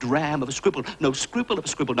no dram of a scribble, no scruple of a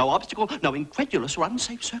scribble, no obstacle, no incredulous or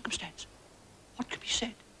unsafe circumstance. What can be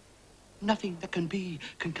said? Nothing that can be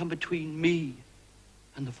can come between me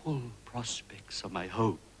and the full prospects of my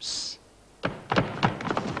hopes.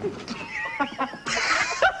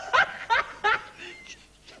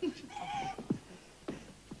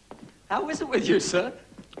 How is it with you, sir?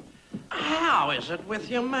 How is it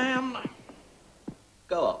with you, ma'am?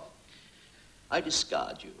 Go off. I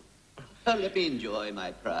discard you. Let me enjoy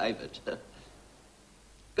my private.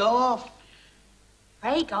 Go off.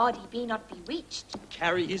 Pray God he be not bewitched.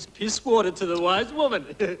 Carry his piss water to the wise woman.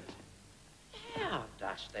 How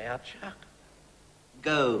dost thou, Chuck?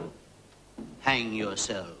 Go. Hang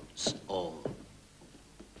yourselves all.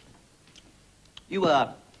 You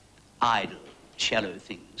are idle, shallow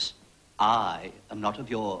things. I am not of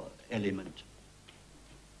your element.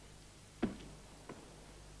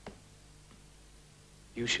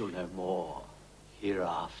 You shall know more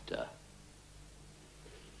hereafter.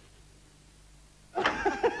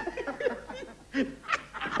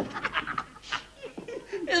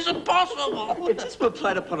 Is it possible? If this were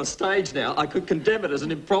played upon a stage now, I could condemn it as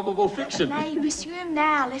an improbable fiction. Nay, pursue him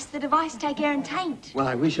now, lest the device take air and taint.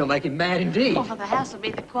 Why, we shall make him mad indeed. Or for the house will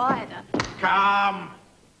be the quieter. Come.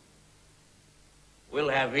 We'll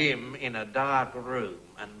have him in a dark room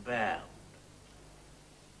and bound.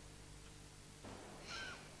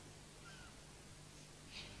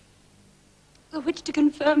 The which to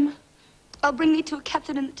confirm, I'll bring thee to a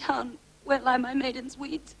captain in the town where lie my maiden's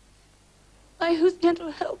weeds, by whose gentle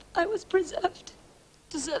help I was preserved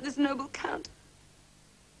to serve this noble count.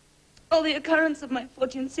 All the occurrence of my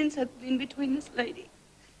fortune since hath been between this lady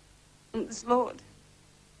and this lord.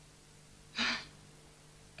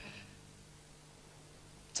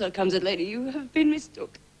 So comes it, lady, you have been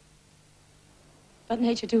mistook. But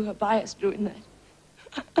nature to her bias drew in that.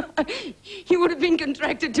 You would have been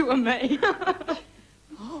contracted to a maid.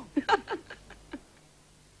 Oh.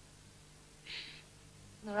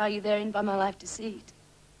 Nor are you therein by my life deceived.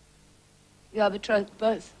 You are betrothed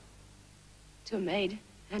both to a maid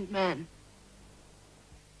and man.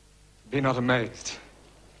 Be not amazed.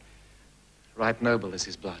 Right noble is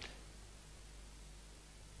his blood.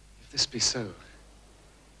 If this be so,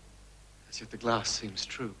 as yet the glass seems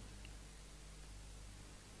true,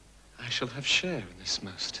 I shall have share in this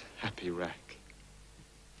most happy rack.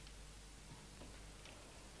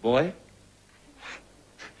 Boy,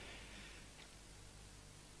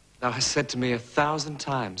 thou hast said to me 1,000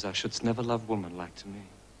 times thou shouldst never love woman like to me.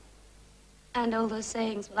 And all those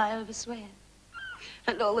sayings will I overswear.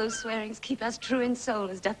 And all those swearings keep us true in soul,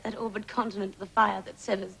 as doth that orbed continent the fire that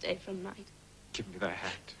severs day from night. Give me thy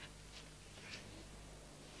hand.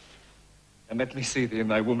 And let me see thee in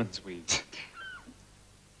thy woman's weeds.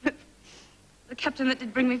 The captain that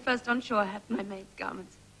did bring me first on shore hath my maid's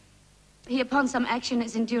garments. He upon some action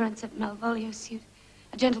is endurance at Malvolio's suit,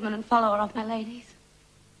 a gentleman and follower of my lady's.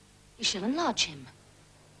 You shall enlarge him.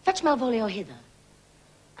 Fetch Malvolio hither.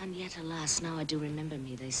 And yet, alas, now I do remember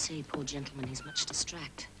me, they say, poor gentleman, he's much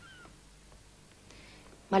distract.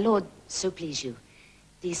 My lord, so please you,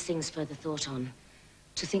 these things further thought on,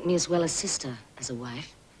 to think me as well as sister, as a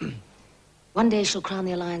wife. One day shall crown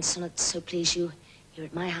the alliance sonnet, so please you, here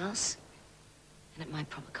at my house, and at my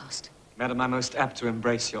proper cost. Madam, I'm most apt to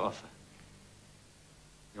embrace your offer.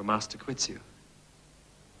 Your master quits you. You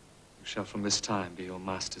shall from this time be your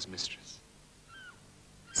master's mistress.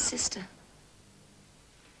 Sister,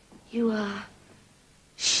 you are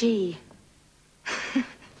she.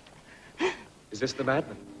 Is this the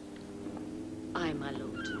madman? Aye, my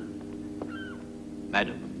lord.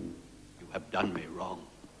 Madam, you have done me wrong.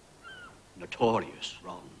 Notorious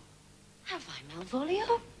wrong. Have I,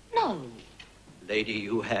 Malvolio? No. Lady,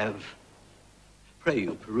 you have. Pray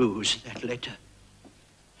you peruse that letter.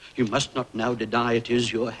 You must not now deny it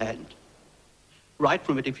is your hand. Write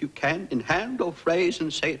from it if you can, in hand or phrase,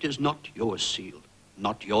 and say it is not your seal,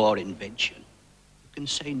 not your invention. You can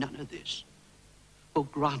say none of this. Oh,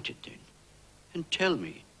 grant it then, and tell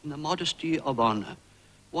me, in the modesty of honor,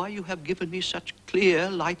 why you have given me such clear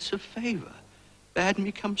lights of favor, bade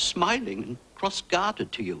me come smiling and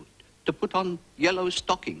cross-gartered to you, to put on yellow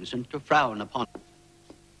stockings and to frown upon.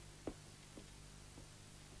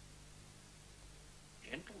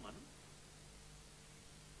 Gentlemen.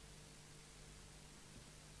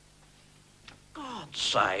 God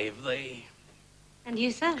save thee. And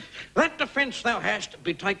you, sir? That defence thou hast,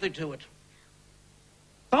 betake thee to it.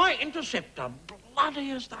 Thy interceptor, bloody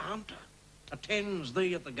as the hunter, attends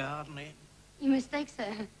thee at the garden end. You mistake,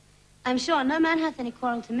 sir. I'm sure no man hath any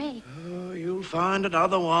quarrel to me. Oh, you'll find it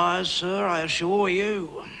otherwise, sir, I assure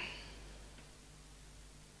you.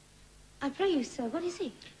 I pray you, sir, what is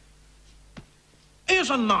he? He's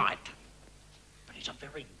a knight, but he's a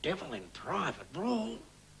very devil in private brawl.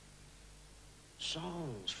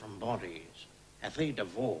 souls from bodies hath he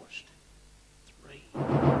divorced. 3.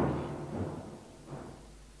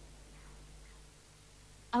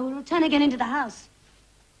 I will return again into the house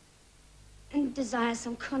and desire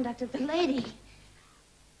some conduct of the lady.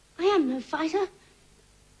 I am no fighter.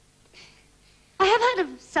 I have heard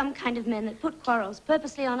of some kind of men that put quarrels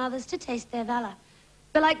purposely on others to taste their valor.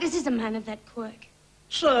 But like this is a man of that quirk.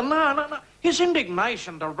 Sir, no. His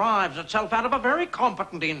indignation derives itself out of a very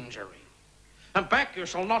competent injury. And back you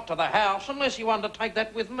shall not to the house unless you undertake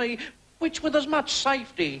that with me, which with as much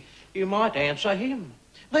safety you might answer him.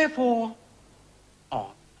 Therefore,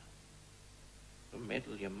 on. The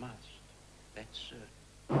meddle you must, that's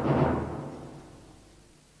certain.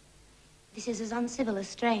 This is as uncivil as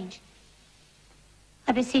strange.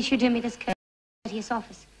 I beseech you do me this courteous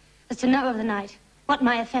office, as to know of the knight, what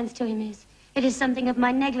my offence to him is. It is something of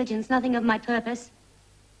my negligence, nothing of my purpose.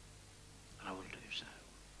 I will do so.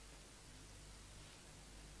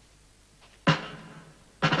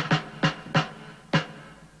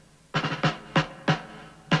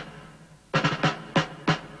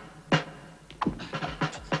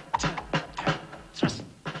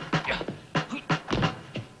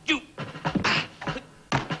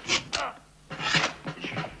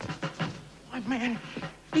 Why, man,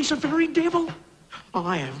 he's a very devil.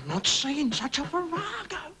 I have not seen such a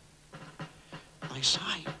virago. They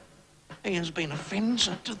say he has been a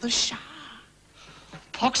fencer to the Shah.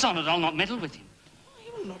 Pox on it, I'll not meddle with him. He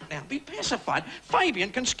will not now be pacified. Fabian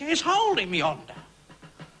can scarce hold him yonder.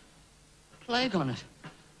 Plague on it.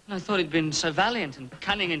 I thought he'd been so valiant and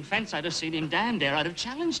cunning in fence, I'd have seen him damned ere I'd have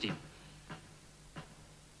challenged him.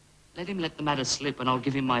 Let him let the matter slip, and I'll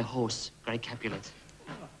give him my horse, Grey Capulet.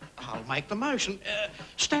 I'll make the motion.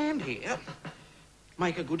 Stand here.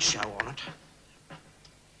 Make a good show on it.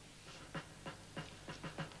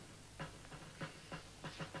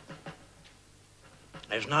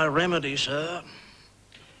 There's no remedy, sir.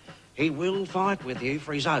 He will fight with you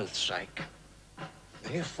for his oath's sake.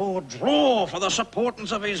 Therefore, draw for the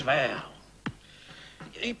supportance of his vow.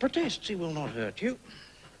 He protests he will not hurt you.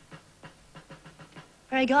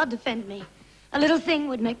 Pray God defend me. A little thing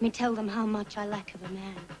would make me tell them how much I lack of a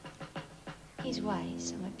man. His ways,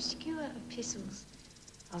 some obscure epistles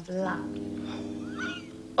of love,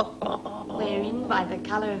 wherein by the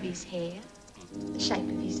colour of his hair, the shape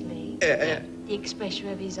of his leg, the expression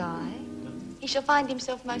of his eye, he shall find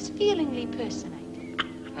himself most feelingly personated.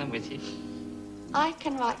 I'm with you. I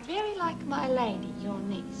can write very like my lady, your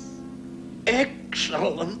niece.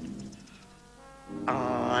 Excellent.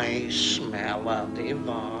 I smell a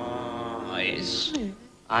device.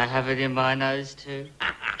 I have it in my nose, too.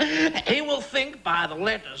 He will think by the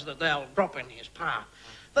letters that they'll drop in his path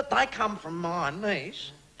that they come from my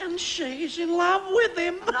niece, and she's in love with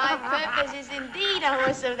him. My purpose is indeed a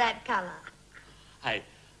horse of that colour. Hey,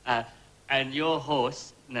 and your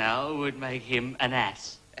horse now would make him an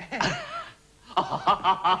ass.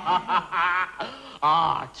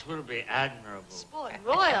 Ah, 'twill be admirable. Sport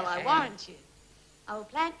royal, I warrant you. I will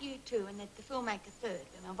plant you two and let the fool make a third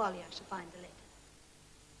when Malvolio shall find the letter.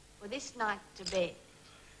 For this night to bed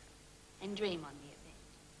and dream on the event.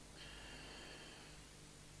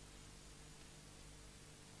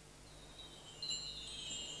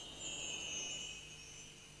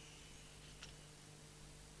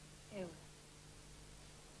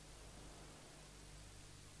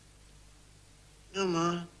 Good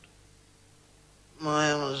night,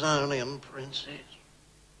 my Amazonian princess.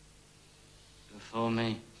 Before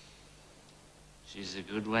me, she's a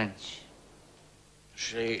good wench.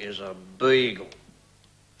 She is a beagle,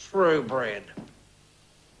 true bred,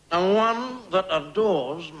 and one that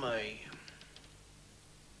adores me.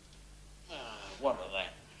 What of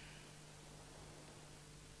that?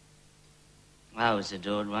 I was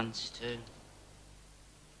adored once, too.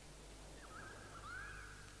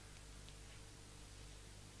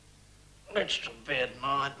 Let's to bed,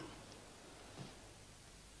 night.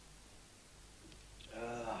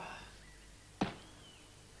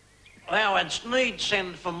 Thou hadst need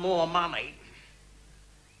send for more money.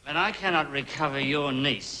 But I cannot recover your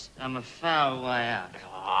niece. I'm a foul way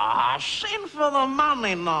out. Send for the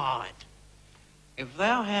money, knight. If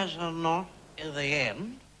thou hast her not in the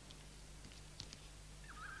end,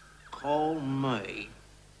 call me.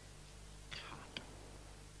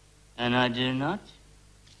 And I do not?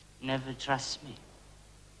 Never trust me.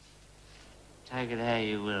 Take it how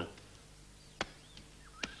you will.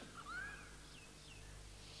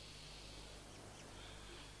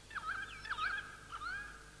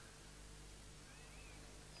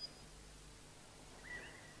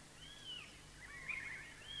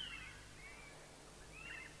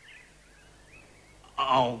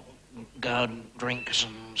 Oh, go and drink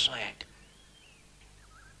some sack.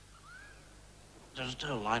 It's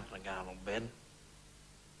too late to go to bed.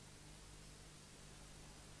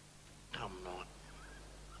 Come night.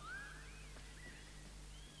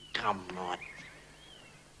 Come night.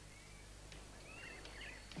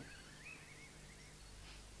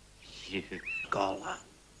 You scholar.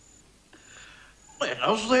 Let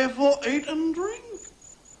us therefore eat and drink.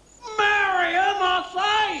 Marry him,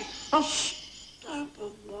 I say! A stop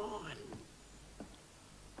of wine.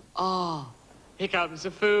 Oh, here comes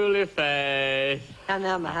the fool of faith. Come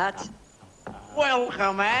now, my heart.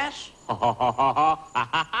 Welcome, ass.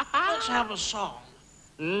 Let's have a song.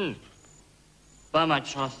 By my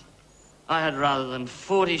troth, I had rather than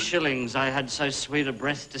 40 shillings I had so sweet a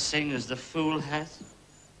breath to sing as the fool hath.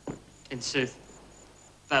 In sooth,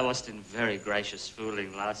 thou wast in very gracious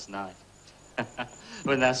fooling last night,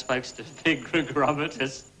 when thou spokest of big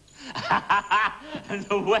Gregorometers, and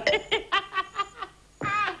the way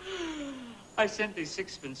I sent thee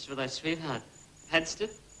sixpence for thy sweetheart. Hadst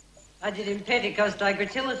it? I did in petticoat thy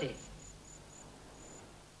gratillity.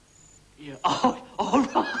 Yeah. Oh, all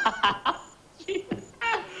right.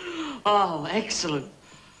 Oh, excellent.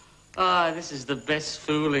 Ah, this is the best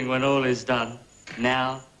fooling when all is done.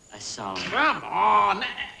 Now, a song. Come on.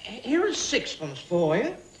 Here is sixpence for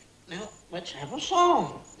you. Now, let's have a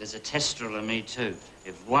song. There's a testrel of me, too.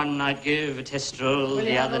 If one night give a testrel, Will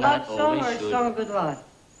the you have other a night love song always or a should. song of good life?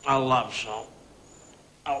 A love song.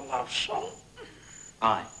 A love song.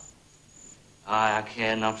 Aye. Aye, I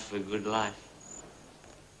care not for good life.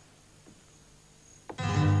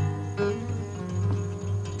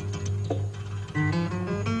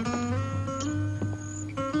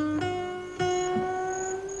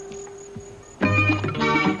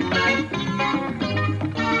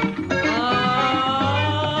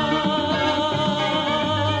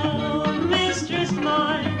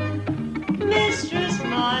 Mistress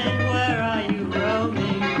mine, where are you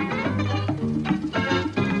roaming?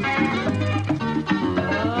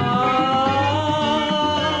 Oh,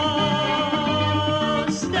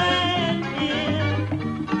 stand here,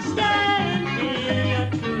 your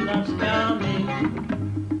true love's coming.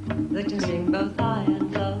 They can sing both high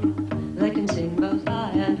and low. They can sing both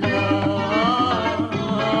high and low.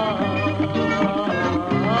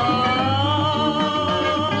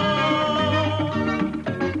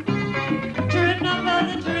 Trip no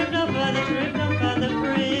further, trip no further, trip no further,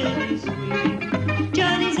 pretty sweet.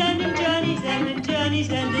 Journey's ending, journey's ending, journey's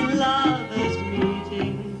ending, lovers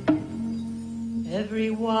meeting. Every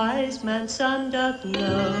wise man's son doth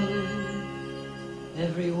know.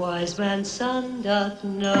 Every wise man's son doth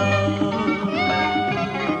know.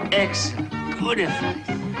 Excellent. Good effect.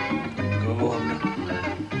 Good.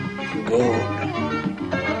 Good.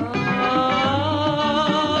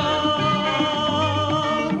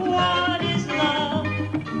 What is love?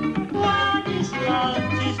 What is love?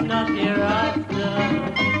 'Tis not hereafter.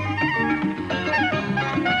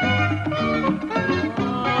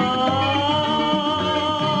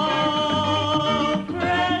 Oh,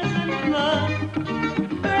 present mirth,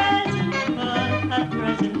 at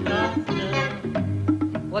present laughter.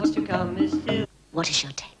 What's to come is still. What is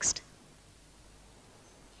your text?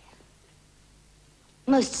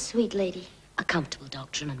 Most sweet lady. A comfortable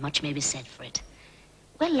doctrine, and much may be said for it.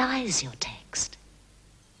 Where lies your text?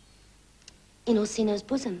 In Orsino's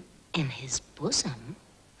bosom. In his bosom?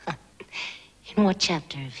 In what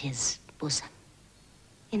chapter of his bosom?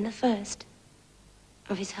 In the first.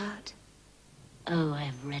 Of his heart. Oh, I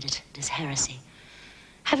have read it. It is heresy.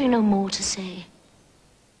 Have you no more to say?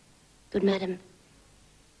 Good madam,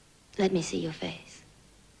 let me see your face.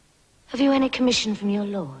 Have you any commission from your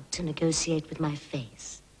lord to negotiate with my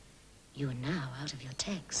face? You are now out of your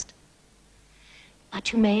text.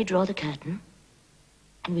 But you may draw the curtain,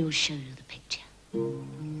 and we will show you the picture.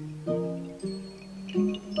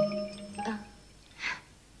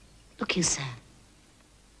 Look you, sir.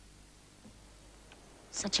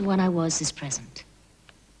 Such a one I was is present.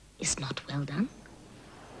 Is not well done?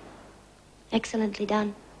 Excellently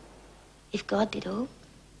done. If God did all.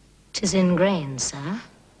 'Tis in grain, sir.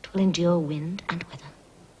 'Twill endure wind and weather.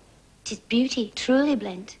 'Tis beauty truly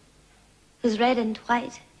blent, whose red and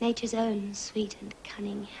white nature's own sweet and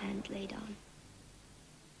cunning hand laid on.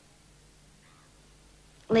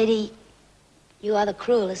 Lady, you are the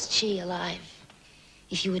cruelest she alive,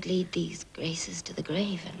 if you would lead these graces to the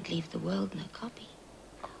grave and leave the world no copy.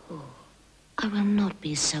 Oh, I will not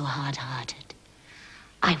be so hard-hearted.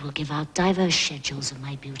 I will give out diverse schedules of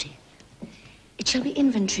my beauty. It shall be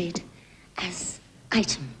inventoried as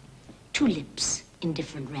item, 2 lips in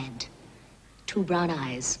different red, 2 brown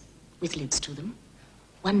eyes with lids to them,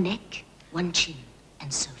 1 neck, 1 chin,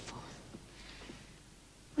 and so forth.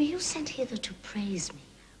 Were you sent hither to praise me?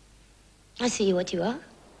 I see what you are.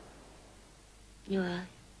 You are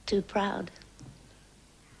too proud.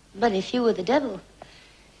 But if you were the devil,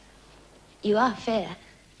 you are fair.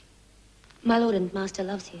 My lord and master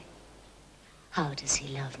loves you. How does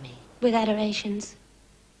he love me? With adorations,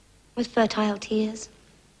 with fertile tears,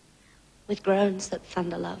 with groans that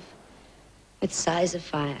thunder love, with sighs of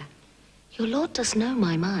fire. Your lord does know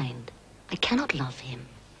my mind. I cannot love him.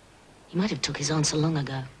 He might have took his answer long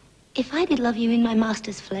ago. If I did love you in my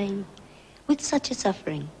master's flame, with such a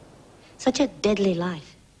suffering, such a deadly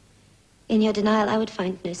life, in your denial I would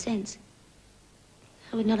find no sense.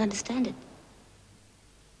 I would not understand it.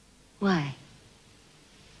 Why?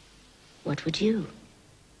 What would you?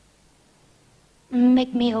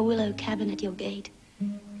 Make me a willow cabin at your gate,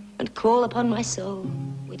 and call upon my soul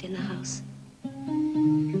within the house.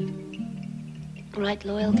 Write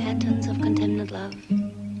loyal cantons of contemned love,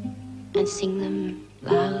 and sing them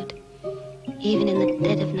loud, even in the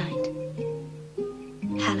dead of night.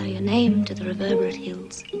 Hallow your name to the reverberate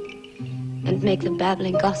hills, and make the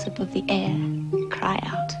babbling gossip of the air cry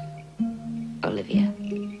out. Olivia,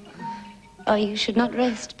 oh, you should not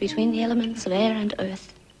rest between the elements of air and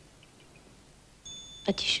earth,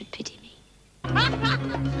 but you should pity me.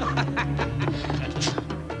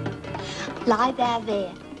 Lie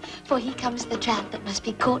there, for here comes the trout that must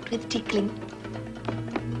be caught with tickling.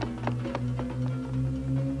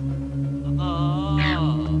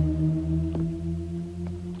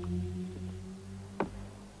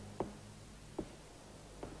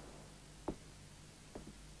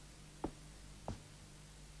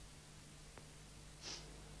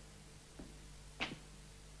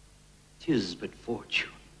 Tis but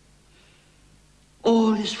fortune.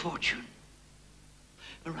 All is fortune.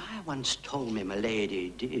 Maria once told me my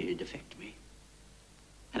lady did affect me.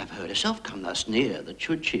 And I've heard herself come thus near that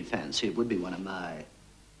should she fancy it would be one of my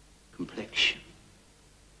complexion.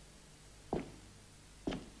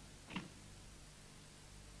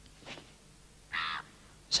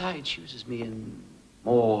 Besides, she uses me in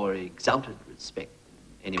more exalted respect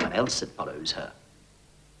than anyone else that follows her.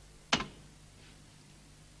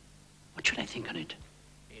 What should I think on it?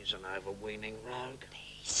 He's an overweening rogue.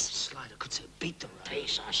 Peace. Slider could say beat the rogue.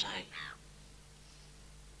 Peace, I say.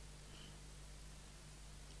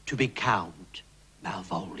 To be Count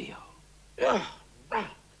Malvolio. Oh, right.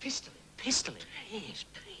 Pistol him. Yes,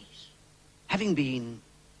 please. Having been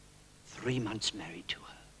 3 months married to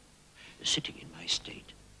her, sitting in my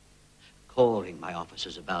state, calling my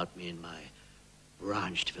officers about me in my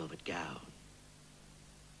branched velvet gown,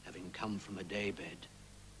 having come from a daybed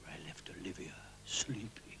where I left Olivia sleeping.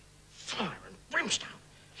 Fire and brimstone.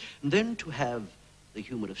 And then to have the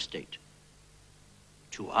humour of state,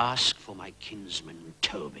 to ask for my kinsman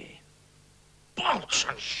Toby. Bolts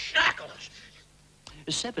and shackles.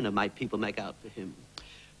 7 of my people make out for him.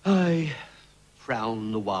 I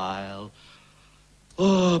frown the while.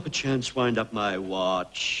 Oh, perchance wind up my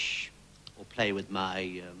watch. Or play with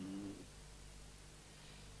my,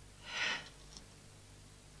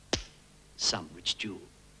 some rich jewel.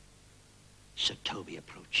 Sir Toby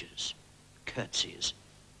approaches, curtsies,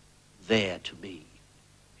 there to me.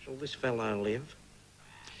 Shall this fellow live?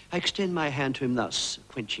 I extend my hand to him thus,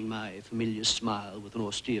 quenching my familiar smile with an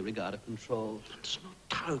austere regard of control. Does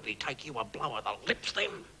not Toby take you a blow of the lips, then?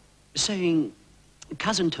 Saying,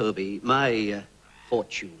 Cousin Toby, my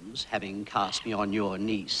fortunes, having cast me on your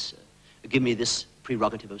niece, give me this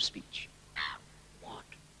prerogative of speech.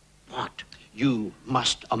 What? You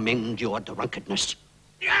must amend your drunkenness.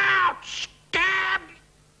 Out! Stab!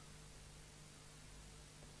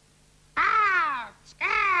 Out!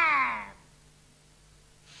 Stab!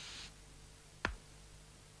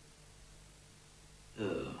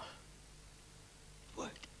 Oh.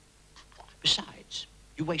 What? Besides,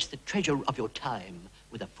 you waste the treasure of your time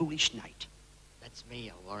with a foolish knight. That's me,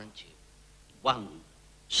 I warrant you. One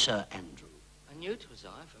Sir Andrew. I knew 'twas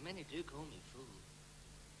I, for many do call me fool.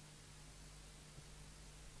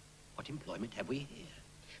 What employment have we here?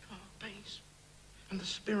 Oh, peace. And the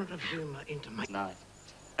spirit of humour into my... Night.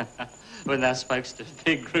 When thou spokest of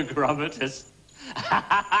big Gregorometus.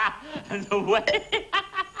 And the way...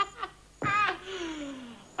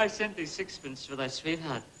 I sent thee 6pence for thy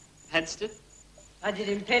sweetheart. Hadst it? I did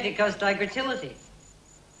in Pentecost thy gratillity.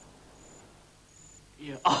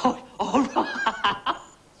 Yeah. Oh, all right.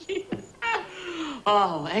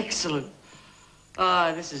 Oh, excellent.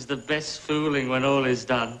 Ah, this is the best fooling when all is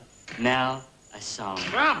done. Now, a song.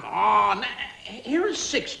 Come on. Here is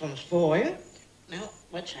 6pence for you. Now,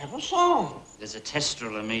 let's have a song. There's a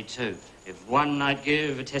testrel of me, too. If one night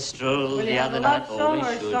give a testrel, Will the you have other a love night song always or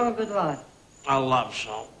a should. song of good life? A love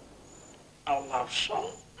song. A love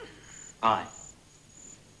song. Aye.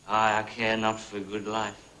 Aye, I care not for good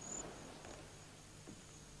life.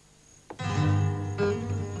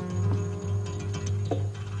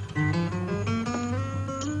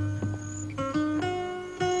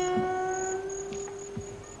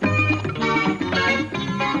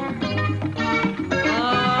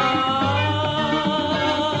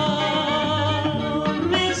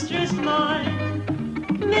 Mistress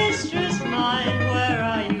mine, where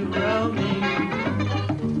are you roaming?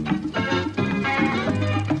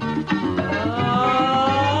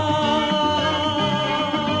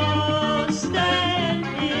 Oh, stand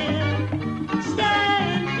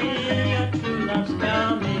here, your true love's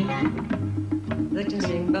coming. They can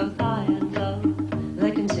sing both high and low,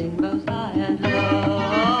 they can sing both high and low.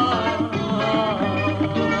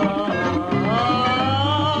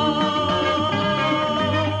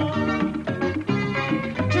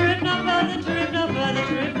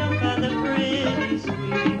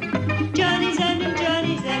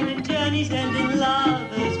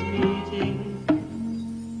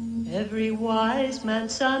 Every wise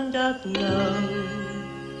man's son doth know.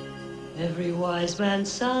 Every wise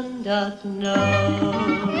man's son doth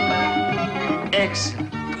know.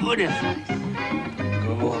 Excellent. Good effort.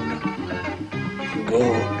 Good.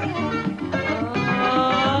 Good.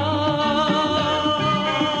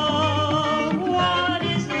 What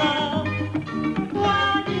is love?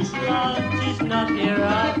 What is love? 'Tis not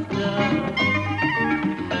hereafter.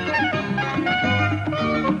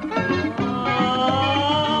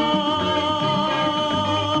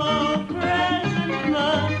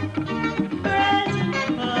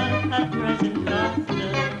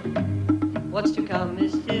 What's to come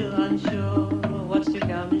is still unsure. What's to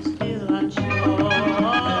come is still unsure.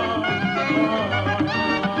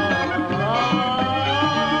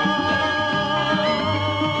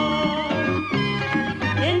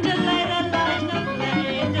 In delay there lies no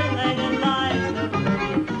play. In delay there lies no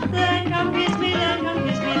play. Then come kiss me, then come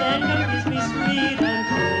kiss me, then come kiss me, sweet and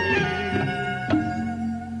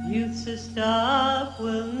free. Youth's stuff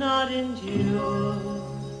will not endure.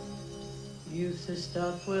 Youth's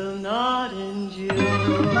stuff will not endure.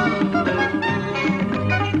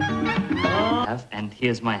 And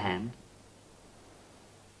here's my hand.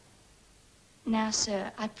 Now,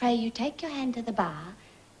 sir, I pray you take your hand to the bar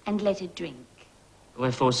and let it drink.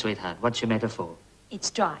 Wherefore, sweetheart? What's your metaphor?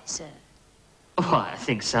 It's dry, sir. Oh, I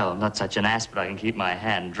think so. I'm not such an ass, but I can keep my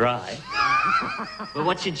hand dry. Well,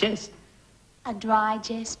 what's your jest? A dry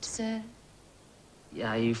jest, sir.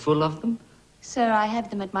 Are you full of them? Sir, I have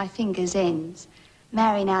them at my fingers' ends.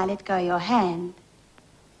 Marry, now let go your hand.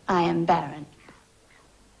 I am barren.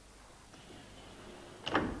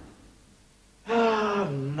 Oh,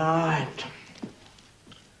 night.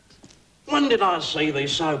 When did I see thee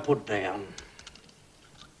so put down?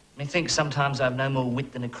 Methinks sometimes I've no more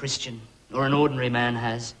wit than a Christian, or an ordinary man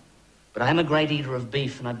has. But I am a great eater of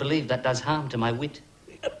beef, and I believe that does harm to my wit.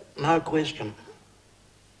 No question.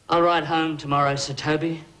 I'll ride home tomorrow, Sir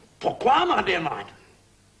Toby. Pourquoi, my dear mate?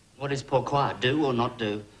 What is pourquoi? Do or not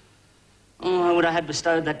do? Oh, I would I had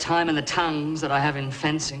bestowed that time in the tongues that I have in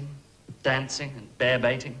fencing, dancing, and bear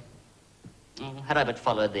baiting. Oh, had I but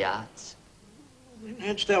followed the arts.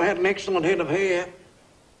 Hadst thou had an excellent head of hair.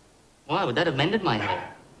 Why would that have mended my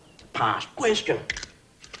hair? Past question.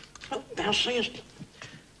 Thou seest,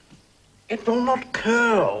 it will not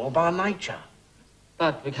curl by nature.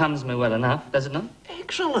 But becomes me well enough, does it not?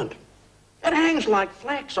 Excellent. It hangs like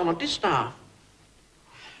flax on a distaff.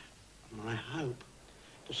 And I hope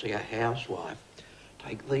to see a housewife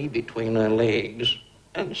take thee between her legs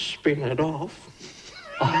and spin it off.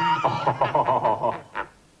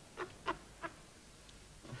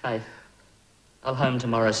 Faith, I'll home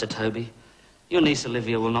tomorrow, Sir Toby. Your niece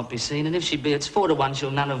Olivia will not be seen, and if she be, it's 4 to 1 she'll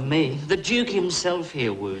none of me. The Duke himself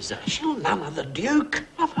here woos her. She'll none of the Duke.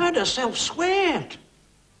 I've heard herself swear it.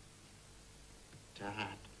 Dad,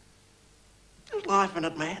 there's life in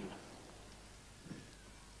it, man.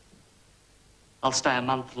 I'll stay a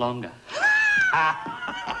month longer.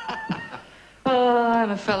 Oh,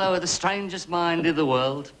 I'm a fellow with the strangest mind in the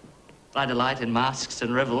world. I delight in masks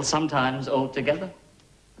and revels, sometimes all together.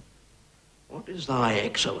 What is thy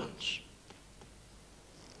excellence?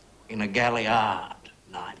 In a galliard,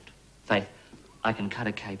 knight. Faith, I can cut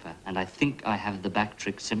a caper, and I think I have the back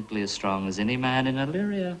trick simply as strong as any man in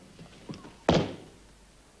Illyria.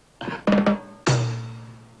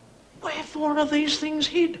 Wherefore are these things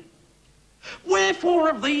hid? Wherefore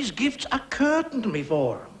have these gifts a curtained me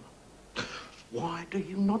for 'em? Why do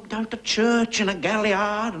you not go to church in a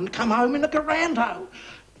galliard and come home in a garando?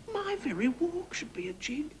 My very walk should be a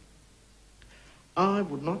jig. I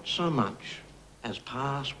would not so much as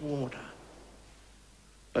pass water.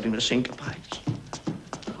 but in a syncopates.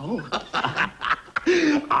 Oh.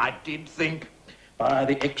 I did think, by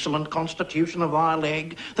the excellent constitution of our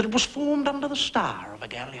leg, that it was formed under the star of a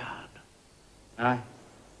galliard. Aye,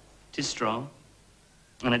 'tis strong,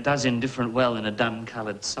 and it does indifferent well in a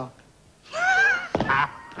dun-coloured sock.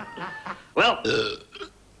 Well...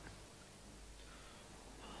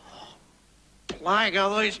 Plague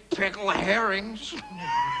of these pickled herrings.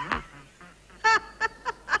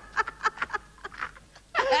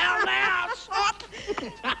 Hell now, sot!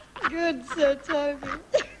 Good, Sir Toby.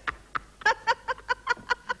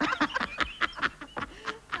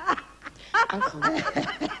 Uncle.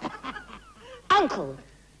 Uncle!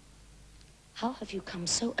 How have you come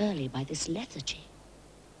so early by this lethargy?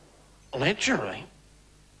 Lechery?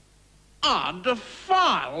 I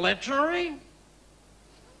defy lechery.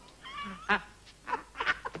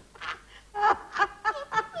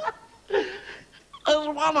 There's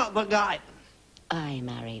one at the gate. Aye,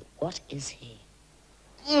 Mary, what is he?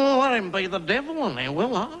 Oh, let him be the devil in there,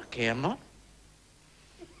 will I? Care not.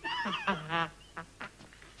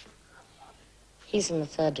 He's in the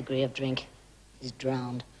 3rd degree of drink. He's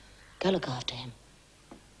drowned. Go look after him.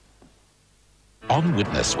 On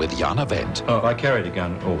Witness with Jana Wendt. Oh, I carried a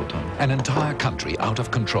gun all the time. An entire country out of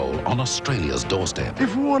control on Australia's doorstep.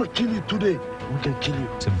 If we want to kill you today, we can kill you.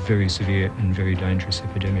 It's a very severe and very dangerous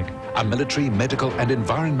epidemic. A military, medical and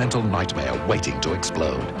environmental nightmare waiting to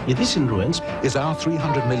explode. It is in ruins. Is our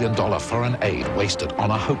 $300 million foreign aid wasted on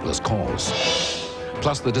a hopeless cause?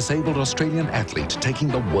 Plus the disabled Australian athlete taking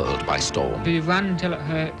the world by storm. You run until it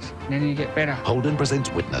hurts, then you get better. Holden presents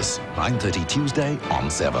Witness, 9:30 Tuesday on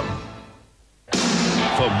 7.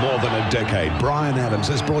 For more than a decade, Bryan Adams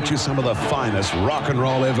has brought you some of the finest rock and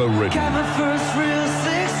roll ever written.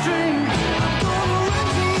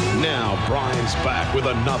 Now, Bryan's back with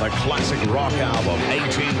another classic rock album,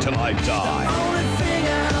 18 Till I Die.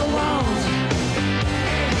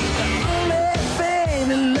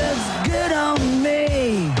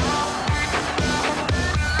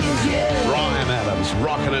 Bryan Adams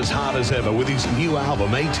rocking as hard as ever with his new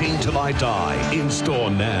album, 18 Till I Die, in store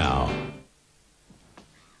now.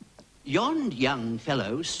 Yon young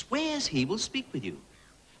fellow swears he will speak with you.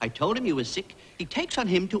 I told him you were sick. He takes on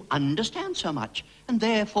him to understand so much, and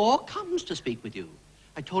therefore comes to speak with you.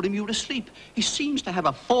 I told him you were asleep. He seems to have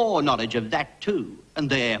a foreknowledge of that too, and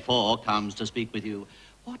therefore comes to speak with you.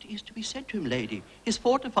 What is to be said to him, lady, is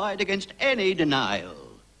fortified against any denial.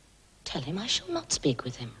 Tell him I shall not speak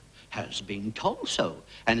with him. Has been told so,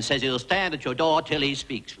 and says he'll stand at your door till he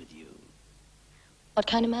speaks with you. What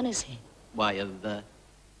kind of man is he? Why, of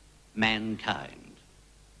mankind.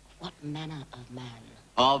 What manner of man?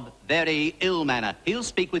 Of very ill manner. He'll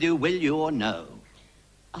speak with you, will you or no?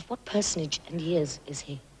 Of what personage and years is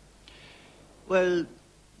he? Well,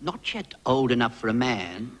 not yet old enough for a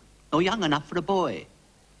man, nor young enough for a boy,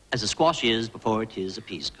 as a squash is before it is a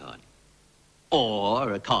peas cod,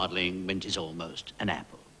 or a codling when 'tis almost an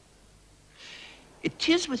apple. It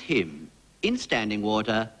 'tis with him in standing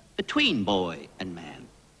water between boy and man.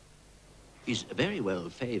 He's very well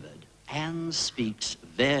favoured and speaks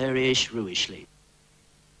very shrewishly.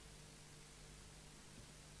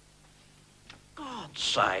 God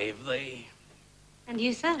save thee. And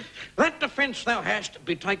you, sir? That defence thou hast,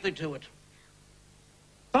 betake thee to it.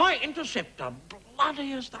 Thy interceptor,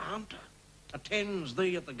 bloody as the hunter, attends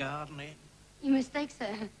thee at the garden end. You mistake,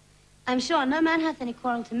 sir. I'm sure no man hath any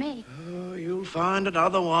quarrel to me. Oh, you'll find it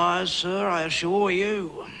otherwise, sir, I assure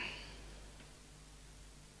you.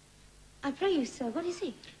 I pray you, sir, what is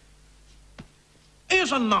he?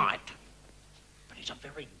 He's a knight, but he's a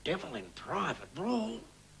very devil in private brawl.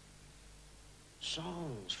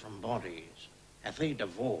 Souls from bodies hath he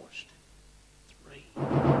divorced 3.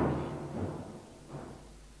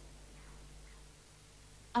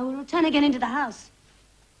 I will return again into the house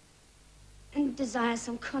and desire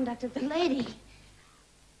some conduct of the lady.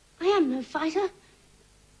 I am no fighter.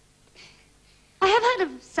 I have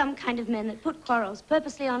heard of some kind of men that put quarrels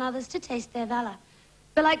purposely on others to taste their valour.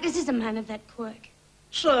 But like this is a man of that quirk.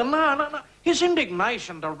 Sir, no. His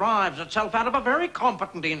indignation derives itself out of a very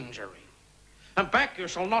competent injury. And back you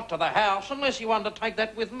shall not to the house unless you undertake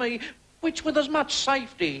that with me, which with as much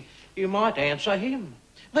safety you might answer him.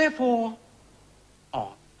 Therefore,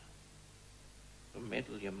 on. The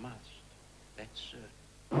meddle you must, that's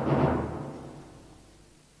certain.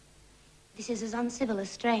 This is as uncivil as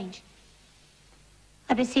strange.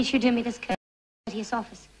 I beseech you do me this courteous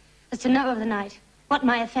office, as to know of the knight, what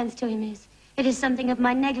my offence to him is. It is something of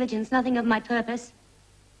my negligence, nothing of my purpose.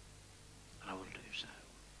 I will do so.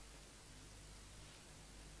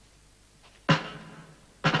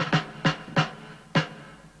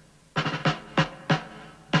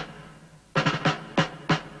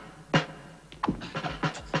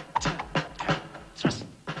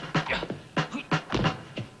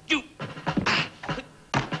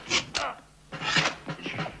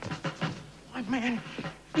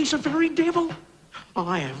 he's the very devil.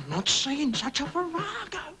 I have not seen such a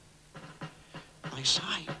virago. They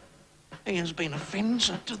say he has been a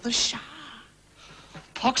fencer to the Shah.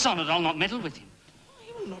 Pox on it, I'll not meddle with him.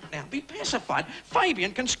 He will not now be pacified.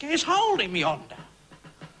 Fabian can scarce hold him yonder.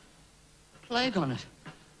 Plague on it.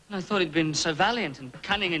 I thought he'd been so valiant and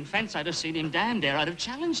cunning in fence, I'd have seen him damned ere I'd have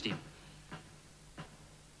challenged him.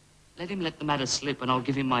 Let him let the matter slip, and I'll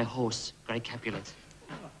give him my horse, Grey Capulet.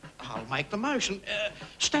 I'll make the motion.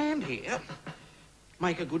 Stand here.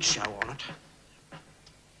 Make a good show on it.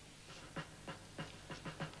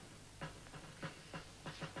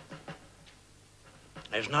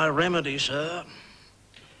 There's no remedy, sir.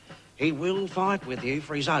 He will fight with you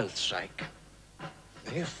for his oath's sake.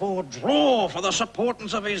 Therefore, draw for the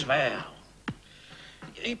supportance of his vow.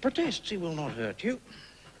 He protests he will not hurt you.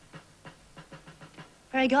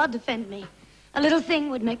 Pray God defend me. A little thing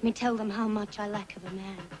would make me tell them how much I lack of a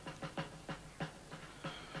man.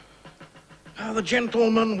 The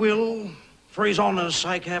gentleman will, for his honour's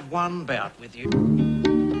sake, have one bout with you.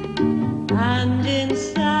 And in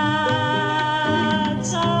sad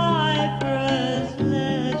cypress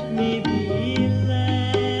let me be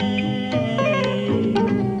laid.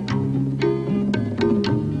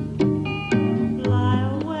 Fly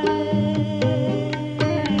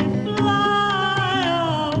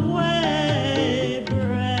away,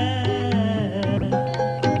 breath.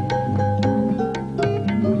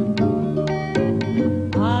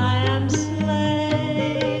 I am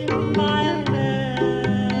slain by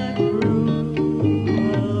their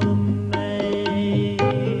cruel maid.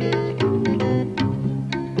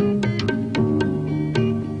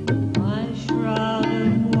 My shroud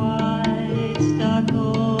of white stuck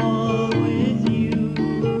all with you.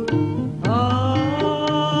 Oh,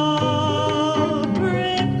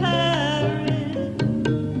 prepare it.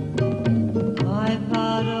 My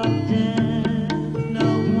part of death, no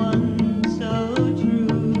one so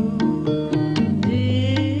true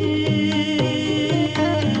did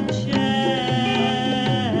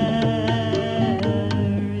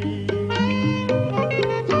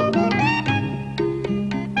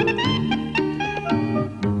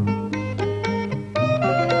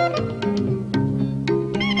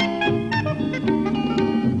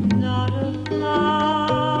Not a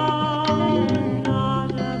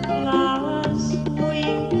flower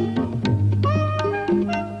sweet.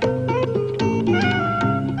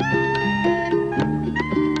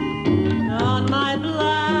 On my black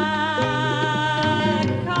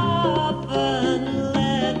coffin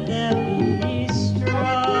let there be straw.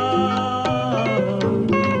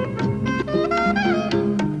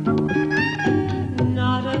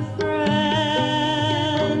 Not a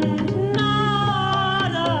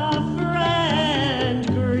friend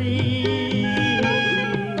grieve.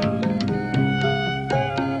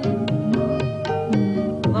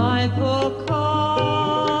 My poor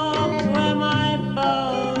corpse where my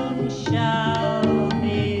bones shall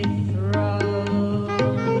be thrown.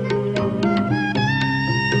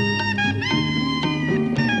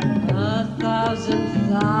 A thousand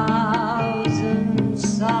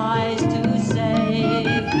sighs to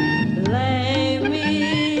save, lay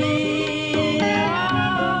me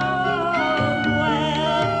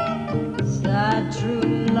well. Sad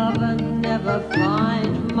true lover never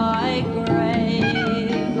find my grave.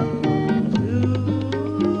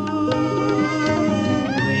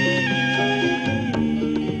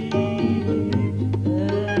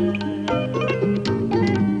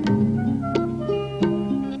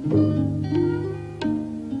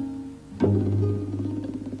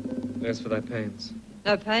 As for thy pains,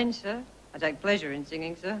 No pain, sir. I take pleasure in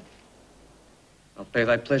singing, sir. I'll pay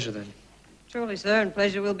thy pleasure then. Truly, sir, and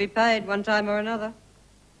pleasure will be paid one time or another.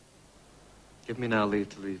 Give me now leave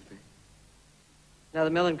to leave thee. Now the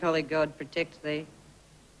melancholy god protect thee,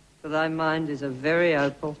 for thy mind is a very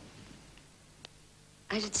opal.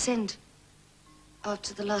 I did send,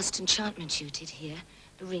 after the last enchantment you did here,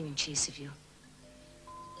 the ring in chase of you.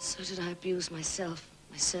 So did I abuse myself,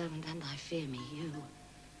 my servant, and I fear me, you.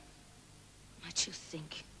 Might you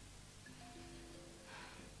think?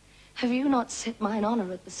 Have you not set mine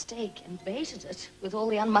honor at the stake and baited it with all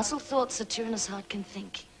the unmuscled thoughts a tyrannous heart can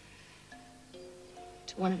think?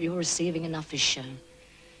 To one of your receiving enough is shown.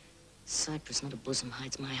 Cypress, not a bosom,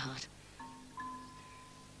 hides my heart.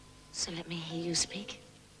 So let me hear you speak.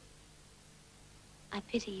 I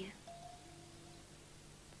pity you.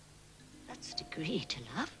 That's a degree to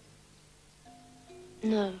love.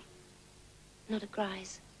 No, not a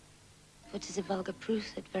grise. For 'tis a vulgar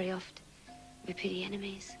proof that very oft we pity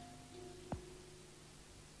enemies.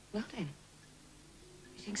 Well then,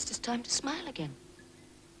 methinks 'tis time to smile again.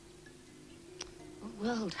 Oh,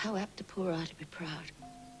 world, how apt a poor are to be proud.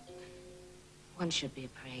 One should be a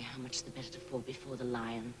prey. How much the better to fall before the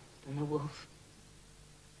lion than the wolf.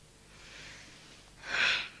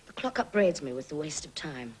 The clock upbraids me with the waste of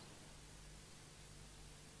time.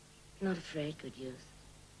 Not afraid, good youth.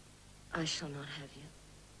 I shall not have you.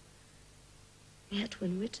 Yet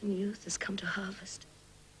when wit and youth has come to harvest,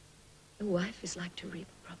 your wife is like to reap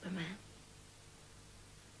a proper man.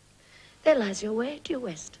 There lies your way, due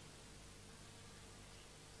west.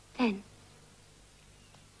 Then,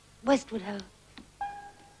 westward ho.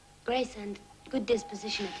 Grace and good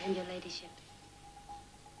disposition attend your ladyship.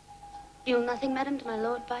 You'll nothing, madam, to my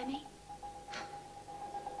lord by me?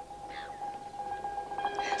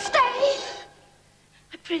 Stay!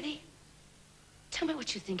 I prithee, tell me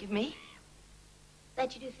what you think of me.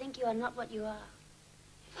 That you do think you are not what you are.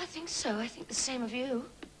 If I think so, I think the same of you.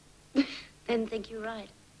 Then think you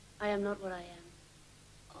right. I am not what I am.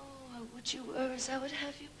 Oh, I would you were as I would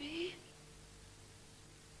have you be.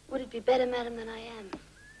 Would it be better, madam, than I am?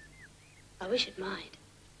 I wish it might,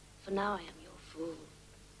 for now I am your fool.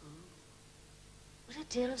 What a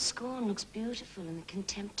deal of scorn looks beautiful in the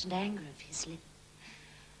contempt and anger of his lip.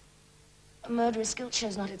 A murderous guilt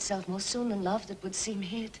shows not itself more soon than love that would seem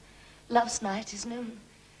hid. Love's night is noon.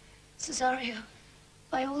 Cesario,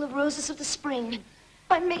 by all the roses of the spring,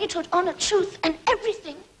 by maidhood, honor, truth, and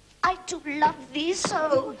everything, I do love thee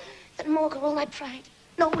so, that maugre all thy pride.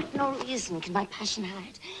 No wit, no reason can my passion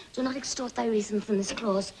hide. Do not extort thy reason from this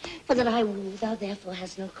clause, for that I woo, thou therefore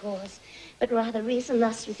hast no cause. But rather reason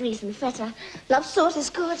thus with reason fetter. Love sought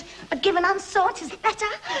is good, but given unsought is better.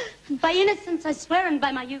 By innocence I swear, and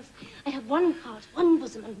by my youth, I have one heart, one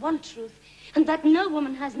bosom, and one truth, and that no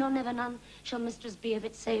woman has, nor never none, shall mistress be of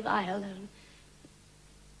it, save I alone.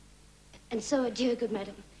 And so adieu, good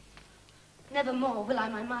madam. Nevermore will I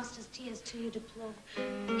my master's tears to you deplore.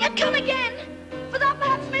 Yet come again, for thou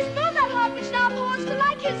perhaps mayst know that heart which now pawns to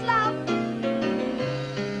like his love.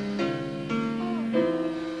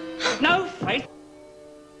 No faith.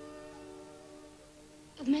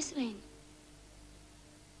 Of Messalene.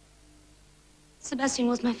 Sebastian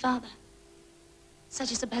was my father.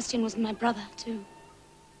 Such a Sebastian was my brother, too.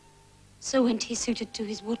 So went he suited to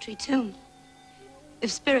his watery tomb.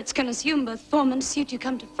 If spirits can assume both form and suit, you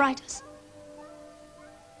come to fright us.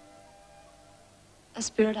 A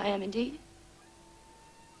spirit I am indeed.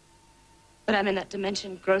 But I'm in that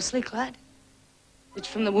dimension grossly clad, which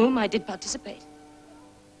from the womb I did participate.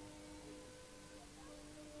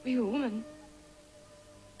 We a woman,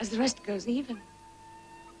 as the rest goes even.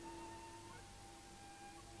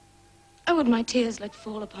 I would my tears let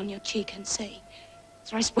fall upon your cheek and say,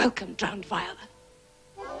 thrice welcome, drowned Viola.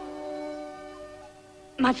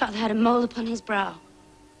 My father had a mole upon his brow.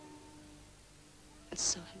 And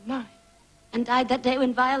so had mine. And died that day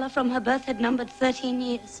when Viola from her birth had numbered 13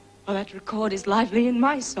 years. Oh, that record is lively in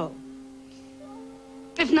my soul.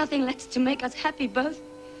 If nothing lets to make us happy both,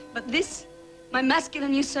 but this, my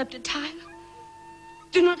masculine usurped attire,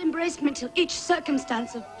 do not embrace me till each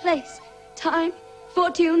circumstance of place, time,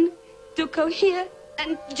 fortune, do cohere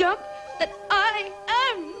and jump that I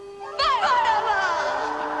am Viola!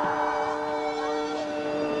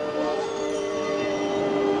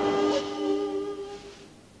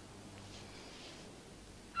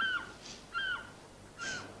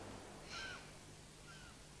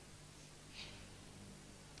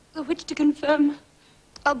 The which to confirm,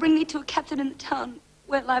 I'll bring thee to a captain in the town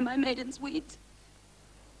where lie my maiden's weeds,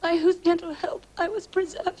 by whose gentle help I was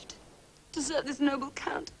preserved to serve this noble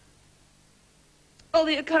count. All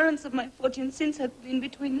the occurrence of my fortune since hath been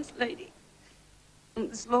between this lady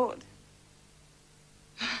and this lord.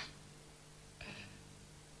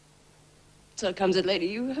 So comes it, lady,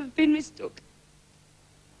 you have been mistook.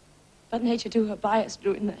 But nature to her bias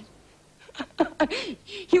drew in that.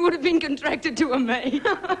 You would have been contracted to a maid.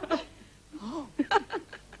 Oh.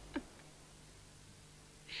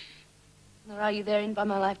 Nor are you therein by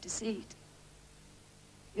my life deceived.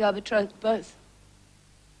 You are betrothed both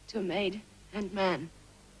to a maid and man.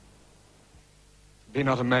 Be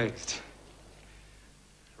not amazed.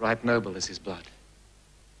 Right noble is his blood.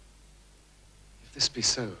 If this be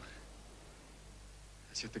so,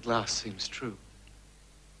 as yet the glass seems true,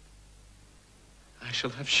 I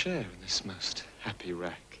shall have share in this most happy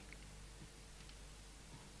wreck.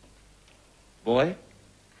 Boy,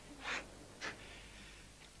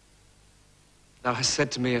 thou hast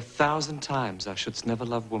said to me 1,000 times thou shouldst never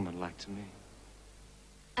love woman like to me.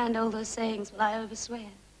 And all those sayings will I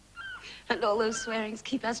overswear. And all those swearings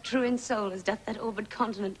keep us true in soul, as doth that orbed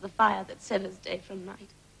continent the fire that severs day from night.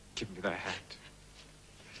 Give me thy hand.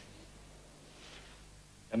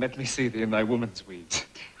 And let me see thee in thy woman's weeds.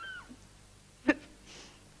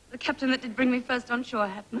 The captain that did bring me first on shore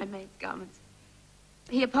hath my maid's garments.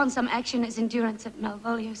 He upon some action his endurance at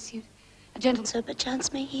Malvolio suit. A gentle so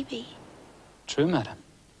perchance may he be. True, madam.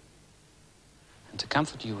 And to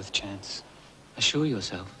comfort you with chance, assure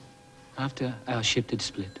yourself, after our ship did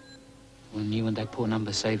split, when you and that poor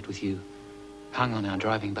number saved with you hung on our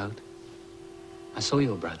driving boat, I saw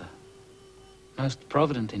your brother, most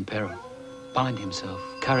provident in peril, bind himself,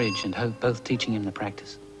 courage and hope both teaching him the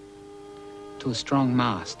practice, to a strong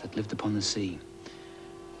mast that lived upon the sea,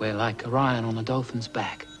 where like Orion on a dolphin's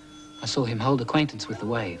back, I saw him hold acquaintance with the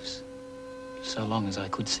waves, so long as I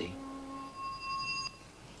could see.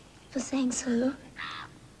 For saying so,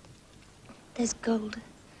 there's gold.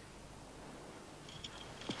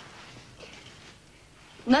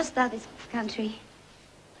 Knowst thou this country?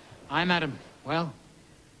 Aye, madam. Well,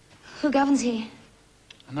 Who governs here?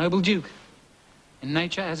 a noble duke, in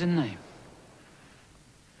nature as in name.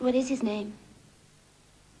 What is his name?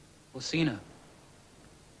 Orsino.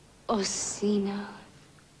 Orsino.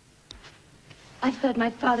 I've heard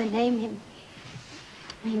my father name him.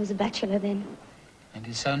 He was a bachelor then. And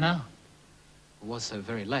is so now. Or was so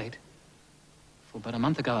very late. For but a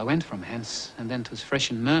month ago I went from hence, and then 'twas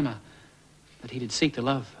fresh in murmur that he did seek the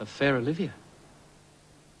love of fair Olivia,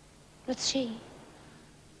 What's she?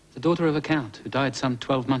 the daughter of a count who died some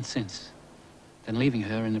 12 months since, then leaving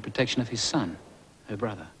her in the protection of his son, her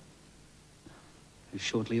brother, who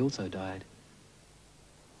shortly also died.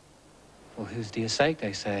 For whose dear sake,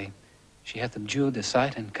 they say, she hath abjured the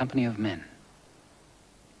sight and company of men.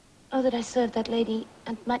 Oh, that I served that lady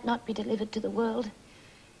and might not be delivered to the world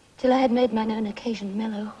till I had made mine own occasion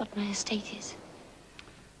mellow what my estate is.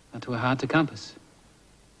 But 'twere hard to compass,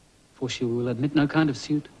 for she will admit no kind of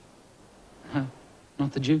suit. No,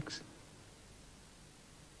 not the Duke's.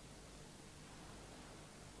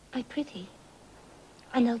 I prithee,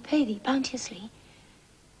 and I'll pay thee bounteously.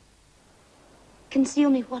 Conceal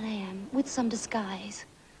me what I am, with some disguise.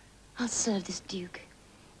 I'll serve this Duke.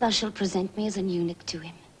 Thou shalt present me as an eunuch to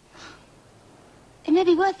him. It may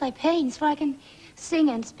be worth thy pains, for I can sing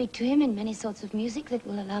and speak to him in many sorts of music that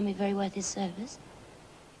will allow me very worth his service.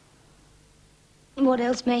 What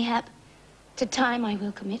else mayhap to time I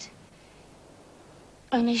will commit.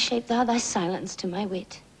 Only shape thou thy silence to my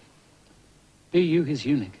wit. Be you his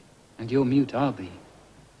eunuch, and your mute I'll be.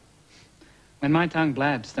 When my tongue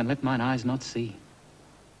blabs, then let mine eyes not see.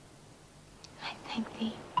 I thank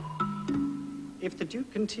thee. If the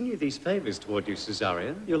Duke continue these favours toward you,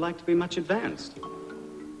 Cesaria, you're like to be much advanced.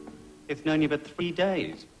 If known you but 3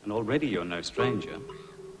 days, and already you're no stranger.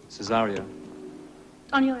 Cesaria,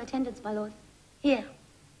 On your attendance, my lord. Here.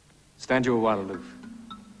 stand you a while aloof.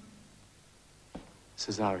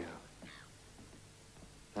 Cesario,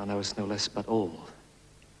 thou knowest no less but all.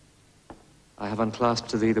 I have unclasped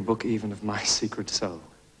to thee the book even of my secret soul.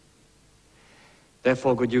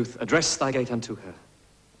 Therefore, good youth, address thy gate unto her.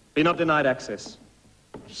 Be not denied access.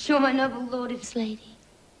 Sure, my noble lord, it's lady.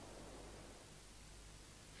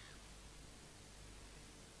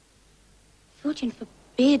 Fortune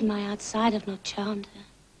forbid my outside have not charmed her.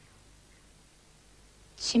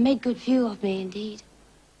 She made good view of me, indeed.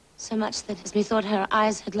 So much that, as methought her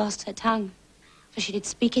eyes had lost her tongue, for she did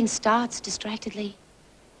speak in starts distractedly.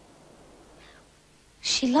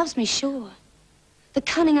 She loves me, sure. The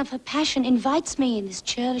cunning of her passion invites me in this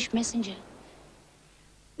churlish messenger.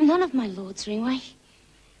 None of my lord's ring, why,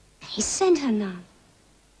 he sent her none.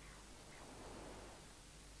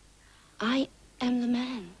 I am the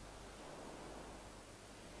man.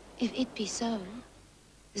 If it be so,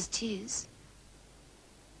 as 'tis,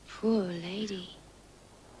 poor lady,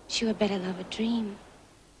 she were better love a dream.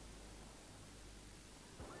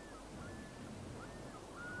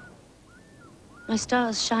 My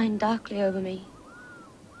stars shine darkly over me.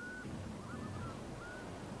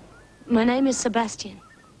 My name is Sebastian.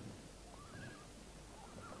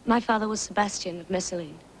 My father was Sebastian of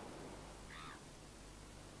Messalene.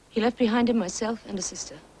 He left behind him myself and a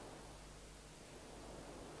sister,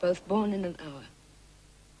 both born in an hour.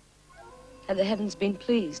 Had the heavens been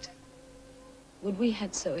pleased, would we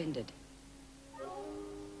had so ended.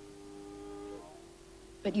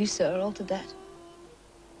 But you, sir, altered that.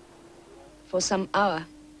 For some hour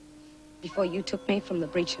before you took me from the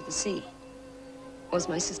breach of the sea, was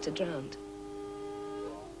my sister drowned.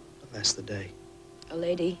 But that's the day. A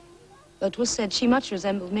lady, though 'twas said she much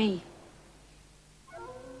resembled me,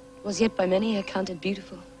 was yet by many accounted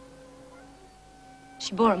beautiful.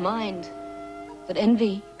 She bore a mind that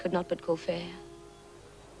envy could not but call fair.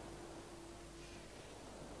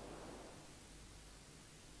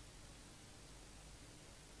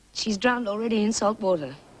 She's drowned already in salt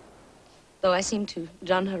water, though I seem to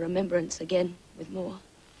drown her remembrance again with more.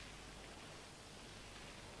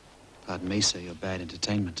 Pardon me, sir, you're bad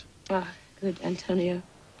entertainment. Ah, good, Antonio.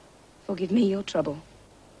 Forgive me your trouble.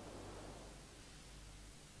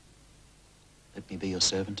 Let me be your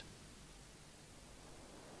servant.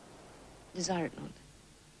 Desire it not.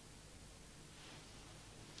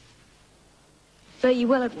 Fare ye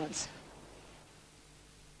well at once.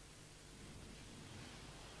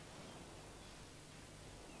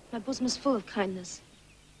 My bosom is full of kindness.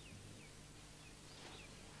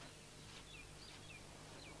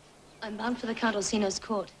 I'm bound for the Count Orsino's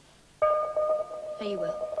court. Fare ye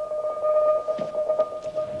well.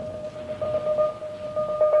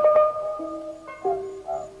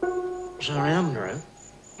 Sir Andrew?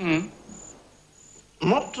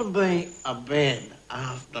 Not to be abed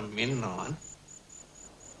after midnight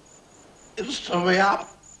is to be up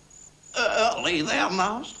early, thou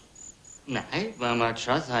knowest. Nay, by my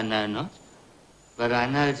troth, I know not. But I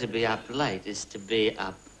know to be up late is to be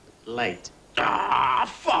up late. Ah,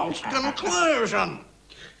 false conclusion.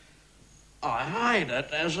 I hate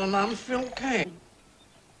it as an unfilled king.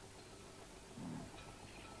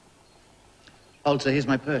 Hold, sir, here's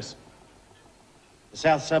my purse. The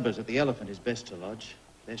south suburbs at the Elephant is best to lodge.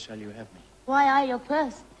 There shall you have me. Why I your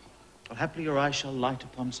purse? Well, haply your eye shall light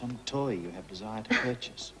upon some toy you have desire to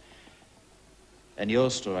purchase. And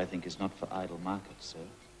your store, I think, is not for idle market, sir.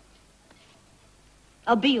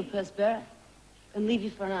 I'll be your purse bearer and leave you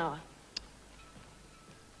for an hour.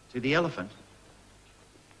 To the Elephant?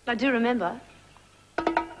 I do remember.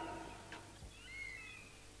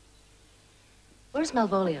 Where's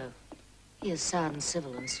Malvolio? He is sad and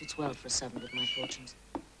civil and suits well for a servant with my fortunes.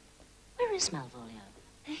 Where is Malvolio?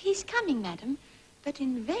 He's coming, madam, but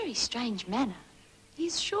in a very strange manner.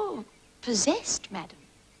 He's sure possessed, madam.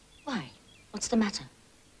 Why? What's the matter?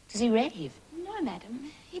 Does he rave? No,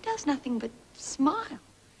 madam. He does nothing but smile.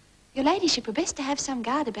 Your ladyship were best to have some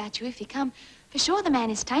guard about you if you come, for sure the man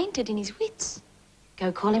is tainted in his wits.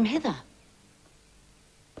 Go call him hither.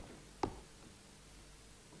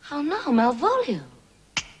 How now, Malvolio?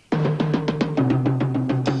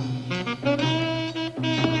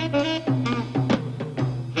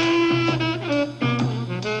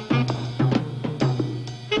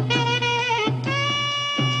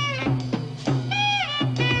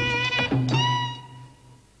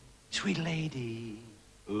 Sweet lady.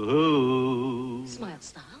 Ooh.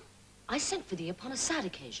 Smilest thou? I sent for thee upon a sad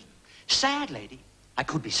occasion. Sad, lady? I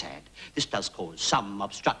could be sad. This does cause some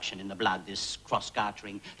obstruction in the blood, this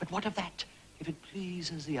cross-gartering. But what of that? If it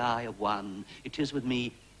pleases the eye of one, it is with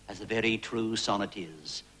me as the very true sonnet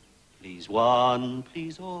is. Please one,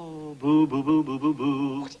 please all, boo, boo, boo, boo, boo,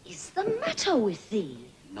 boo. What is the matter with thee?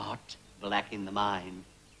 Not black in the mind,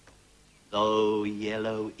 though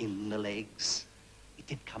yellow in the legs. It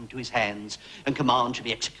did come to his hands, and command should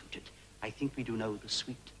be executed. I think we do know the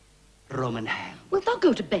sweet Roman hand. Wilt thou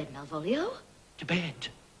go to bed, Malvolio? To bed?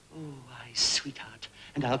 Oh, aye, sweetheart,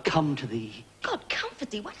 and I'll come to thee. God comfort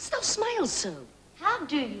thee, why dost thou smile so? How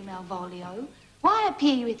do you, Malvolio? Why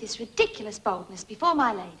appear you with this ridiculous boldness before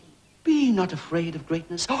my lady? Be not afraid of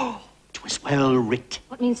greatness. Oh, 'twas well writ.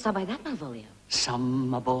 What meanst thou by that, Malvolio?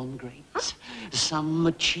 Some are born great, some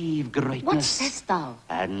achieve greatness. What sayest thou?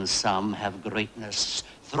 And some have greatness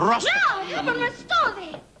thrust. Now, heaven restore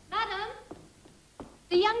thee! Madam,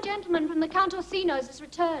 the young gentleman from the Count Orsino's has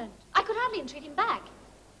returned. I could hardly entreat him back.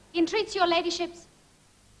 He entreats your ladyship's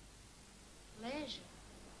pleasure.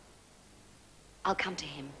 I'll come to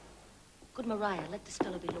him. Good Maria, let this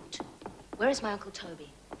fellow be looked to. Where is my Uncle Toby?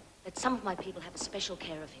 Let some of my people have a special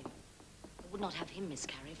care of him. I would not have him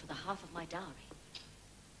miscarry for the half of my dowry.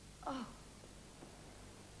 Oh.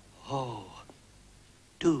 Oh,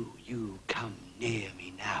 do you come near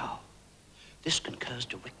me now. This concurs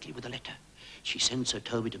directly with the letter. She sends Sir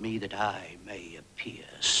Toby to me that I may appear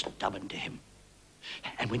stubborn to him.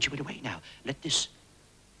 And when she went away now, let this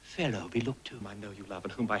fellow be looked to. Whom I know you love,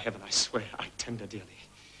 and whom by heaven I swear I tender dearly.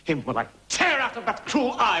 Him will I tear out of that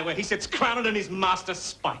cruel eye where he sits crowned in his master's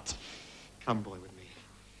spite. Come, boy, with me.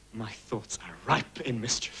 My thoughts are ripe in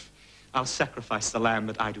mischief. I'll sacrifice the lamb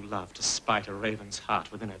that I do love to spite a raven's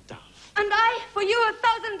heart within a dove. And I, for you,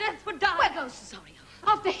 1,000 deaths would die. Where goes Cesario?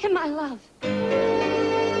 After him I love.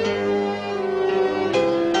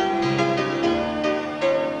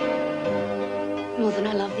 More than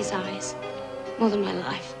I love these eyes, more than my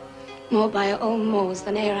life, more by all moors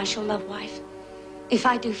than e'er I shall love wife. If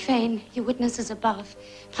I do feign, you witnesses above,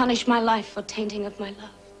 punish my life for tainting of my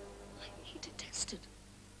love. He detested.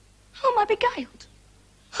 How am I beguiled?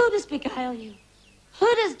 Who does beguile you?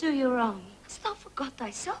 Who does do you wrong? Hast thou forgot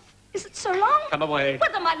thyself? Is it so long? Come away.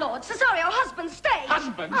 Whither, my lord? Cesario, husband, stay.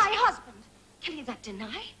 Husband? Aye, husband. Can you that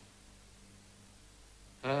deny?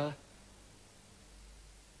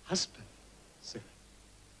 Her husband, sir.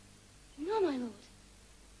 No, my lord,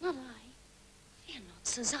 not I. Fear not,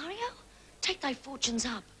 Cesario. Take thy fortunes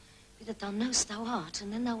up, be that thou knowest thou art,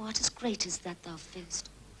 and then thou art as great as that thou fearst.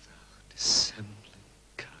 O thou dissembling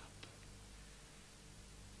cup,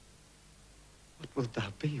 what wilt thou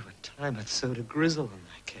be when time hath sowed a grizzle on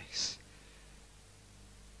thy case?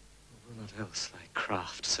 Or will not else thy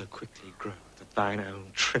craft so quickly grow that thine own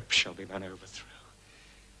trip shall be thine overthrow?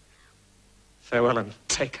 Farewell and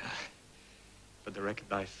take her, but the wreck at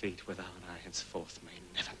thy feet where thou and I henceforth may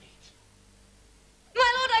never meet. My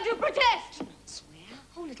lord, I do protest! Do not swear.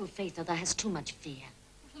 Oh, little faith, thou hast too much fear.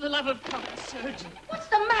 For the love of God, surgeon. What's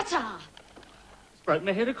the matter? It's broke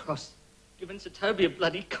my head across. Given Sir Toby a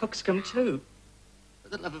bloody coxcomb too. For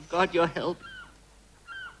the love of God, your help.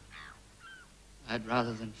 I'd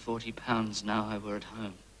rather than £40 now I were at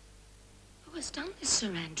home. Who has done this,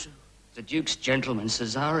 Sir Andrew? The Duke's gentleman,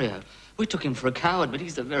 Cesario. We took him for a coward, but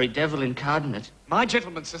he's the very devil incarnate. My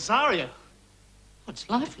gentleman, Cesario? What's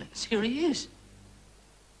lifeless? Here he is.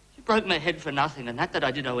 You broke my head for nothing, and that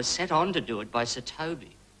I did, I was set on to do it by Sir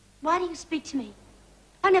Toby. Why do you speak to me?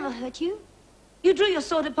 I never hurt you. You drew your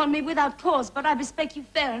sword upon me without cause, but I bespake you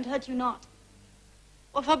fair and hurt you not.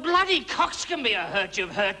 Well, for bloody coxcomb I hurt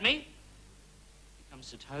you've hurt me. Here comes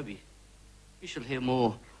Sir Toby. You shall hear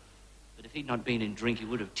more. But if he'd not been in drink, he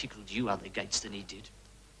would have tickled you other gates than he did.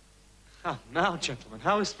 Ah, now, gentlemen,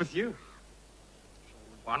 how is it with you?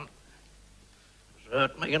 One has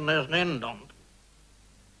hurt me and there's an end on't.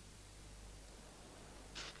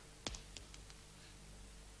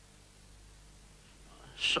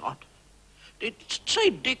 Sot. Did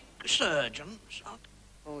see Dick surgeon, Sot?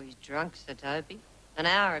 Oh, he's drunk, Sir Toby. An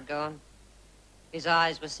hour gone. His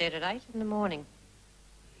eyes were set at 8 in the morning.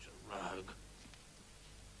 He's a rogue.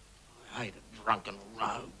 I hate a drunken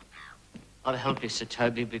rogue. I'll help you, Sir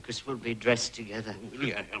Toby, because we'll be dressed together. Will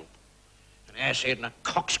you help? An ass-head and a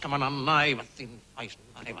coxcomb and a knave, a thin-faced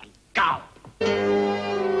knave. Go!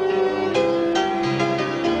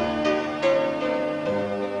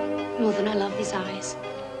 More than I love these eyes,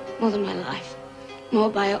 more than my life, more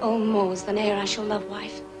by your own moors than e'er I shall love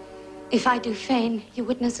wife. If I do feign, you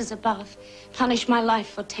witnesses above, punish my life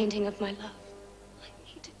for tainting of my love. I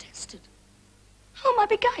am detested. How am I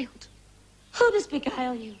beguiled? Who does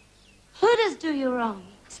beguile you? Who does do you wrong?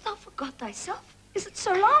 Hast thou forgot thyself? Is it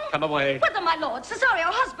so long? Come away. Whither, my lord? Cesario,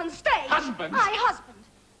 husband, stay. Husband? Aye, husband.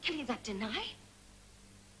 Can you that deny?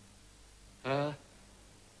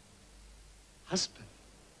 Husband,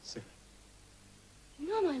 sir.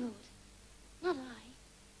 No, my lord, not I.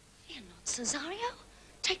 Fear not, Cesario.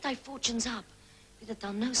 Take thy fortunes up, be that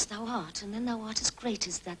thou knowest thou art, and then thou art as great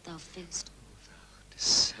as that thou fearst. O thou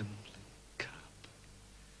dissembling cup,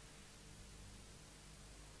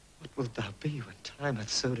 what wilt thou be when time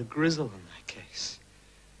hath sowed a grizzle on thy case?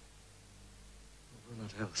 Or will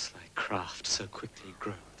not else thy craft so quickly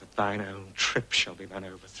grow that thine own trip shall be thine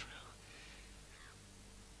overthrow?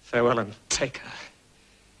 Farewell and take her,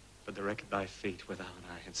 but the wreck at thy feet where thou and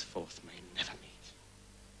I henceforth may never meet.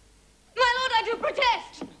 My lord, I do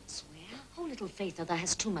protest! Do not swear. Oh, little faith, thou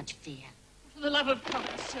hast too much fear. For the love of God,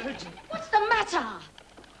 surgeon. What's the matter?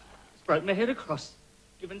 It's broke my head across.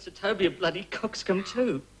 Given Sir Toby a bloody coxcomb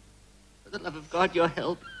too. For the love of God, your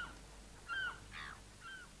help.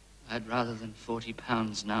 I'd rather than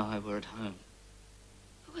 £40 now I were at home.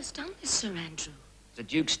 Who has done this, Sir Andrew? The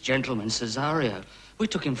Duke's gentleman, Cesario. We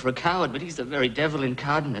took him for a coward, but he's the very devil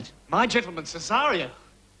incarnate. My gentleman, Cesario.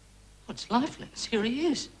 What's lifeless? Here he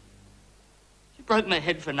is. You broke my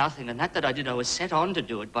head for nothing, and that I did, I was set on to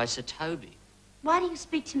do it by Sir Toby. Why do you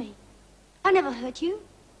speak to me? I never hurt you.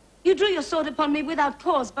 You drew your sword upon me without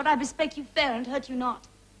cause, but I bespake you fair and hurt you not.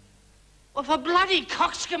 Well, for bloody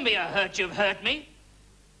coxcomb I hurt you've hurt me.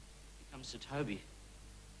 Here comes Sir Toby.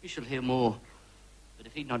 You shall hear more. But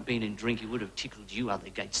if he'd not been in drink, he would have tickled you other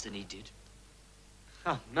gates than he did.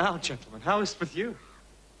 Ah, now, gentlemen, how is it with you?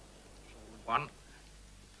 One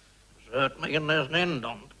has hurt me and there's an end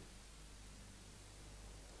on't.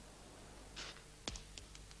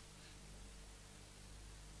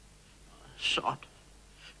 Sot.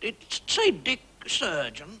 Did see Dick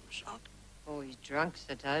surgeon, Sot? Oh, he's drunk,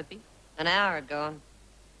 Sir Toby. An hour gone.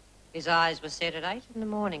 His eyes were set at 8 in the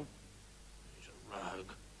morning. He's a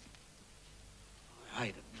rogue. I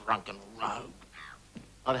hate a drunken rogue.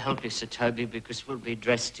 I'll help you, Sir Toby, because we'll be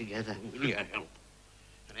dressed together. Will you help?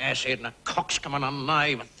 An ass-head and a coxcomb and a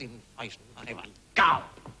knave, a thin-faced knave. Go!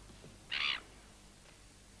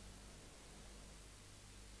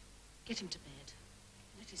 Get him to bed.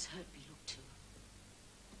 Let his hurt be looked to.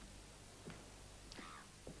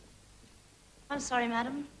 I'm sorry,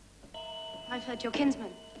 madam. I've hurt your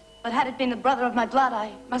kinsman. But had it been the brother of my blood,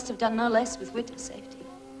 I must have done no less with wit or safety.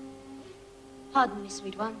 Pardon me,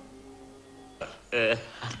 sweet one.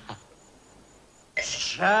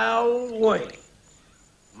 Shall we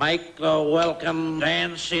make the welcome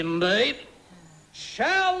dance indeed?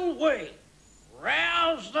 Shall we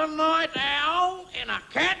rouse the night owl in a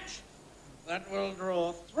catch that will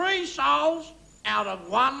draw 3 souls out of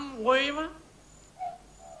 1 weaver?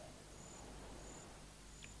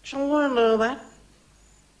 Shall we do that?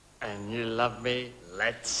 And you love me?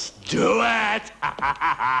 Let's do it!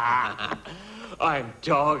 I'm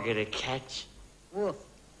dogged to catch. Woof.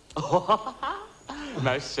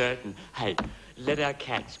 Most certain. Hey, let our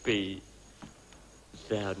catch be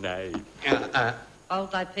thou knave.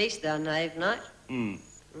 Hold thy peace, thou knave knight.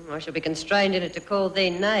 I shall be constrained in it to call thee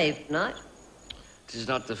knave knight. 'Tis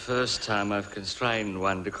not the first time I've constrained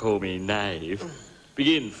one to call me knave.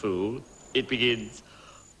 Begin, fool. It begins.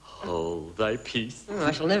 Hold thy peace.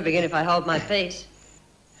 I shall never begin if I hold my peace.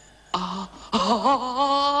 Oh,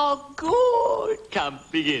 good. Come,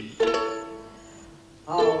 begin.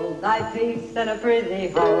 Hold thy peace, and I prithee,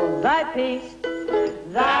 hold thy peace.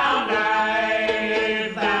 Thou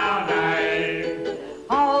knave, thou knave.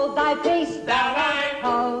 Hold thy peace, thou knave.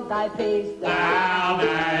 Hold thy peace, thou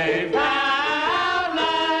knave. Thou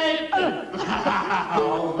knave.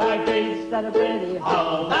 Hold thy peace, and I prithee,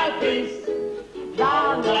 hold thy peace.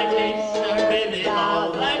 Thou knave, prithee,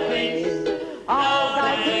 hold thy peace. Hold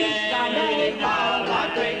thy peace, thou knave, hold thy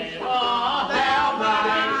peace. Oh, thou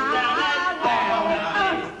knave.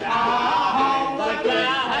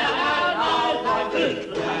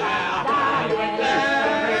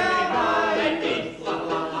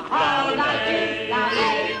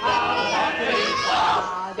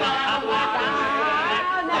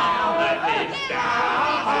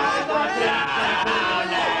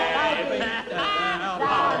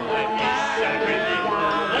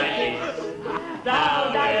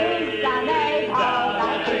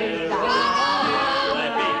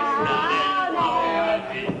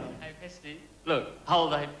 Look,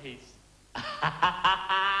 hold thy peace.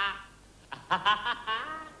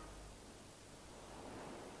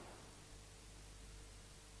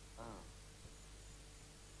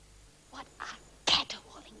 What a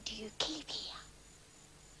caterwauling do you keep here?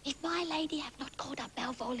 If my lady have not called up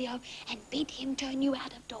Malvolio and bid him turn you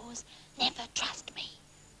out of doors, never trust me.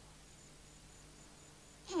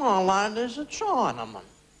 My lady's a Chinaman.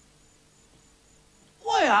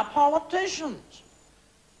 We are politicians.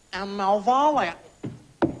 And Malvolio...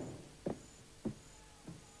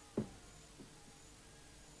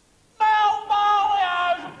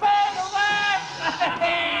 Malvolio's a bag of that!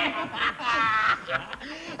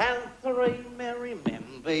 And 3 merry men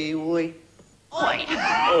be we. Oi!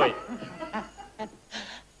 Oi!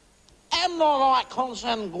 Am not I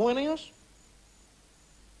consanguineous?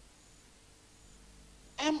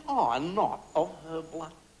 Am I not of her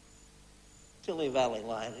blood? Tilly Valley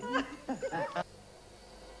lady.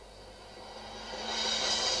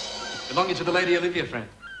 Belonging to the Lady Olivia, friend.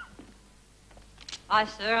 Aye,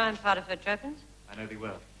 sir, I'm part of her trappings. I know thee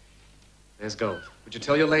well. There's gold. Would you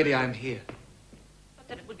tell your lady I am here? Not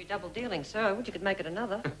that it would be double dealing, sir. I would you could make it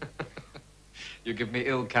another. You give me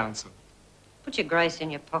ill counsel. Put your grace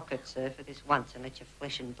in your pocket, sir, for this once, and let your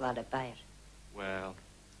flesh and blood obey it. Well,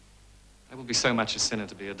 I will be so much a sinner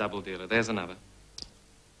to be a double dealer. There's another.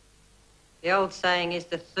 The old saying is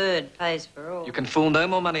the third pays for all. You can fool no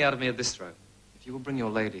more money out of me at this throw. If you will bring your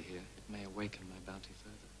lady here, it may awaken my bounty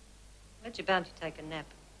further. Let your bounty take a nap.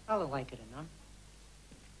 I'll awake it anon.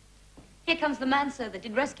 Here comes the man, sir, that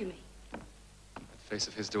did rescue me. That face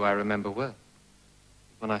of his do I remember well.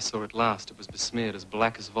 When I saw it last, it was besmeared as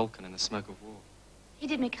black as Vulcan in the smoke of war. He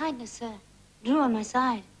did me kindness, sir. Drew on my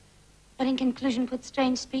side. But in conclusion put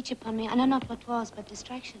strange speech upon me. I know not what 'twas, but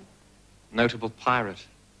distraction. Notable pirate,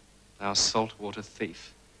 thou saltwater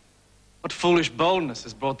thief. What foolish boldness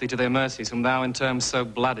has brought thee to their mercies, whom thou in terms so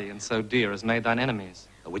bloody and so dear has made thine enemies?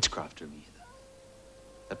 A witchcraft drew me hither.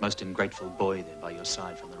 That most ingrateful boy there by your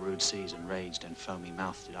side from the rude seas enraged and foamy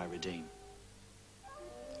mouth did I redeem.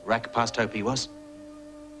 Rack past hope he was.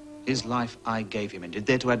 His life I gave him, and did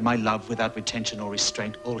there to add my love without retention or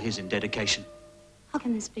restraint, all his in dedication. How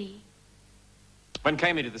can this be? When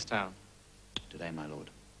came he to this town? Today, my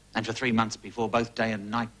lord. And for 3 months before, both day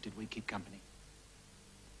and night, did we keep company.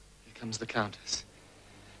 Here comes the Countess.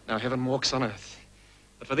 Now heaven walks on earth.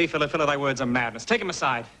 But for thee, fellow, thy words are madness. Take him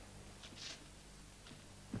aside.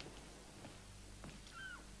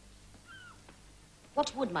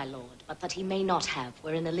 What would my lord, but that he may not have,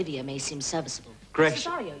 wherein Olivia may seem serviceable? Gracious.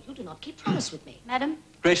 Cesario, you do not keep promise with me. Madam?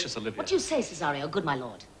 Gracious Olivia. What do you say, Cesario, good my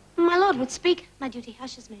lord? My lord would speak. My duty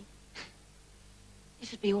hushes me.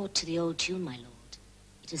 If it be aught to the old tune, my lord,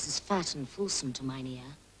 it is as fat and fulsome to mine ear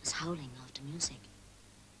as howling after music.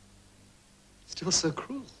 Still so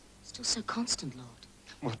cruel. Still so constant, lord.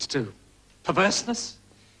 What to do? Perverseness?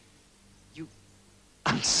 You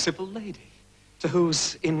uncivil lady, to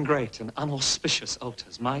whose ingrate and unauspicious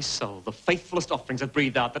altars my soul, the faithfulest offerings have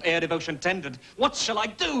breathed out that ere devotion tendered, what shall I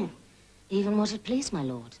do? Even what it please, my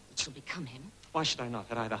lord, it shall become him. Why should I not,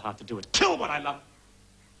 had I the heart to do it? Kill what I love!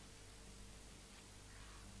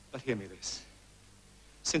 But hear me this.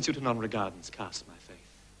 Since you to non-regardance cast my faith,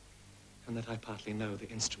 and that I partly know the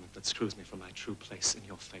instrument that screws me from my true place in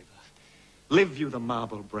your favor, live you the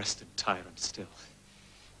marble-breasted tyrant still.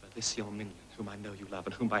 But this your minion, whom I know you love,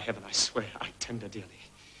 and whom by heaven I swear I tender dearly,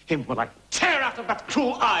 him will I tear out of that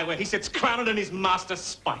cruel eye where he sits crowned in his master's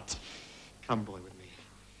spite. Come, boy, with me.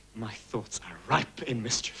 My thoughts are ripe in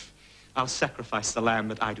mischief. I'll sacrifice the lamb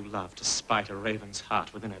that I do love to spite a raven's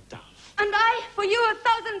heart within a dove. And I, for you,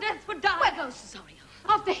 1,000 deaths would die. Where goes Cesario?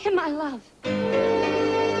 After him I love.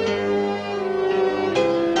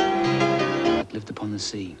 That lived upon the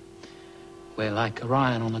sea, where, like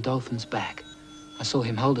Orion on a dolphin's back, I saw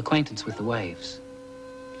him hold acquaintance with the waves,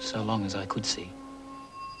 so long as I could see.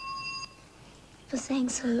 For saying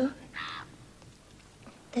so,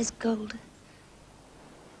 there's gold.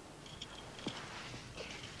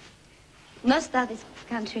 Knowst thou this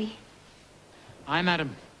country? Aye,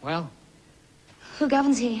 madam. Well, Who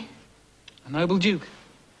governs here? a noble duke,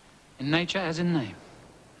 in nature as in name.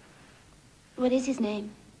 What is his name?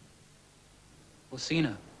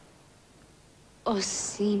 Orsino.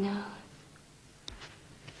 Orsino.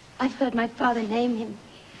 I've heard my father name him.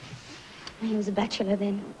 He was a bachelor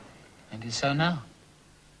then. And is so now.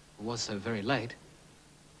 Or was so very late.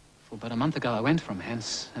 For but a month ago I went from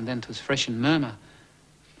hence, and then 'twas fresh in murmur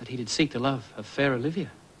that he did seek the love of fair Olivia,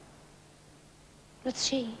 What's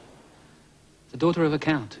she? the daughter of a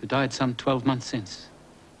count who died some 12 months since,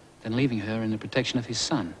 then leaving her in the protection of his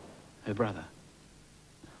son, her brother,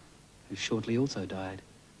 who shortly also died.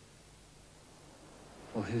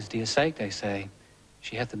 For whose dear sake, they say,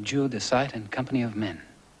 she hath abjured the sight and company of men.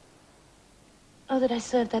 Oh, that I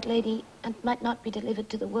served that lady and might not be delivered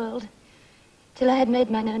to the world till I had made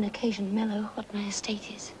mine own occasion mellow what my estate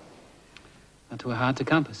is. Not to a hard to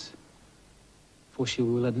compass, for she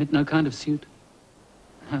will admit no kind of suit.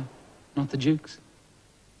 No, not the Duke's.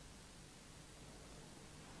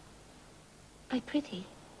 I prithee,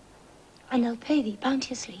 and I'll pay thee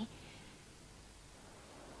bounteously.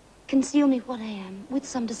 Conceal me what I am, with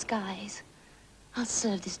some disguise. I'll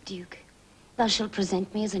serve this Duke. Thou shalt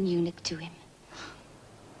present me as an eunuch to him.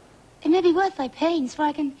 It may be worth thy pains, for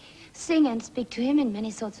I can sing and speak to him in many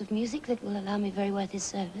sorts of music that will allow me very worth his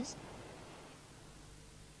service.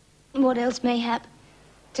 What else mayhap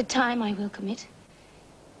to time I will commit.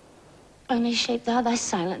 Only shape thou thy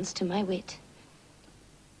silence to my wit.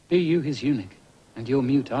 Be you his eunuch, and your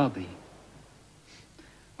mute I'll be.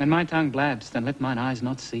 When my tongue blabs, then let mine eyes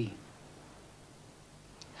not see.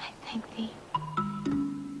 I thank thee.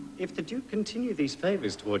 If the Duke continue these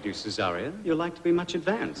favors toward you, Cesario, you're like to be much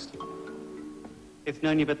advanced. If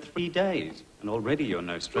known you but 3 days, and already you're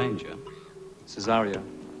no stranger. Cesario,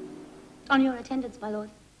 On your attendance, my lord.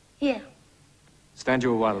 Here. stand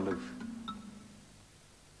you a while aloof.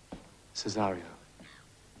 Cesario,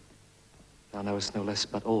 thou knowest no less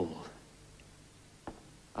but all.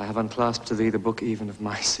 I have unclasped to thee the book even of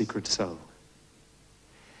my secret soul.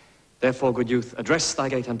 Therefore, good youth, address thy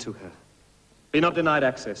gate unto her. Be not denied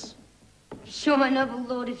access. Sure, my noble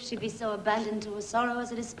lord, if she be so abandoned to her sorrow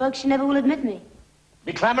as it is spoke, she never will admit me.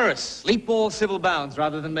 Be clamorous, leap all civil bounds,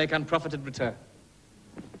 rather than make unprofited return.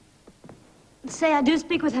 Say I do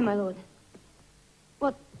speak with her, my lord.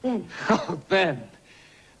 What then? Oh, then,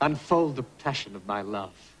 unfold the passion of my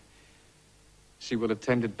love. She will have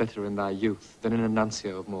tended better in thy youth than in a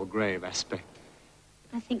nuncio of more grave aspect.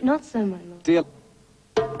 I think not so, my lord. Dear...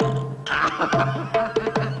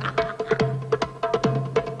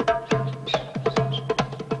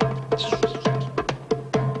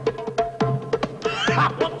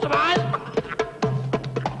 What's the matter?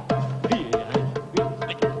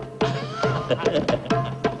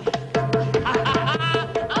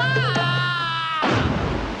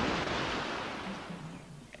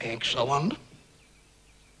 Excellent.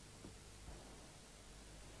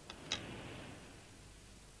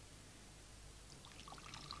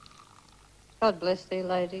 God bless thee,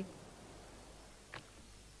 lady.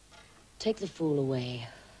 Take the fool away.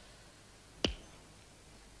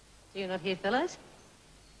 Do you not hear, fellows?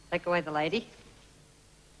 Take away the lady.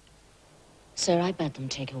 Sir, I bade them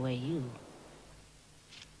take away you.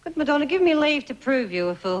 Good Madonna, give me leave to prove you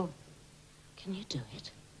a fool. Can you do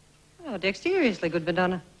it? Oh, dexterously, good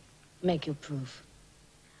Madonna. Make your proof.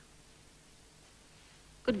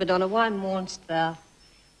 Good Madonna, why mourn'st thou?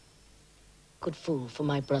 Good fool, for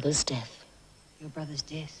my brother's death. Your brother's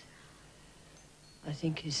death? I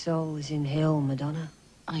think his soul is in hell, Madonna.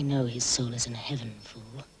 I know his soul is in heaven,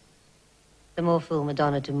 fool. The more fool,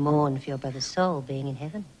 Madonna, to mourn for your brother's soul being in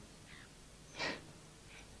heaven.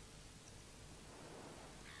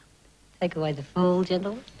 Take away the fool,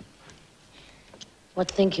 gentlemen. What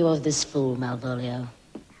think you of this fool, Malvolio?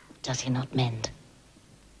 Does he not mend?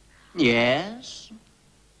 Yes,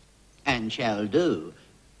 and shall do,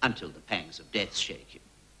 until the pangs of death shake him.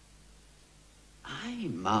 I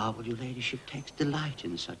marvel your ladyship takes delight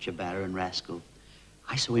in such a barren rascal.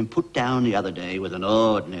 I saw him put down the other day with an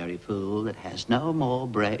ordinary fool that has no more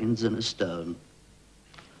brains than a stone.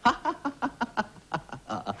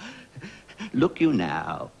 Look you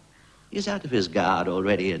now. He's out of his guard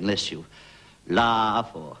already unless you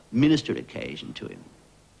laugh or minister occasion to him.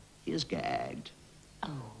 He is gagged. Oh,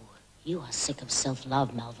 you are sick of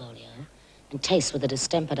self-love, Malvolio, and taste with a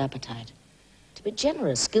distempered appetite. To be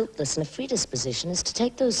generous, guiltless, and a free disposition is to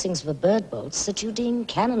take those things for bird bolts that you deem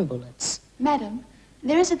cannon bullets. Madam,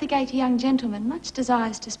 there is at the gate a young gentleman much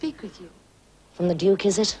desires to speak with you. From the Duke,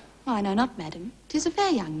 is it? Oh, I know not, madam. 'Tis a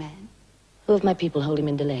fair young man. Who of my people hold him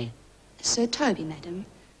in delay? Sir Toby, madam.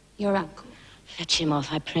 Your uncle. Fetch him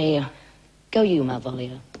off, I pray you. Go you,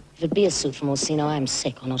 Malvolio. If it be a suit from Orsino, I am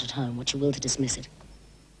sick or not at home. What you will to dismiss it.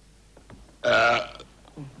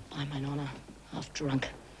 By mine honor, half drunk.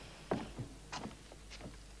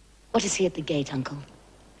 What is he at the gate, uncle?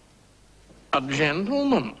 A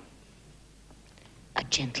gentleman. A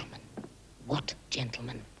gentleman. What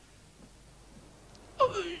gentleman?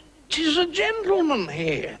 Oh, 'tis a gentleman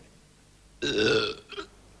here.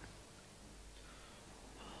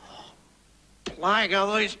 Plague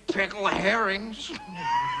of these pickle herrings.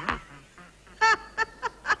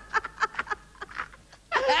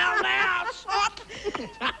 How now, sot?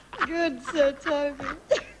 Good Sir Toby.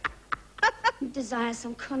 You desire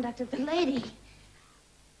some conduct of the lady.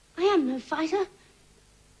 I am no fighter.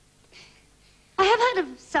 I have heard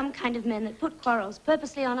of some kind of men that put quarrels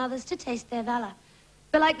purposely on others to taste their valor.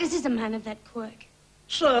 But like this is a man of that quirk.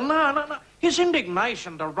 Sir, no. His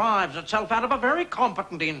indignation derives itself out of a very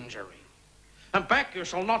competent injury. And back you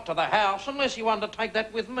shall not to the house unless you undertake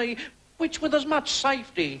that with me, which with as much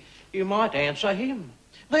safety you might answer him.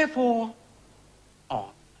 Therefore,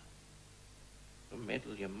 on. The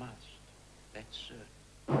meddle you must, that's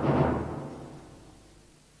certain.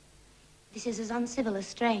 This is as uncivil as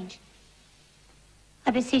strange.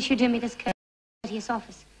 I beseech you do me this courteous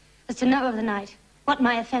office, as to know of the knight, what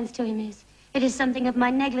my offence to him is. It is something of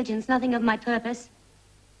my negligence, nothing of my purpose.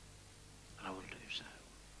 I will do so.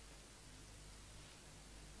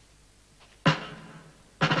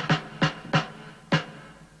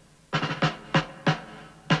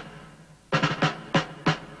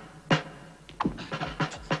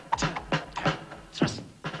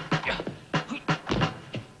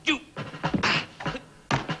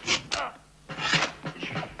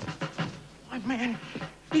 Why, man,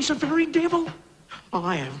 he's a very devil.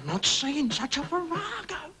 I have not seen such a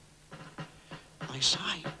virago. They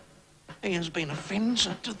say he has been a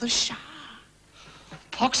fencer to the Shah.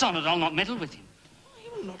 Pox on it, I'll not meddle with him. He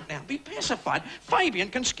will not now be pacified. Fabian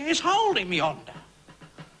can scarce hold him yonder.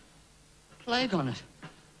 Plague on it.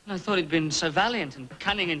 I thought he'd been so valiant and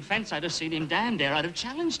cunning in fence, I'd have seen him damned ere I'd have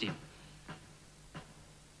challenged him.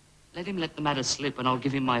 Let him let the matter slip, and I'll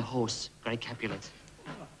give him my horse, Grey Capulet.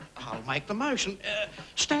 I'll make the motion.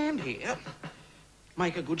 Stand here.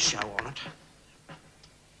 Make a good show on it.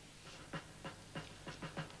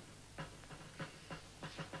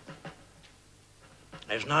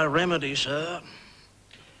 There's no remedy, sir.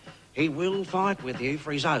 He will fight with you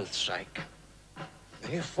for his oath's sake.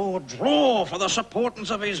 Therefore, draw for the supportance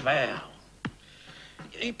of his vow.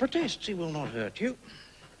 He protests he will not hurt you.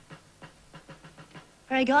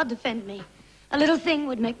 Pray God defend me. A little thing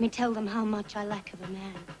would make me tell them how much I lack of a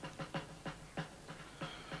man.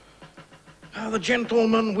 The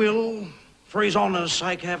gentleman will, for his honour's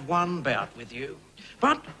sake, have one bout with you.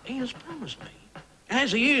 But he has promised me,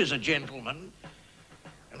 as he is a gentleman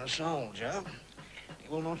and a soldier, he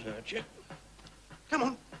will not hurt you. Come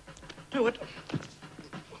on, do it.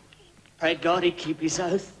 Pray God he'd keep his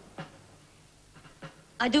oath.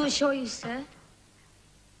 I do assure you, sir,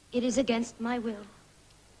 it is against my will.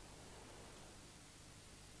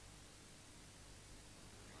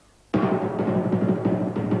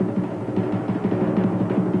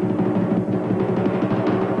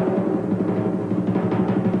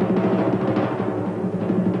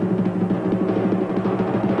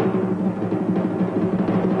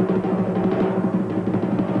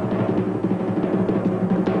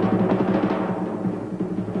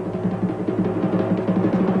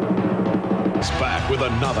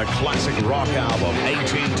 the classic rock album,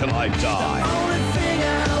 18 Till I Die.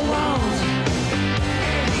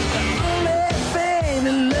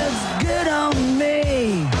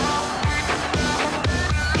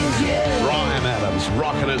 Bryan Adams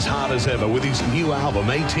rocking as hard as ever with his new album,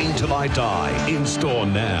 18 Till I Die, in store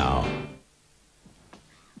now.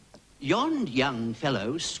 Yon young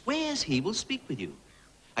fellow swears he will speak with you.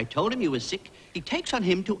 I told him you were sick. He takes on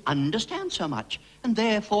him to understand so much, and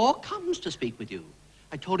therefore comes to speak with you.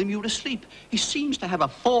 I told him you were asleep. He seems to have a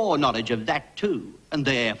foreknowledge of that too, and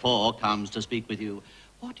therefore comes to speak with you.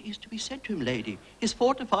 What is to be said to him, lady, is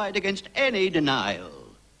fortified against any denial.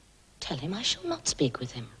 Tell him I shall not speak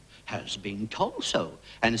with him. Has been told so,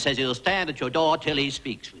 and says he'll stand at your door till he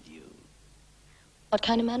speaks with you. What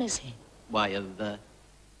kind of man is he? Why, of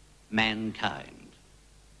mankind.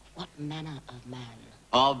 What manner of man?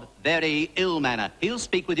 Of very ill manner. He'll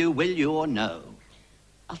speak with you, will you or no?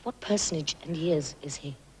 Of what personage and years is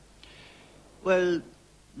he? Well,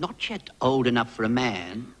 not yet old enough for a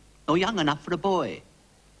man, nor young enough for a boy,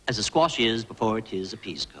 as a squash is before it is a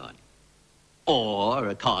peas cod, or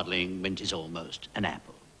a codling when 'tis almost an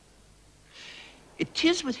apple. It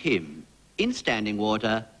 'tis with him in standing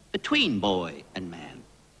water between boy and man.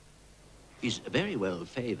 He's very well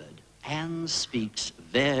favoured and speaks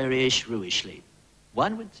very shrewishly.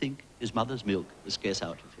 One would think his mother's milk was scarce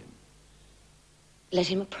out of him. Let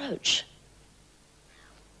him approach.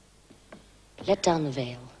 Let down the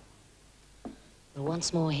veil. We'll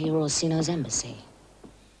once more hear Orsino's embassy.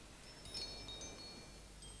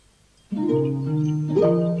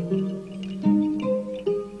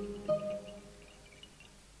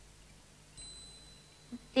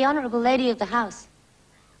 The honourable lady of the house.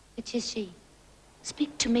 Which is she?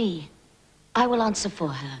 Speak to me. I will answer for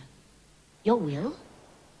her. Your will?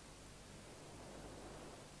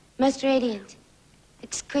 Most radiant,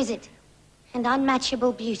 exquisite, and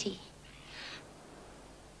unmatchable beauty.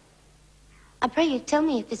 I pray you tell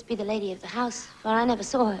me if this be the lady of the house, for I never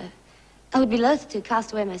saw her. I would be loath to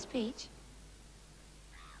cast away my speech.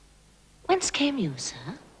 Whence came you,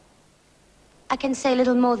 sir? I can say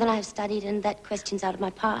little more than I have studied, and that question's out of my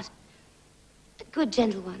part. A good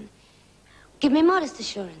gentle one, give me modest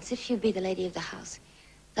assurance, if you be the lady of the house,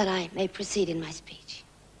 that I may proceed in my speech.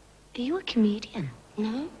 Are you a comedian?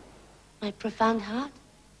 No, my profound heart.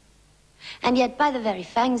 And yet, by the very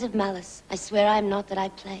fangs of malice, I swear I am not that I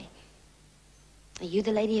play. Are you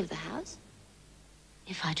the lady of the house?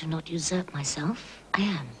 If I do not usurp myself, I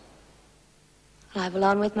am. Well, I will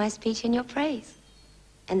on with my speech in your praise,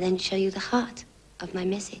 and then show you the heart of my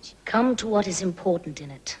message. Come to what is important in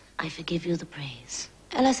it. I forgive you the praise.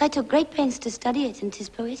 Alas, I took great pains to study it, and 'tis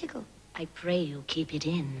poetical. I pray you keep it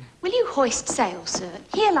in. Will you hoist sail, sir?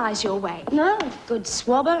 Here lies your way. No, good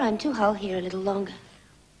swabber, I'm to hull here a little longer.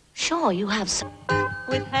 Sure, you have some.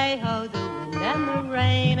 With hey-ho, the wind and the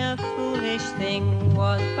rain, a foolish thing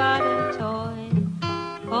was but a toy.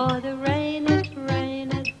 For the rain, it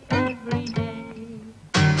raineth every day.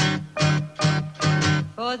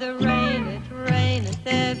 For the rain, it raineth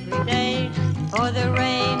every day. For the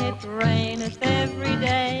rain, it raineth every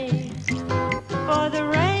day. For the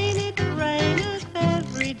rain, it raineth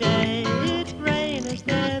every day. It raineth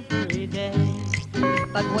every day.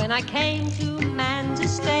 But when I came to man's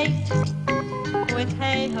estate, with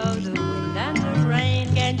hey-ho, the wind and the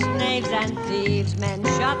rain, 'gainst knaves and thieves men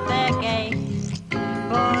shut their gates.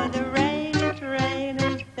 For the rain, it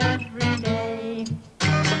raineth every day.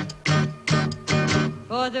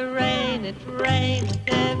 For the rain, it raineth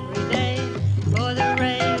every day. For the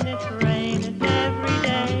rain, it raineth every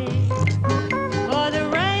day. For the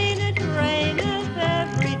rain, it raineth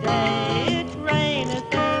every day. It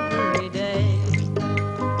raineth every day.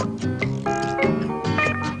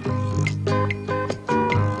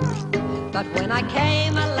 But when I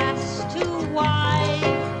came, alas, to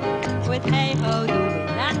wife, with hey-ho, the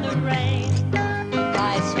wind and the rain,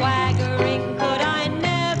 by swaggering could I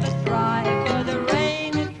never thrive. For the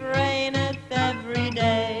rain, it raineth every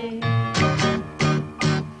day.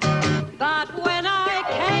 But when I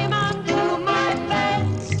came unto my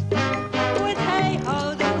beds, with hey-ho,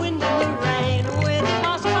 the wind and the rain, with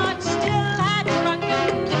us but still had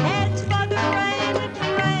drunken heads, for the rain, it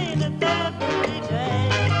raineth every day.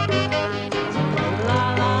 La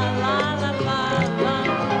la la la la la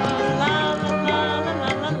la la la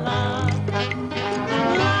la la la.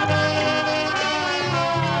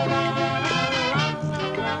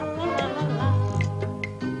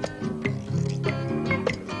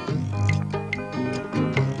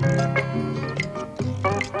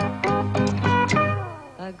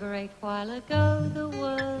 A great while ago the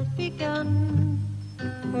world begun,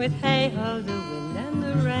 with hey-ho, the wind and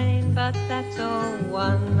the rain, but that's all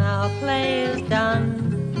one. Our play is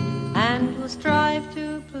done, and we'll strive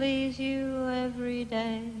to please you every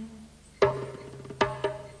day.